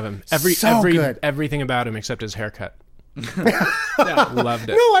villain. Love him. Good. Everything about him except his haircut. Loved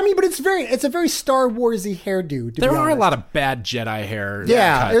it. No, I mean, but it's a very Star Warsy hairdo. There are a lot of bad Jedi hair.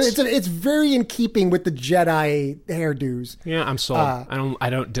 Yeah, cuts. It's very in keeping with the Jedi hairdos. Yeah, I'm sold. I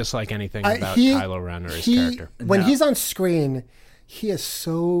don't dislike anything about Kylo Ren or his character. When he's on screen, he is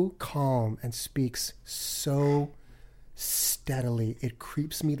so calm and speaks so steadily. It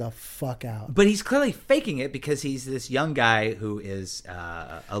creeps me the fuck out. But he's clearly faking it because he's this young guy who is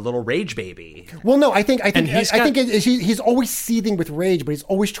a little rage baby. Well, no, I think he's always seething with rage, but he's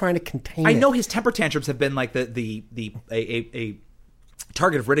always trying to contain it. I know his temper tantrums have been like a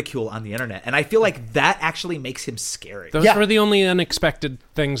target of ridicule on the internet, and I feel like that actually makes him scary. Those were the only unexpected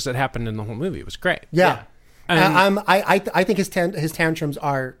things that happened in the whole movie. It was great. Yeah. I think his tantrums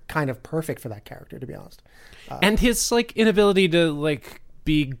are kind of perfect for that character, to be honest. And his like inability to like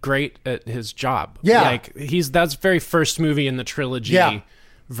be great at his job. Yeah. Like that's very first movie in the trilogy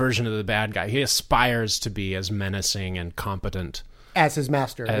version of the bad guy. He aspires to be as menacing and competent as his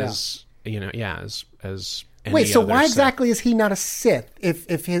master. As any Wait, so why Sith. exactly is he not a Sith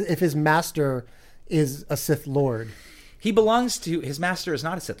if his master is a Sith Lord? He belongs to his master is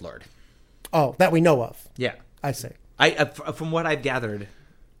not a Sith Lord. Oh, that we know of. Yeah, I see. From what I've gathered,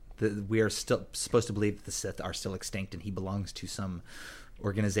 we are still supposed to believe that the Sith are still extinct, and he belongs to some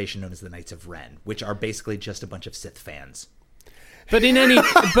organization known as the Knights of Ren, which are basically just a bunch of Sith fans. But in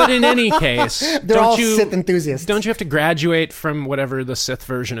any case, they're all Sith enthusiasts. Don't you have to graduate from whatever the Sith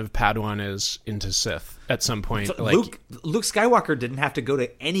version of Padawan is into Sith at some point? So Luke Skywalker didn't have to go to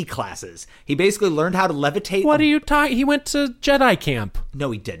any classes. He basically learned how to levitate. What are you talking? He went to Jedi camp.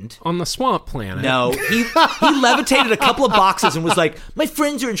 No, he didn't. On the swamp planet. No, he levitated a couple of boxes and was like, "My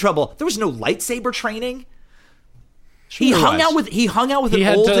friends are in trouble." There was no lightsaber training. He hung out with an old hippie. He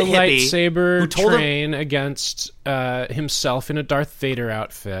had to lightsaber train against himself in a Darth Vader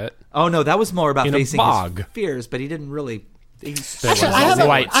outfit. Oh no, that was more about facing his fears, but he didn't really. He didn't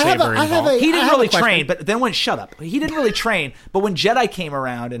really train, but then went shut up. He didn't really train, but when Jedi came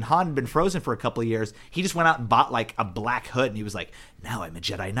around and Han had been frozen for a couple of years, he just went out and bought like a black hood, and he was like, "Now I'm a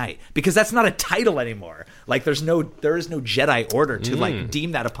Jedi Knight," because that's not a title anymore. Like there is no Jedi Order to like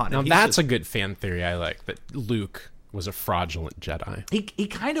deem that upon him. Now that's a good fan theory I like, that Luke was a fraudulent Jedi. He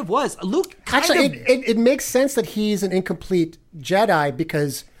kind of was. Luke it makes sense that he's an incomplete Jedi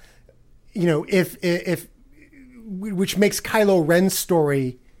because, you know, if which makes Kylo Ren's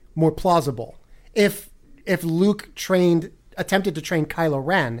story more plausible. If Luke attempted to train Kylo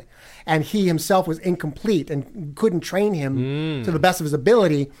Ren and he himself was incomplete and couldn't train him to the best of his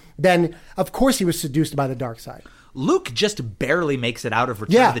ability, then of course he was seduced by the dark side. Luke just barely makes it out of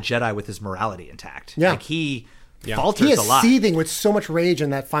Return of the Jedi with his morality intact. Yeah. Like he falters he is a lot. Seething with so much rage in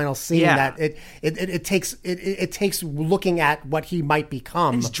that final scene that it takes looking at what he might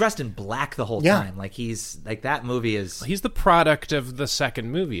become. And he's dressed in black the whole time. Like he's like that movie is. He's the product of the second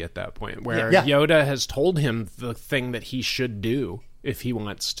movie at that point, where Yoda has told him the thing that he should do if he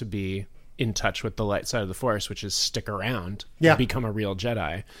wants to be in touch with the light side of the Force, which is stick around and become a real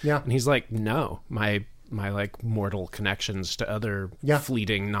Jedi. Yeah, and he's like, no, my like mortal connections to other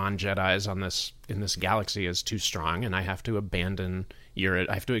fleeting non-Jedis in this galaxy is too strong, and I have to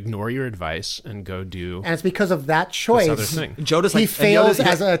ignore your advice and go do. And it's because of that choice other thing. He fails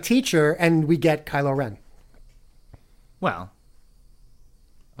as a teacher, and we get Kylo Ren. Well,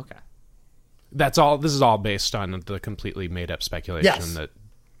 okay. That's all. This is all based on the completely made-up speculation that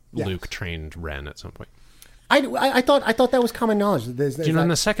Luke trained Ren at some point. I thought that was common knowledge. In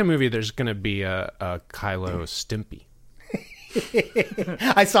the second movie, there's going to be a Kylo Stimpy.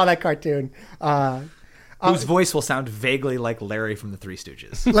 I saw that cartoon. Whose voice will sound vaguely like Larry from the Three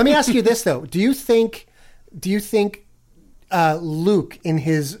Stooges. Let me ask you this though: Do you think Luke, in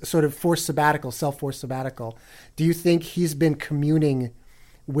his sort of self-forced sabbatical, do you think he's been communing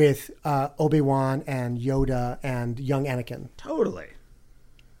with Obi-Wan and Yoda and young Anakin? Totally.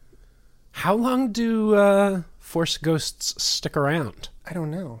 How long do Force ghosts stick around? I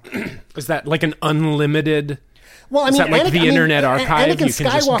don't know. Is that like an unlimited? Well, I mean, is that like the Internet Archive? Anakin you can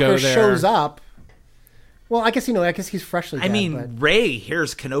just Skywalker go there. shows up. Well, I guess he's freshly dead. I mean, Rey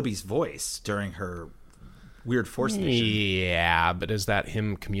hears Kenobi's voice during her weird Force mission. Yeah, but is that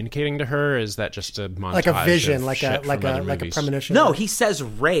him communicating to her? Or is that just a montage, like a vision, like a movies? premonition? No, he says,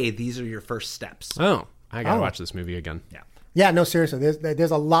 "Rey, these are your first steps." Oh, I gotta watch this movie again. Yeah. Yeah, no, seriously.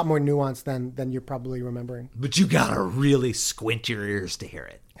 There's a lot more nuance than you're probably remembering. But you gotta really squint your ears to hear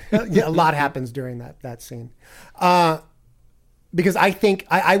it. Yeah, a lot happens during that scene. Because I think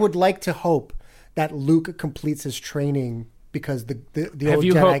I would like to hope that Luke completes his training because the old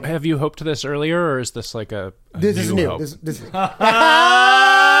Jedi... Have you hoped this earlier, or is this like a this new is new. hope? This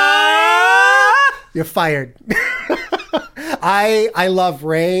You're fired. I love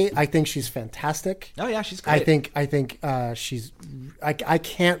Rey. I think she's fantastic. Oh yeah, she's great. I think she's. I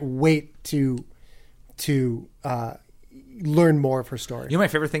can't wait to learn more of her story. You know what my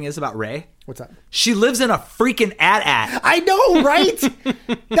favorite thing is about Rey? What's that? She lives in a freaking AT-AT. I know, right?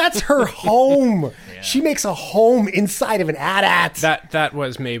 That's her home. Yeah. She makes a home inside of an AT-AT. That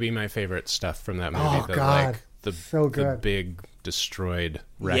was maybe my favorite stuff from that movie. Oh, God. So good. The big destroyed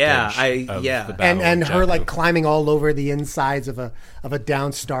wreckage. The and her like climbing all over the insides of a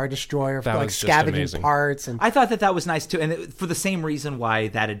downed Star Destroyer, like scavenging parts. And I thought that was nice too, and for the same reason why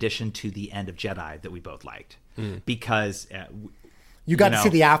that addition to the End of Jedi that we both liked, because you got to see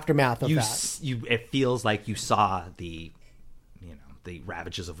the aftermath of that. It feels like you saw the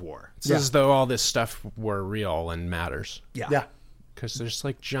ravages of war. It's as though all this stuff were real and matters. Yeah. Because there's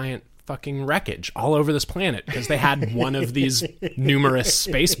like giant fucking wreckage all over this planet because they had one of these numerous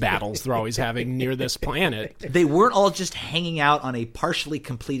space battles they're always having near this planet. They weren't all just hanging out on a partially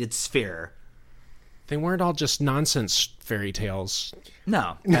completed sphere. They weren't all just nonsense fairy tales.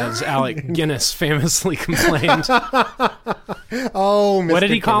 No. As Alec Guinness famously complained. Oh, Mr. What did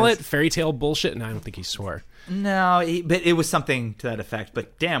he call Guinness. it? Fairy tale bullshit? No, I don't think he swore. No, but it was something to that effect.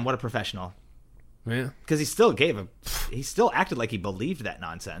 But damn, what a professional. Yeah. Because he still acted like he believed that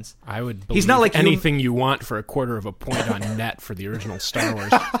nonsense. I would believe he's not like anything you want for a quarter of a point on net for the original Star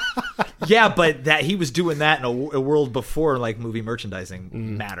Wars. Yeah, but that he was doing that in a world before like movie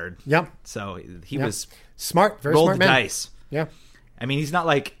merchandising mattered. Yep. So he was smart, very rolled smart the man. dice. Yeah. I mean, he's not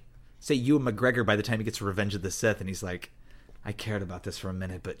like, say, Ewan McGregor by the time he gets to Revenge of the Sith, and he's like, I cared about this for a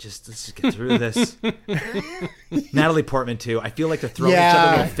minute, but let's just get through this. Natalie Portman too. I feel like they're throwing each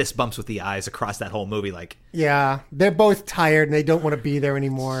other little fist bumps with the eyes across that whole movie. Like, yeah, they're both tired and they don't want to be there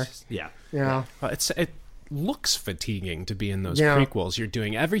anymore. Yeah. Yeah. Well, it looks fatiguing to be in those prequels. You're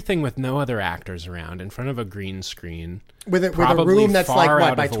doing everything with no other actors around in front of a green screen with a room that's like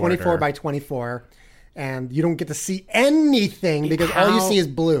what by 24 by 24. And you don't get to see anything because all you see is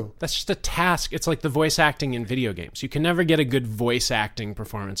blue. That's just a task. It's like the voice acting in video games. You can never get a good voice acting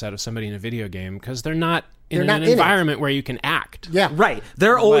performance out of somebody in a video game because they're not in an environment where you can act. Yeah. Right.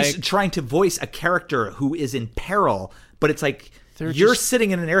 They're always trying to voice a character who is in peril, but it's like you're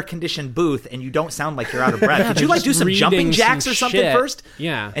sitting in an air-conditioned booth and you don't sound like you're out of breath. Could you like do some jumping jacks or something first?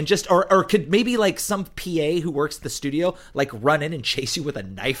 Yeah. And just or could maybe like some PA who works at the studio like run in and chase you with a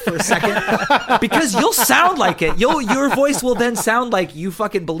knife for a second? Because you'll sound like it. Your voice will then sound like you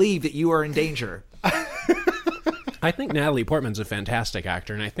fucking believe that you are in danger. I think Natalie Portman's a fantastic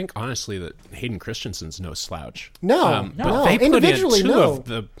actor, and I think honestly that Hayden Christensen's no slouch. No. But they put individually, in two of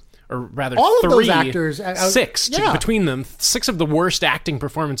the, or rather all three, of those actors, between them, 6 of the worst acting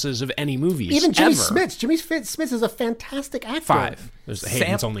performances of any movies. Even Jimmy ever. Smits. Jimmy Smits is a fantastic actor. 5.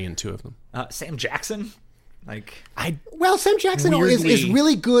 Hayden's only in 2 of them. Sam Jackson. Sam Jackson is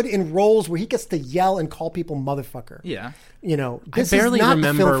really good in roles where he gets to yell and call people motherfucker. Yeah. You know, I barely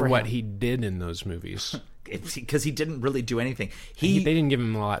remember what he did in those movies. Because he didn't really do anything. They didn't give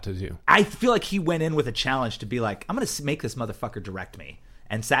him a lot to do. I feel like he went in with a challenge to be like, I'm going to make this motherfucker direct me.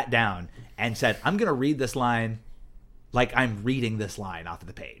 And sat down and said, I'm going to read this line like I'm reading this line off of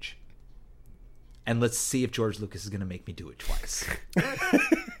the page. And let's see if George Lucas is going to make me do it twice.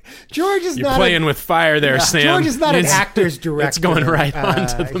 You're playing with fire there, Sam. George is not an actor's director. It's going right on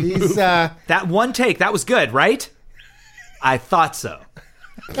to the movie. That one take, that was good, right? I thought so.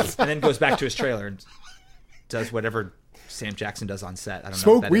 And then goes back to his trailer and does whatever Sam Jackson does on set. I don't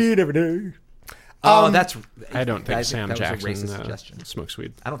know. Smoke weed every day. I don't think Sam Jackson was a racist suggestion. Smokes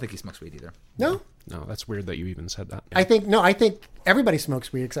weed. I don't think he smokes weed either. No, that's weird that you even said that. I think everybody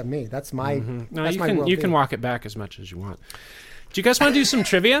smokes weed except me. That's my. No, you can walk it back as much as you want. Do you guys want to do some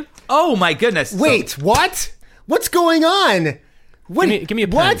trivia? Oh my goodness! Wait, what? What's going on? Give me a pen.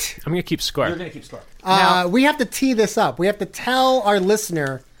 What? I'm going to keep score. You're going to keep score. We have to tee this up. We have to tell our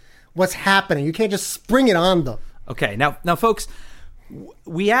listener what's happening. You can't just spring it on them. Okay, now, folks.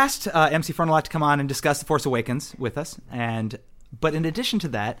 We asked MC Frontalot to come on and discuss The Force Awakens with us, but in addition to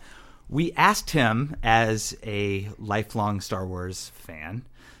that, we asked him, as a lifelong Star Wars fan,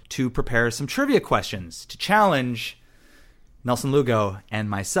 to prepare some trivia questions to challenge Nelson Lugo and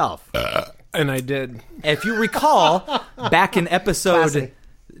myself. And I did. If you recall, back in episode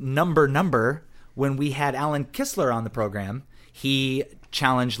number, when we had Alan Kistler on the program, he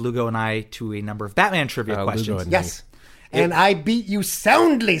challenged Lugo and I to a number of Batman trivia questions. Yes. And I beat you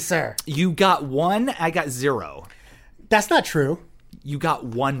soundly, sir. You got 1, I got 0. That's not true. You got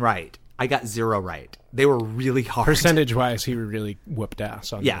 1 right. I got 0 right. They were really hard. Percentage-wise, he really whooped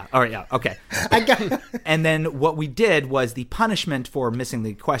ass on me. All right, yeah, okay. And then what we did was the punishment for missing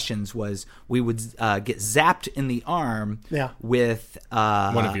the questions was we would get zapped in the arm with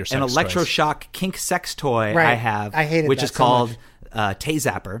one of your an electroshock kink sex toy right. I have, I hated which that is called Tay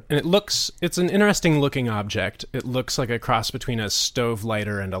Zapper. And it's an interesting looking object. It looks like a cross between a stove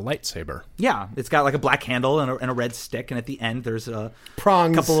lighter and a lightsaber. Yeah, it's got like a black handle and a red stick, and at the end there's a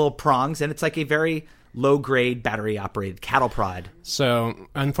couple little prongs, and it's like a very low-grade battery-operated cattle prod. So,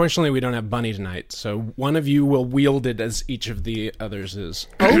 unfortunately, we don't have Bunny tonight, so one of you will wield it as each of the others is.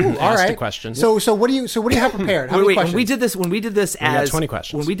 Oh, all right. A question. So what do you have prepared? How many questions? When we did this as 20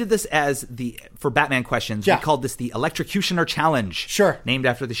 questions. When we did this as for Batman questions, we called this the Electrocutioner Challenge. Sure. Named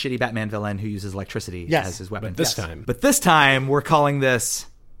after the shitty Batman villain who uses electricity as his weapon. But this time, we're calling this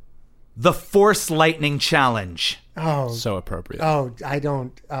the Force Lightning Challenge. Oh, so appropriate. Oh, I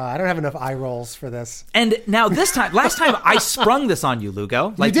don't have enough eye rolls for this. And now last time I sprung this on you,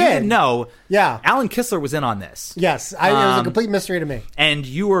 Lugo. Like you didn't know. Yeah. Alan Kistler was in on this. Yes, it was a complete mystery to me. And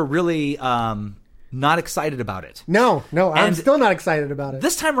you were really not excited about it. No, I'm still not excited about it.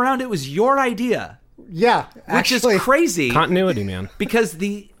 This time around, it was your idea. Yeah, which is crazy. Continuity, man. Because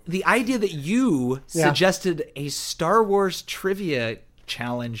the idea that you suggested a Star Wars trivia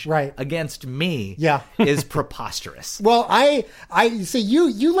challenge against me is preposterous. Well, I see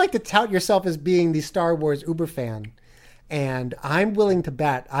you like to tout yourself as being the Star Wars uber fan, and I'm willing to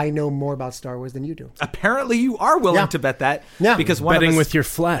bet I know more about Star Wars than you do. Apparently you are willing to bet that. Yeah. Because betting with your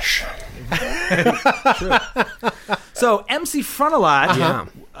flesh. True. So MC Frontalot,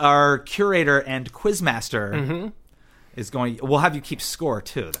 our curator and quizmaster, we'll have you keep score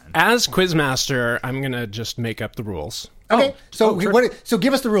too then. As quizmaster, I'm going to just make up the rules. Okay, so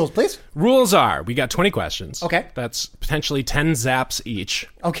give us the rules, please. Rules are, we got 20 questions. Okay. That's potentially 10 zaps each.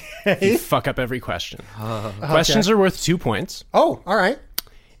 Okay. You fuck up every question. Questions are worth 2 points. Oh, all right.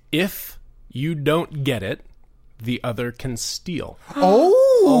 If you don't get it, the other can steal.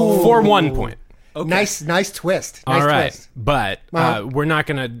 Oh! For 1 point. Okay. Nice twist. All right, but we're not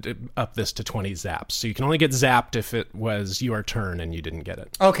going to up this to 20 zaps. So you can only get zapped if it was your turn and you didn't get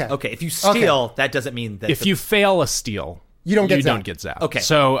it. Okay. If you steal, that doesn't mean that... If you fail a steal, you don't get zapped. Okay.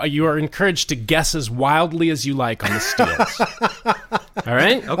 So you are encouraged to guess as wildly as you like on the steals. All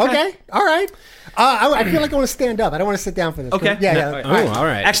right? Okay. All right. I feel like I want to stand up. I don't want to sit down for this. Okay. Yeah. All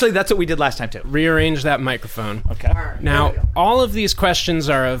right. Actually, that's what we did last time, too. Rearrange that microphone. Okay. All right. Now, all of these questions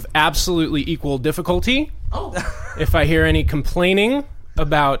are of absolutely equal difficulty. Oh. If I hear any complaining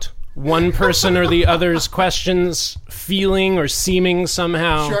about one person or the other's questions feeling or seeming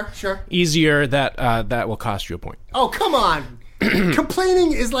somehow easier, that will cost you a point. Oh, come on.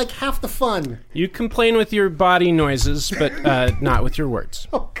 Complaining is like half the fun. You complain with your body noises, but not with your words.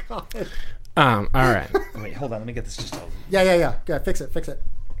 Oh, God. All right. Wait, hold on. Let me get this just over. Yeah. Fix it.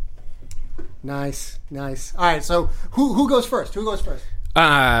 Nice. All right, so who goes first? Or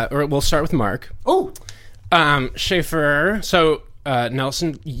we'll start with Mark. Oh. Schaefer. So,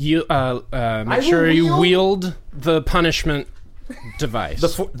 Nelson, make sure you wield the punishment device.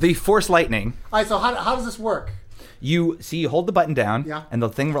 The Force Lightning. All right, so how does this work? You hold the button down, and the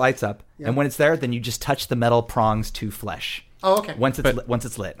thing lights up, and when it's there, then you just touch the metal prongs to flesh. Oh, okay. Once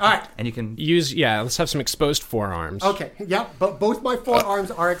it's lit. All right. And you can use, let's have some exposed forearms. Okay, but both my forearms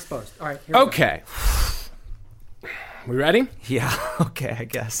are exposed. All right. Okay. We ready? Yeah, okay, I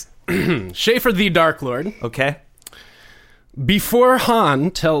guess. Schaefer the Dark Lord. Okay. Before Han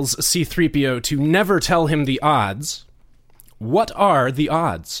tells C-3PO to never tell him the odds, what are the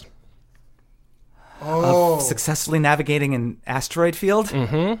odds? Of successfully navigating an asteroid field?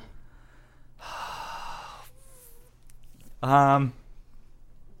 Mm-hmm.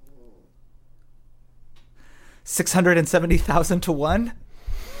 670,000 to 1?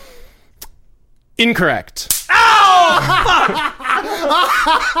 Incorrect. Oh!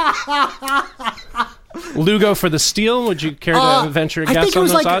 Lugo for the steal. Would you care to venture a guess on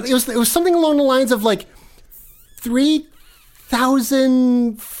those odds? It was something along the lines of like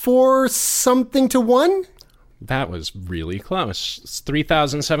 3,004 something to 1. That was really close. It's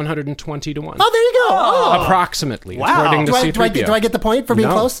 3,720 to 1. Oh, there you go. Oh. Approximately. Wow. According to C-3PO. Do I get the point for being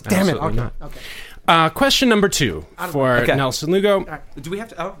close? Damn it. Okay. Not. Question number 2 for Nelson Lugo. Do we have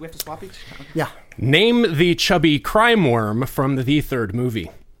to swap each? Yeah. Name the chubby crime worm from the third movie.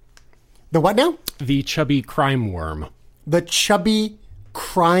 The what now? The chubby crime worm. The chubby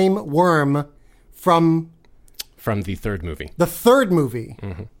crime worm from the third movie. The third movie.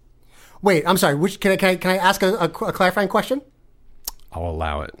 Mm-hmm. Wait, I'm sorry. Can I ask a clarifying question? I'll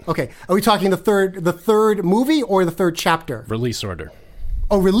allow it. Okay. Are we talking the third movie or the third chapter? Release order.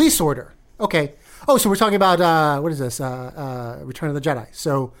 Oh, release order. Okay. Oh, so we're talking about what is this? Return of the Jedi.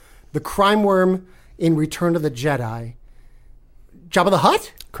 So the crime worm in Return of the Jedi. Jabba the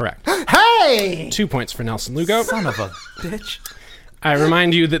Hutt? Correct. Hey! 2 points for Nelson Lugo. Son of a bitch. I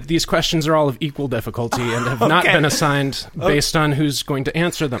remind you that these questions are all of equal difficulty and have not been assigned based on who's going to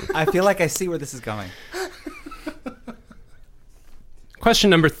answer them. I feel like I see where this is going. Question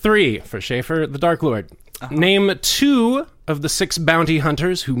number 3 for Schaefer, the Dark Lord. Name 2 of the 6 bounty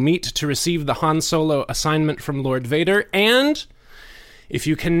hunters who meet to receive the Han Solo assignment from Lord Vader, and if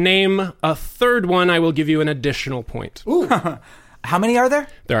you can name a 3rd one, I will give you an additional point. Ooh. How many are there?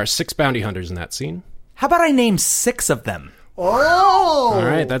 There are 6 bounty hunters in that scene. How about I name 6 of them? Oh! All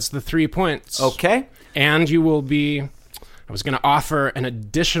right, that's the 3 points. Okay. And you will be... I was going to offer an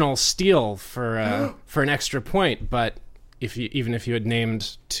additional steal for an extra point, but even if you had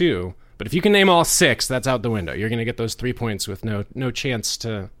named 2... But if you can name all 6, that's out the window. You're going to get those 3 points with no chance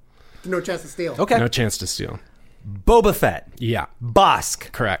to... No chance to steal. Okay. No chance to steal. Boba Fett. Yeah.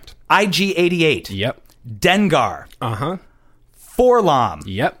 Bosk. Correct. IG-88. Yep. Dengar. Uh-huh. 4-LOM.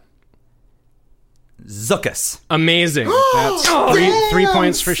 Yep. Zuckuss. Amazing. That's 3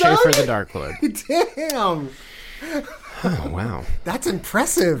 points for Schaefer the Dark Lord. Damn. Oh, wow. That's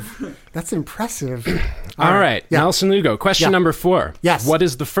impressive. That's impressive. All right. Yeah. Nelson Lugo. Question number 4. Yes. What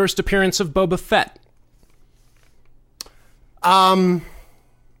is the first appearance of Boba Fett?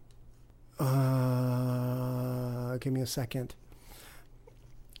 Give me a second.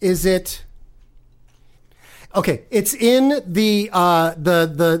 Is it... Okay, it's in the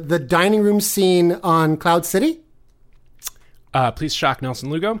dining room scene on Cloud City? Please shock Nelson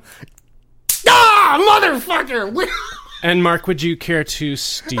Lugo. Ah, motherfucker! And Mark, would you care to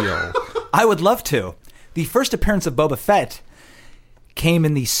steal? I would love to. The first appearance of Boba Fett came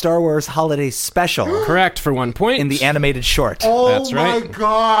in the Star Wars Holiday Special. Correct, for 1 point. In the animated short. Oh, that's right. My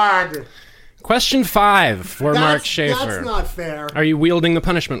God. Question 5 for Mark Schaefer. That's not fair. Are you wielding the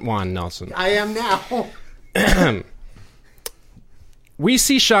punishment wand, Nelson? I am now. We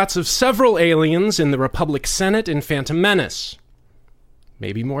see shots of several aliens in the Republic Senate in Phantom Menace.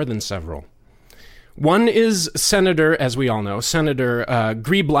 Maybe more than several. One is Senator, as we all know, Senator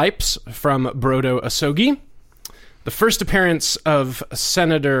Greeblipes from Brodo Asogi. The first appearance of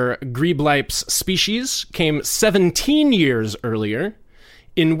Senator Greeblipes' species came 17 years earlier.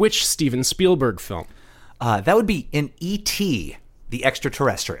 In which Steven Spielberg film? That would be in E.T., the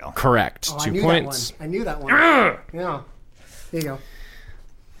Extraterrestrial. Correct. Oh, 2 points. I knew that one. Yeah. There you go.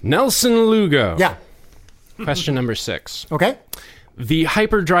 Nelson Lugo. Yeah. Question number 6. Okay. The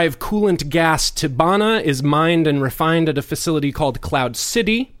hyperdrive coolant gas Tibana is mined and refined at a facility called Cloud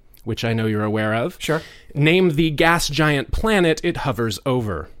City, which I know you're aware of. Sure. Name the gas giant planet it hovers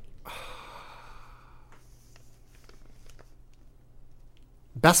over.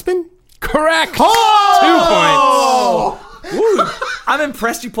 Bespin? Correct! Oh! 2 points. Woo. I'm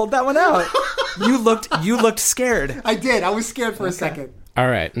impressed you pulled that one out. You looked scared. I did. I was scared for a second. All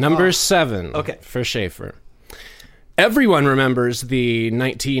right, number 7 for Schaefer. Everyone remembers the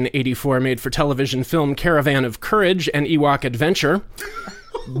 1984 made-for-television film Caravan of Courage and Ewok Adventure.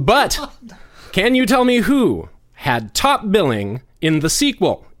 But can you tell me who had top billing in the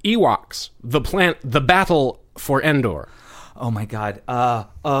sequel, Ewoks, The Battle for Endor? Oh my God.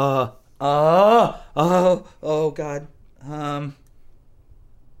 Oh God.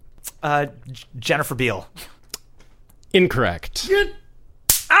 Jennifer Beal. Incorrect.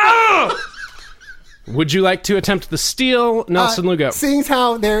 Would you like to attempt the steal, Nelson Lugo? Seeing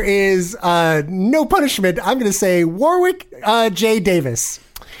how there is no punishment, I'm going to say Warwick J. Davis.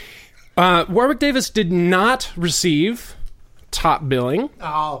 Warwick Davis did not receive top billing.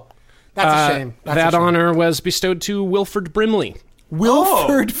 Oh, that's a shame. That honor was bestowed to Wilford Brimley.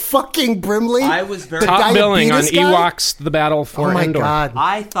 Wilford fucking Brimley? I was very... Top billing on guy? Ewoks, The Battle for Endor. Oh my God.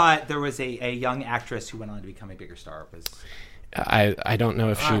 I thought there was a young actress who went on to become a bigger star. I don't know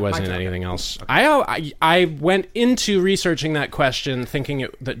if she was in anything else. Okay. I went into researching that question thinking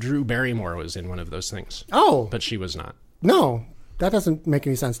that Drew Barrymore was in one of those things. Oh. But she was not. No, that doesn't make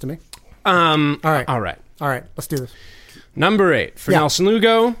any sense to me. All right. Let's do this. Number 8 for Nelson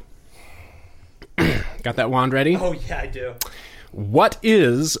Lugo. Got that wand ready? Oh, yeah, I do. What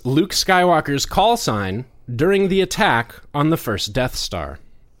is Luke Skywalker's call sign during the attack on the first Death Star?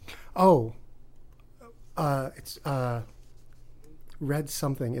 Oh. It's, Red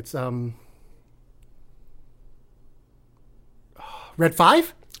something. It's, Red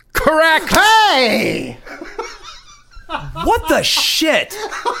 5? Correct! Hey! What the shit?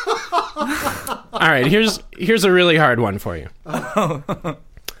 All right, here's a really hard one for you.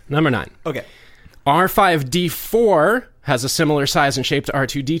 Number 9. Okay. R5D4 has a similar size and shape to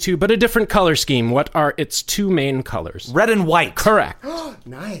R2D2, but a different color scheme. What are its 2 main colors? Red and white. Correct.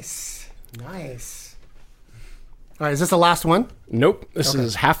 Nice. All right, is this the last one? Nope. This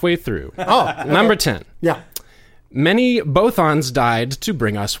is halfway through. Oh. Number 10. Yeah. Many Bothans died to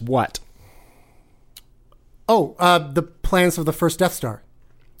bring us what? Oh, the plans of the first Death Star.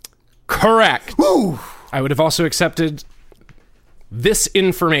 Correct. Woo! I would have also accepted this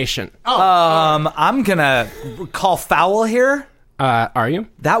information. I'm gonna call foul here. Are you?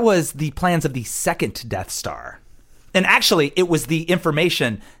 That was the plans of the second Death Star. And actually, it was the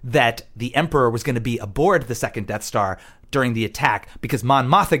information that the Emperor was going to be aboard the second Death Star during the attack, because Mon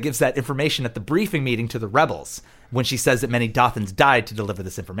Mothma gives that information at the briefing meeting to the rebels when she says that many Dothans died to deliver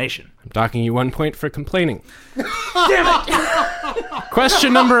this information. I'm docking you 1 point for complaining. Damn it!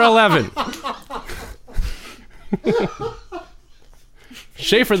 Question number 11.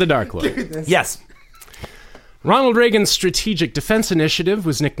 Schaefer the Dark Lord. Yes. Ronald Reagan's Strategic Defense Initiative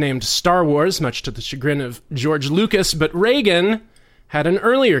was nicknamed Star Wars, much to the chagrin of George Lucas, but Reagan had an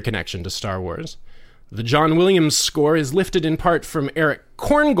earlier connection to Star Wars. The John Williams score is lifted in part from Eric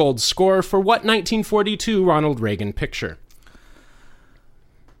Korngold's score for what 1942 Ronald Reagan picture?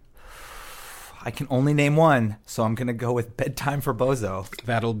 I can only name one, so I'm going to go with Bedtime for Bozo.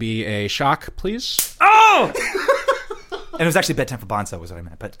 That'll be a shock, please. Oh! And it was actually Bedtime for Bonzo was what I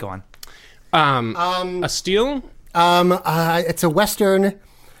meant, but go on. A steal? It's a Western.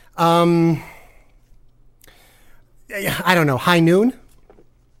 I don't know. High Noon?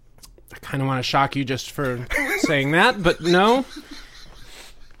 I kind of want to shock you just for saying that, but no.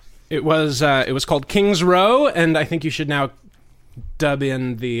 It was called King's Row, and I think you should now dub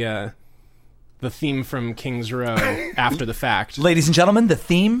in the theme from King's Row after the fact. Ladies and gentlemen, the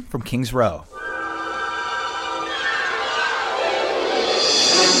theme from King's Row.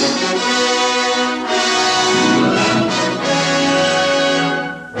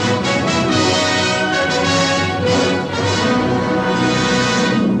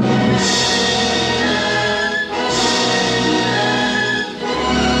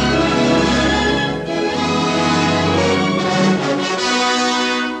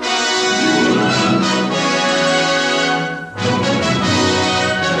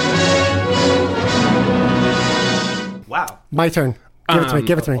 My turn.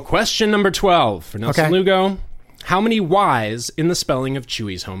 Give it to me. Question number 12 for Nelson Okay. Lugo. How many Ys in the spelling of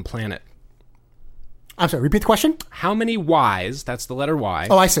Chewie's home planet? I'm sorry, repeat the question? How many Ys, that's the letter Y,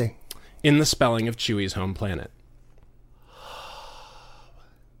 Oh, I see. in the spelling of Chewie's home planet?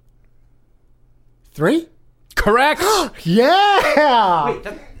 3? Correct! Yeah! Wait,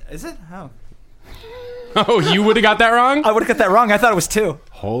 is it? Oh. Oh, you would have got that wrong? I would have got that wrong. I thought it was 2.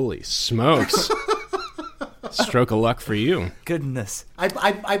 Holy smokes. Stroke of luck for you. Goodness. I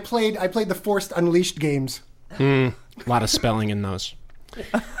played the Forced Unleashed games. A lot of spelling in those.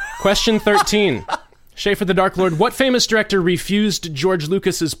 Question 13. Schaefer the Dark Lord, what famous director refused George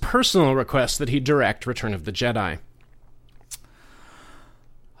Lucas's personal request that he direct Return of the Jedi?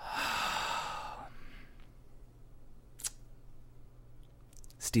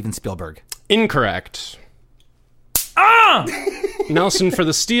 Steven Spielberg. Incorrect. Nelson for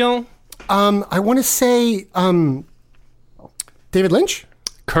the steal. I want to say David Lynch?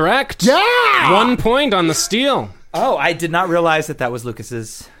 Correct. Yeah! 1 point on the steal. Oh, I did not realize that was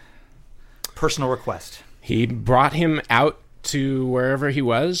Lucas's personal request. He brought him out to wherever he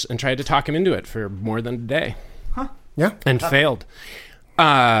was and tried to talk him into it for more than a day. Huh. Yeah. And failed.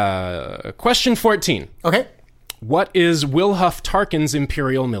 Question 14. Okay. What is Wilhuff Tarkin's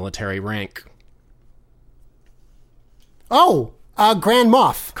imperial military rank? Oh, Grand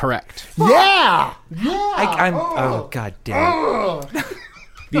Moff. Correct. Yeah! Oh, god damn it.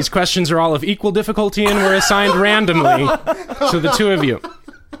 These questions are all of equal difficulty and were assigned randomly to the two of you.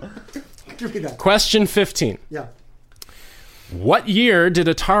 Give me that. Question 15. Yeah. What year did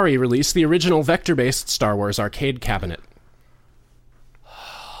Atari release the original vector-based Star Wars arcade cabinet?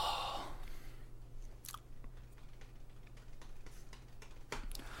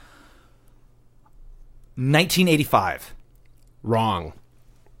 $1985. Wrong.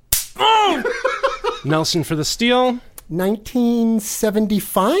 Nelson for the steal.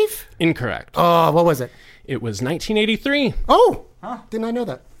 1975? Incorrect. What was it? It was 1983. Oh! Didn't I know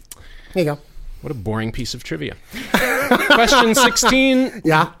that? There you go. What a boring piece of trivia. Question 16.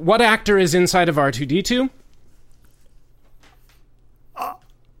 Yeah. What actor is inside of R2-D2?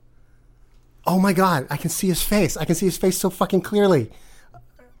 Oh my god, I can see his face. I can see his face so fucking clearly.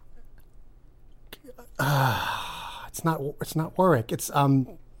 It's not Warwick. It's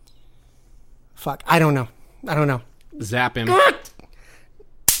fuck. I don't know. Zap him.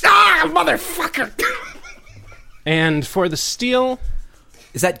 Motherfucker. And for the steal,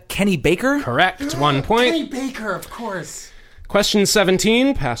 is that Kenny Baker? Correct. 1 point. Kenny Baker, of course. Question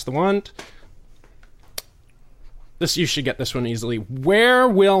 17. Pass the wand. This you should get this one easily. Where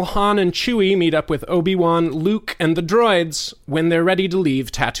will Han and Chewie meet up with Obi-Wan, Luke, and the droids when they're ready to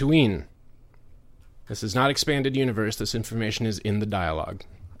leave Tatooine? This is not expanded universe. This information is in the dialogue.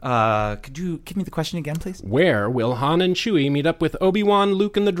 Could you give me the question again, please? Where will Han and Chewie meet up with Obi-Wan,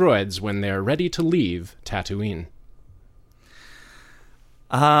 Luke, and the droids when they're ready to leave Tatooine?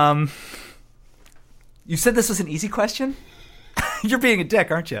 You said this was an easy question? You're being a dick,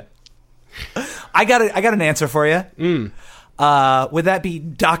 aren't you? I got an answer for you. Would that be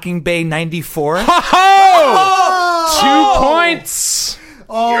Docking Bay 94? Oh! 2 points.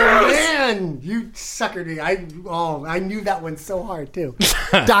 Oh, yes! Man, you suckered me. I knew that one so hard, too.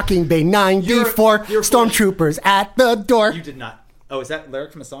 Docking Bay 94, stormtroopers at the door. You did not. Oh, is that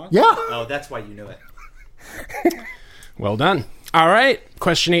lyric from a song? Yeah. Oh, that's why you knew it. Well done. All right,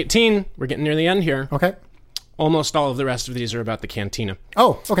 question 18. We're getting near the end here. Okay. Almost all of the rest of these are about the cantina.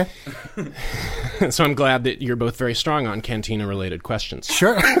 Oh, okay. So I'm glad that you're both very strong on cantina-related questions.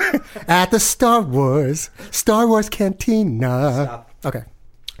 Sure. At the Star Wars Cantina. Stop. Okay.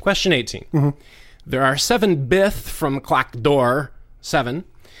 Question 18. Mm-hmm. There are 7 Bith from Clackdoor 7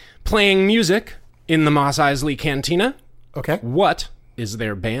 playing music in the Mos Eisley Cantina. Okay. What is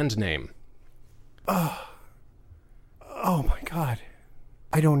their band name? Oh my God.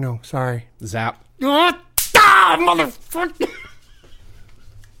 I don't know. Sorry. Zap. Motherfucker.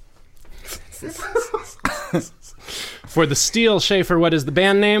 For the Steel, Schaefer, what is the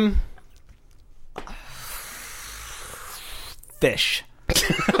band name? Fish.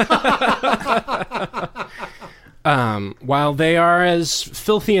 While they are as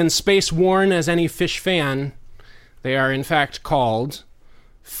filthy and space-worn as any Fish fan, they are in fact called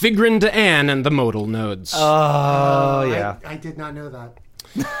Figrin D'An and the Modal Nodes. Oh, yeah. I did not know that.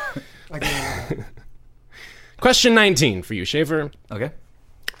 I did not know that. Question 19 for you, Schaefer. Okay.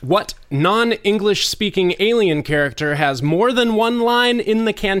 What non-English speaking alien character has more than one line in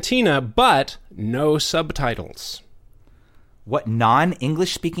the cantina, but no subtitles? What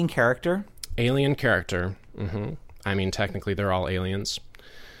non-English speaking character? Alien character. Mm-hmm. I mean, technically, they're all aliens.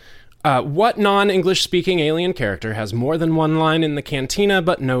 What non-English speaking alien character has more than one line in the cantina,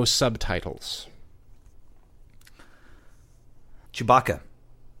 but no subtitles? Chewbacca.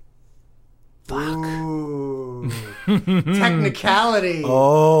 Ooh. Technicality.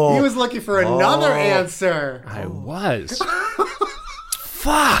 Oh. He was looking for another answer. I was.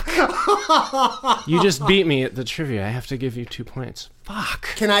 Fuck. You just beat me at the trivia. I have to give you 2 points. Fuck.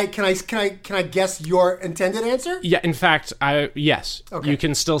 Can I guess your intended answer? Yeah, in fact, yes. Okay. You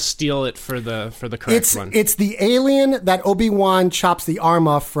can still steal it for the correct one. It's the alien that Obi-Wan chops the arm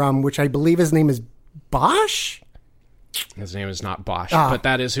off from, which I believe his name is Bosch? His name is not Bosch, but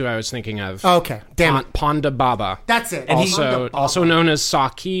that is who I was thinking of. Okay, damn it. Ponda Baba. That's it. And also known as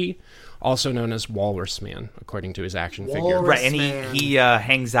Saki, also known as Walrus Man, according to his action figure. Right, and he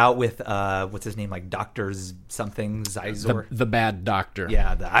hangs out with, what's his name, like Dr. something, Zizor. The bad doctor.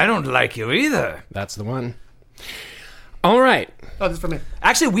 Yeah, I don't like you either. That's the one. All right. Oh, this is for me.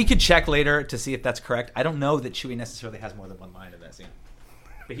 Actually, we could check later to see if that's correct. I don't know that Chewie necessarily has more than one line in that scene.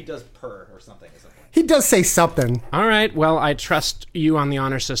 But he does purr or something. He does say something. All right. Well, I trust you on the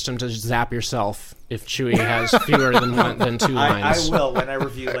honor system to zap yourself if Chewie has fewer than 2 lines. I will when I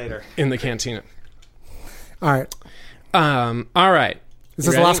review later. In the cantina. All right. All right. Is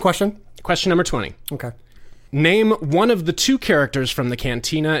this the last question? Question number 20. Okay. Name one of the 2 characters from the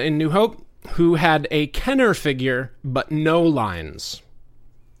cantina in New Hope who had a Kenner figure but no lines.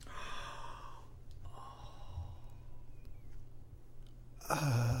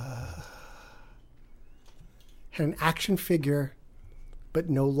 Had an action figure, but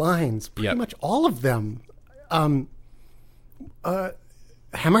no lines. Pretty much all of them. Hammerhead?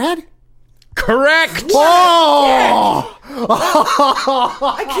 Correct! Oh!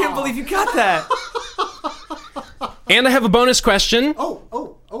 I can't believe you got that. And I have a bonus question.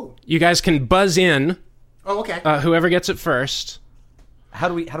 Oh. You guys can buzz in. Oh, okay. Whoever gets it first. How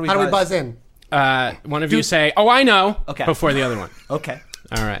do we buzz in? One of you say, "Oh, I know," before the other one. Okay.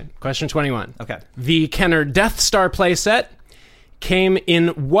 All right. Question 21. Okay. The Kenner Death Star playset came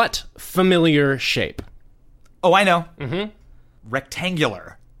in what familiar shape? Oh, I know. Mm-hmm.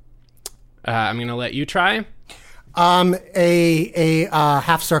 Rectangular. I'm going to let you try. A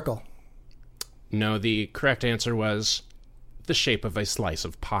half circle. No, the correct answer was the shape of a slice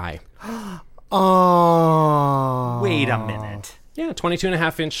of pie. Oh. Wait a minute. Yeah,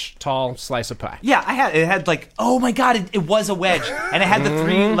 22.5-inch tall slice of pie. Yeah, it had like, oh my God, it was a wedge. And it had the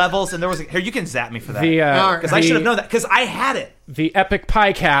 3 levels, and there was here, you can zap me for that. Because I should have known that, because I had it. The Epic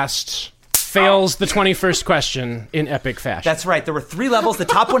Piecast fails the 21st question in epic fashion. That's right. There were 3 levels. The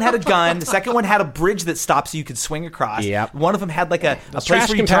top one had a gun. The second one had a bridge that stopped so you could swing across. Yep. One of them had like a place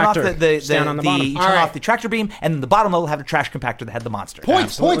where you turn off off the tractor beam, and then the bottom level had a trash compactor that had the monster.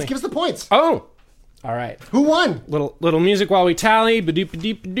 Points. Give us the points. Oh. All right. Who won? Little music while we tally.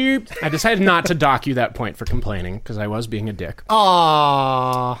 Ba-doop-a-doop-a-doop. I decided not to dock you that point for complaining because I was being a dick.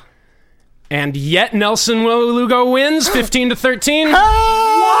 Aww. And yet Nelson Lugo wins 15-13.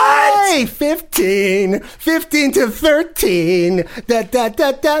 Hey! What? 15 to 13. Da, da,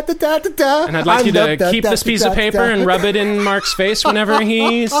 da, da, da, da, da. And I'd like you to keep this piece of paper and rub it in Mark's face whenever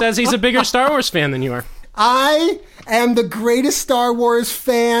he says he's a bigger Star Wars fan than you are. I am the greatest Star Wars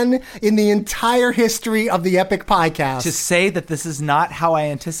fan in the entire history of the Epic Podcast. To say that this is not how I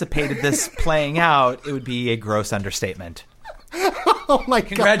anticipated this playing out, it would be a gross understatement. Oh my God.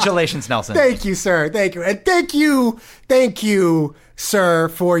 Congratulations, Nelson. Thank you, sir. Thank you. And thank you, sir,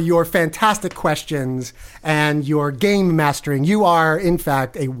 for your fantastic questions and your game mastering. You are, in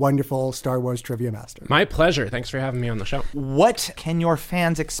fact, a wonderful Star Wars trivia master. My pleasure. Thanks for having me on the show. What can your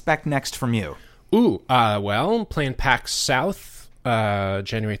fans expect next from you? Well, playing PAX South,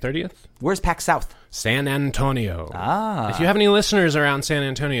 January 30th. Where's PAX South? San Antonio. If you have any listeners around San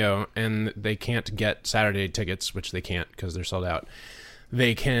Antonio and they can't get Saturday tickets, which they can't because they're sold out,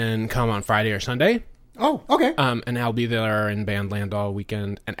 they can come on Friday or Sunday. Oh, okay. And I'll be there in Bandland all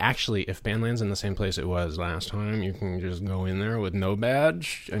weekend. And actually, if Bandland's in the same place it was last time, you can just go in there with no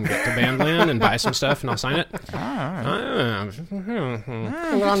badge and get to Bandland and buy some stuff, and I'll sign it. On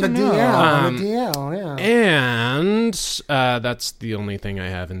the DL, yeah. And that's the only thing I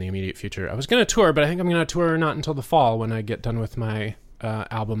have in the immediate future. I was going to tour, but I think I'm going to tour not until the fall when I get done with my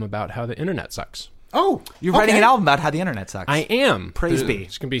album about how the internet sucks. Oh, you're writing an album about how the internet sucks. I am. Praise be.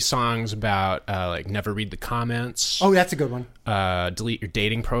 There's going to be songs about like never read the comments. Oh, that's a good one. Delete your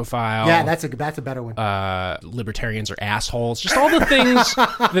dating profile. Yeah, that's a better one. Libertarians are assholes. Just all the things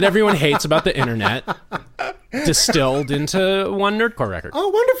that everyone hates about the internet distilled into one Nerdcore record. Oh,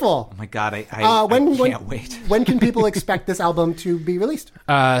 wonderful. Oh my God, I can't wait. When can people expect this album to be released?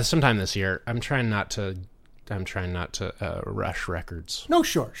 Sometime this year. I'm trying not to rush records. No,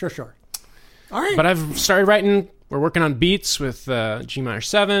 sure. All right. But I've started writing. We're working on beats with G minor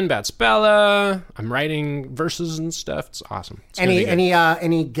 7, Bats Bella. I'm writing verses and stuff. It's awesome. It's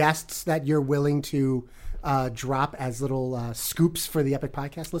any guests that you're willing to drop as little scoops for the Epic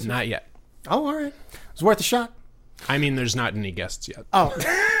Podcast listeners? Not yet. Oh, all right. It's worth a shot. I mean, there's not any guests yet. Oh.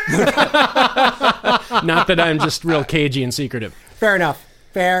 Not that I'm just real cagey and secretive. Fair enough.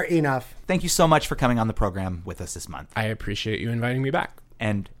 Thank you so much for coming on the program with us this month. I appreciate you inviting me back.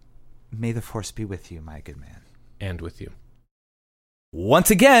 And may the force be with you, my good man. And with you. Once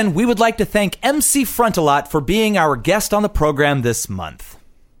again, we would like to thank MC Frontalot for being our guest on the program this month.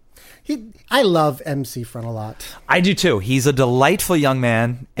 I love MC Frontalot. I do too. He's a delightful young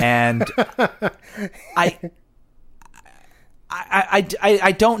man, and I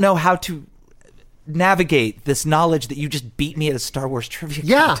don't know how to navigate this knowledge that you just beat me at a Star Wars trivia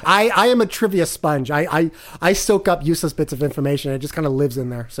contest. I am a trivia sponge. I soak up useless bits of information. It just kind of lives in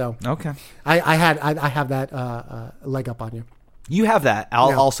there. So okay, I have that leg up on you. You have that.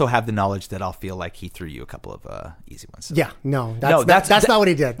 I'll also have the knowledge that I'll feel like he threw you a couple of easy ones. So. Yeah, that's not what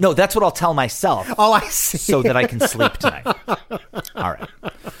he did. No, that's what I'll tell myself. Oh, I see. So that I can sleep tonight. All right.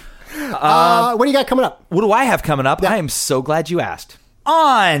 What do you got coming up? What do I have coming up? Yeah. I am so glad you asked.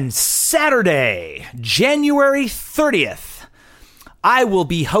 On Saturday, January 30th, I will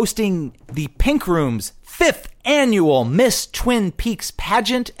be hosting the Pink Room's 5th annual Miss Twin Peaks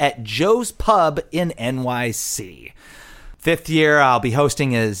pageant at Joe's Pub in NYC. 5th year, I'll be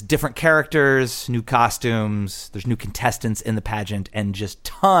hosting as different characters, new costumes, there's new contestants in the pageant, and just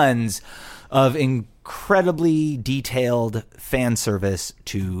tons of incredibly detailed fan service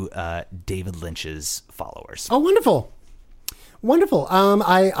to David Lynch's followers. Oh, wonderful. Wonderful.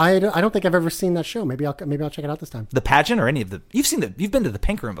 I don't think I've ever seen that show. Maybe I'll check it out this time. The pageant or any of the you've been to the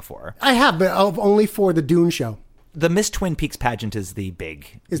Pink Room before. I have, but only for the Dune show. The Miss Twin Peaks pageant is the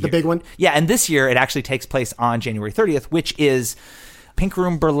big one? Yeah, and this year it actually takes place on January 30th, which is Pink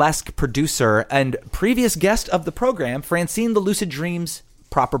Room burlesque producer and previous guest of the program, Francine the Lucid Dream's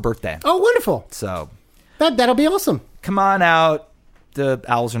proper birthday. Oh, wonderful. So that'll be awesome. Come on out. The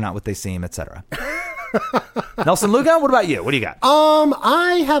owls are not what they seem, etc. Nelson Lugo, what about you? What do you got?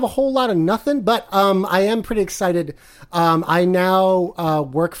 I have a whole lot of nothing, but I am pretty excited. I now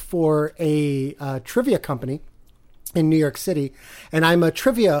work for a trivia company in New York City, and I'm a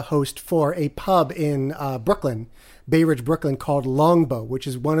trivia host for a pub in Brooklyn, Bay Ridge, Brooklyn, called Longbow, which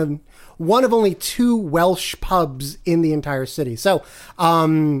is one of only 2 Welsh pubs in the entire city. So,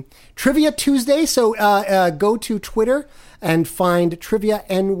 Trivia Tuesday. So, go to Twitter and find Trivia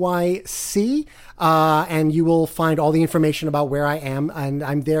NYC, and you will find all the information about where I am. And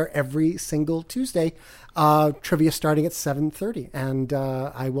I'm there every single Tuesday. Trivia starting at 7:30, and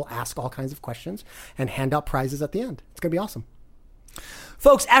I will ask all kinds of questions and hand out prizes at the end. It's going to be awesome.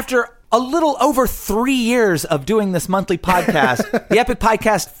 Folks, after a little over 3 years of doing this monthly podcast, the Epic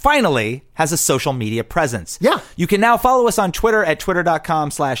Podcast finally has a social media presence. Yeah. You can now follow us on Twitter at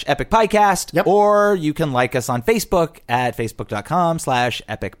twitter.com/epicpodcast, Yep. or you can like us on Facebook at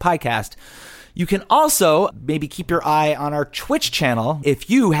facebook.com/epicpodcast. You can also maybe keep your eye on our Twitch channel if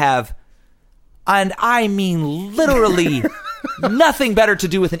you have, and I mean literally nothing better to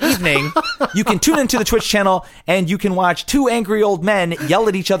do with an evening. You can tune into the Twitch channel and you can watch 2 angry old men yell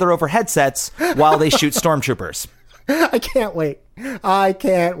at each other over headsets while they shoot stormtroopers. I can't wait. It's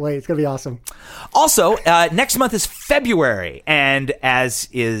going to be awesome. Also, next month is February, and as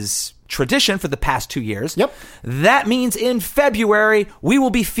is tradition for the past 2 years, that means in February, we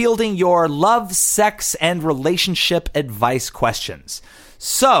will be fielding your love, sex, and relationship advice questions.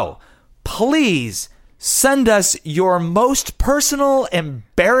 So, please send us your most personal,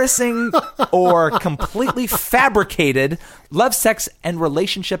 embarrassing, or completely fabricated love, sex, and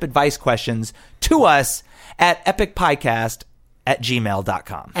relationship advice questions to us at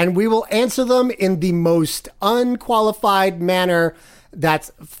epicpodcast@gmail.com. And we will answer them in the most unqualified manner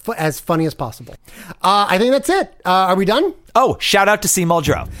that's as funny as possible. I think that's it. Are we done? Oh, shout out to C.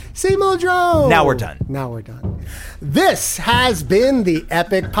 Muldrow. C. Muldrow. Now we're done. This has been the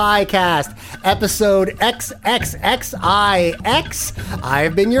Epic Podcast, episode XXXIX. I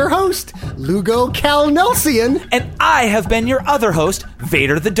have been your host, Lugo Calnelsian. And I have been your other host,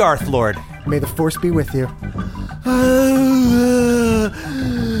 Vader the Darth Lord. May the Force be with you.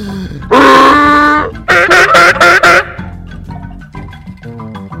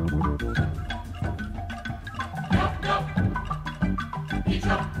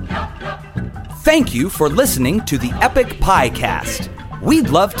 Thank you for listening to the Epic Piecast. We'd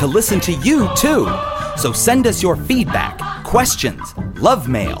love to listen to you too. So send us your feedback, questions, love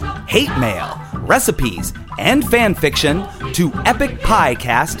mail, hate mail, recipes, and fan fiction to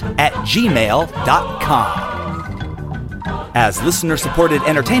epicpiecast@gmail.com. As listener-supported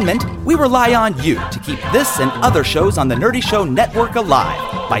entertainment, we rely on you to keep this and other shows on the Nerdy Show Network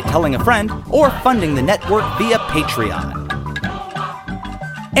alive by telling a friend or funding the network via Patreon.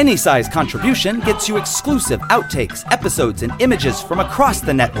 Any size contribution gets you exclusive outtakes, episodes, and images from across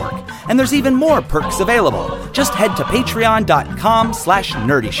the network. And there's even more perks available. Just head to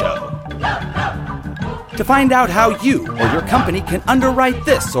patreon.com/nerdyshow. To find out how you or your company can underwrite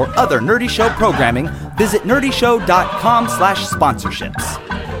this or other Nerdy Show programming, visit nerdyshow.com/sponsorships.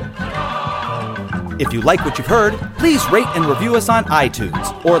 If you like what you've heard, please rate and review us on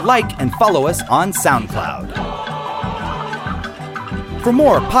iTunes or like and follow us on SoundCloud. For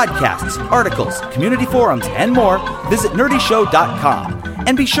more podcasts, articles, community forums, and more, visit nerdyshow.com.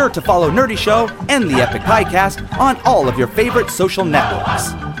 And be sure to follow Nerdy Show and the Epic Piecast on all of your favorite social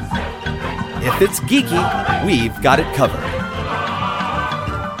networks. If it's geeky, we've got it covered.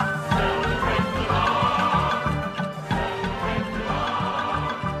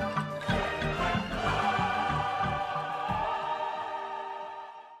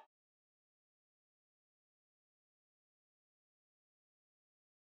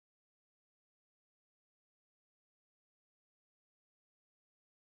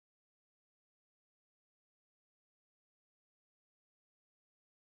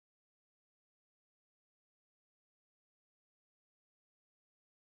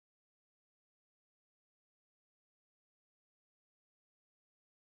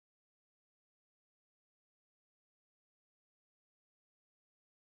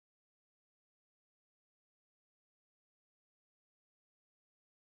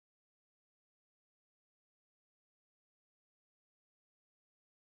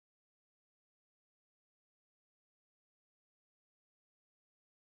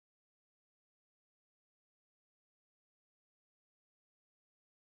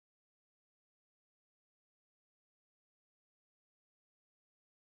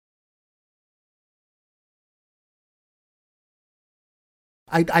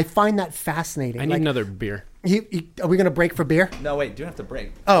 I find that fascinating. I need another beer. Are we going to break for beer? No, wait. Do you have to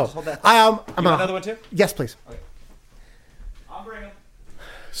break? Oh. Just hold that. I'm another one too? Yes, please. Okay. I'll bring them.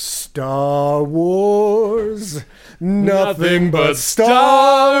 Star Wars. Nothing but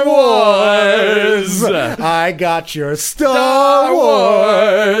Star Wars. I got your Star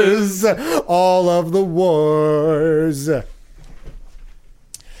Wars. wars. All of the wars.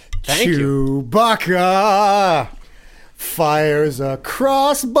 Thank you. Chewbacca fires a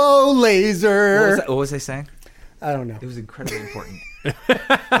crossbow laser. What was I saying? I don't know. It was incredibly important.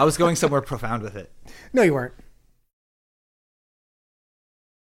 I was going somewhere profound with it. No, you weren't.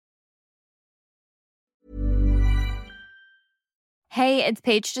 Hey, it's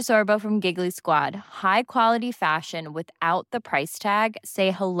Paige DeSorbo from Giggly Squad. High quality fashion without the price tag.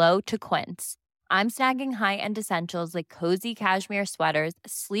 Say hello to Quince. I'm snagging high-end essentials like cozy cashmere sweaters,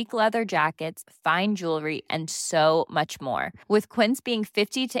 sleek leather jackets, fine jewelry, and so much more. With Quince being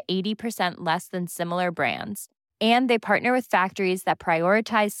 50 to 80% less than similar brands. And they partner with factories that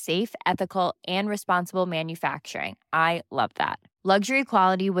prioritize safe, ethical, and responsible manufacturing. I love that. Luxury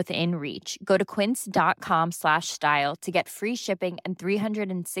quality within reach. Go to quince.com/style to get free shipping and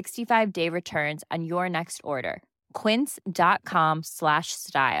 365-day returns on your next order.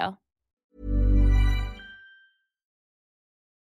 Quince.com/style.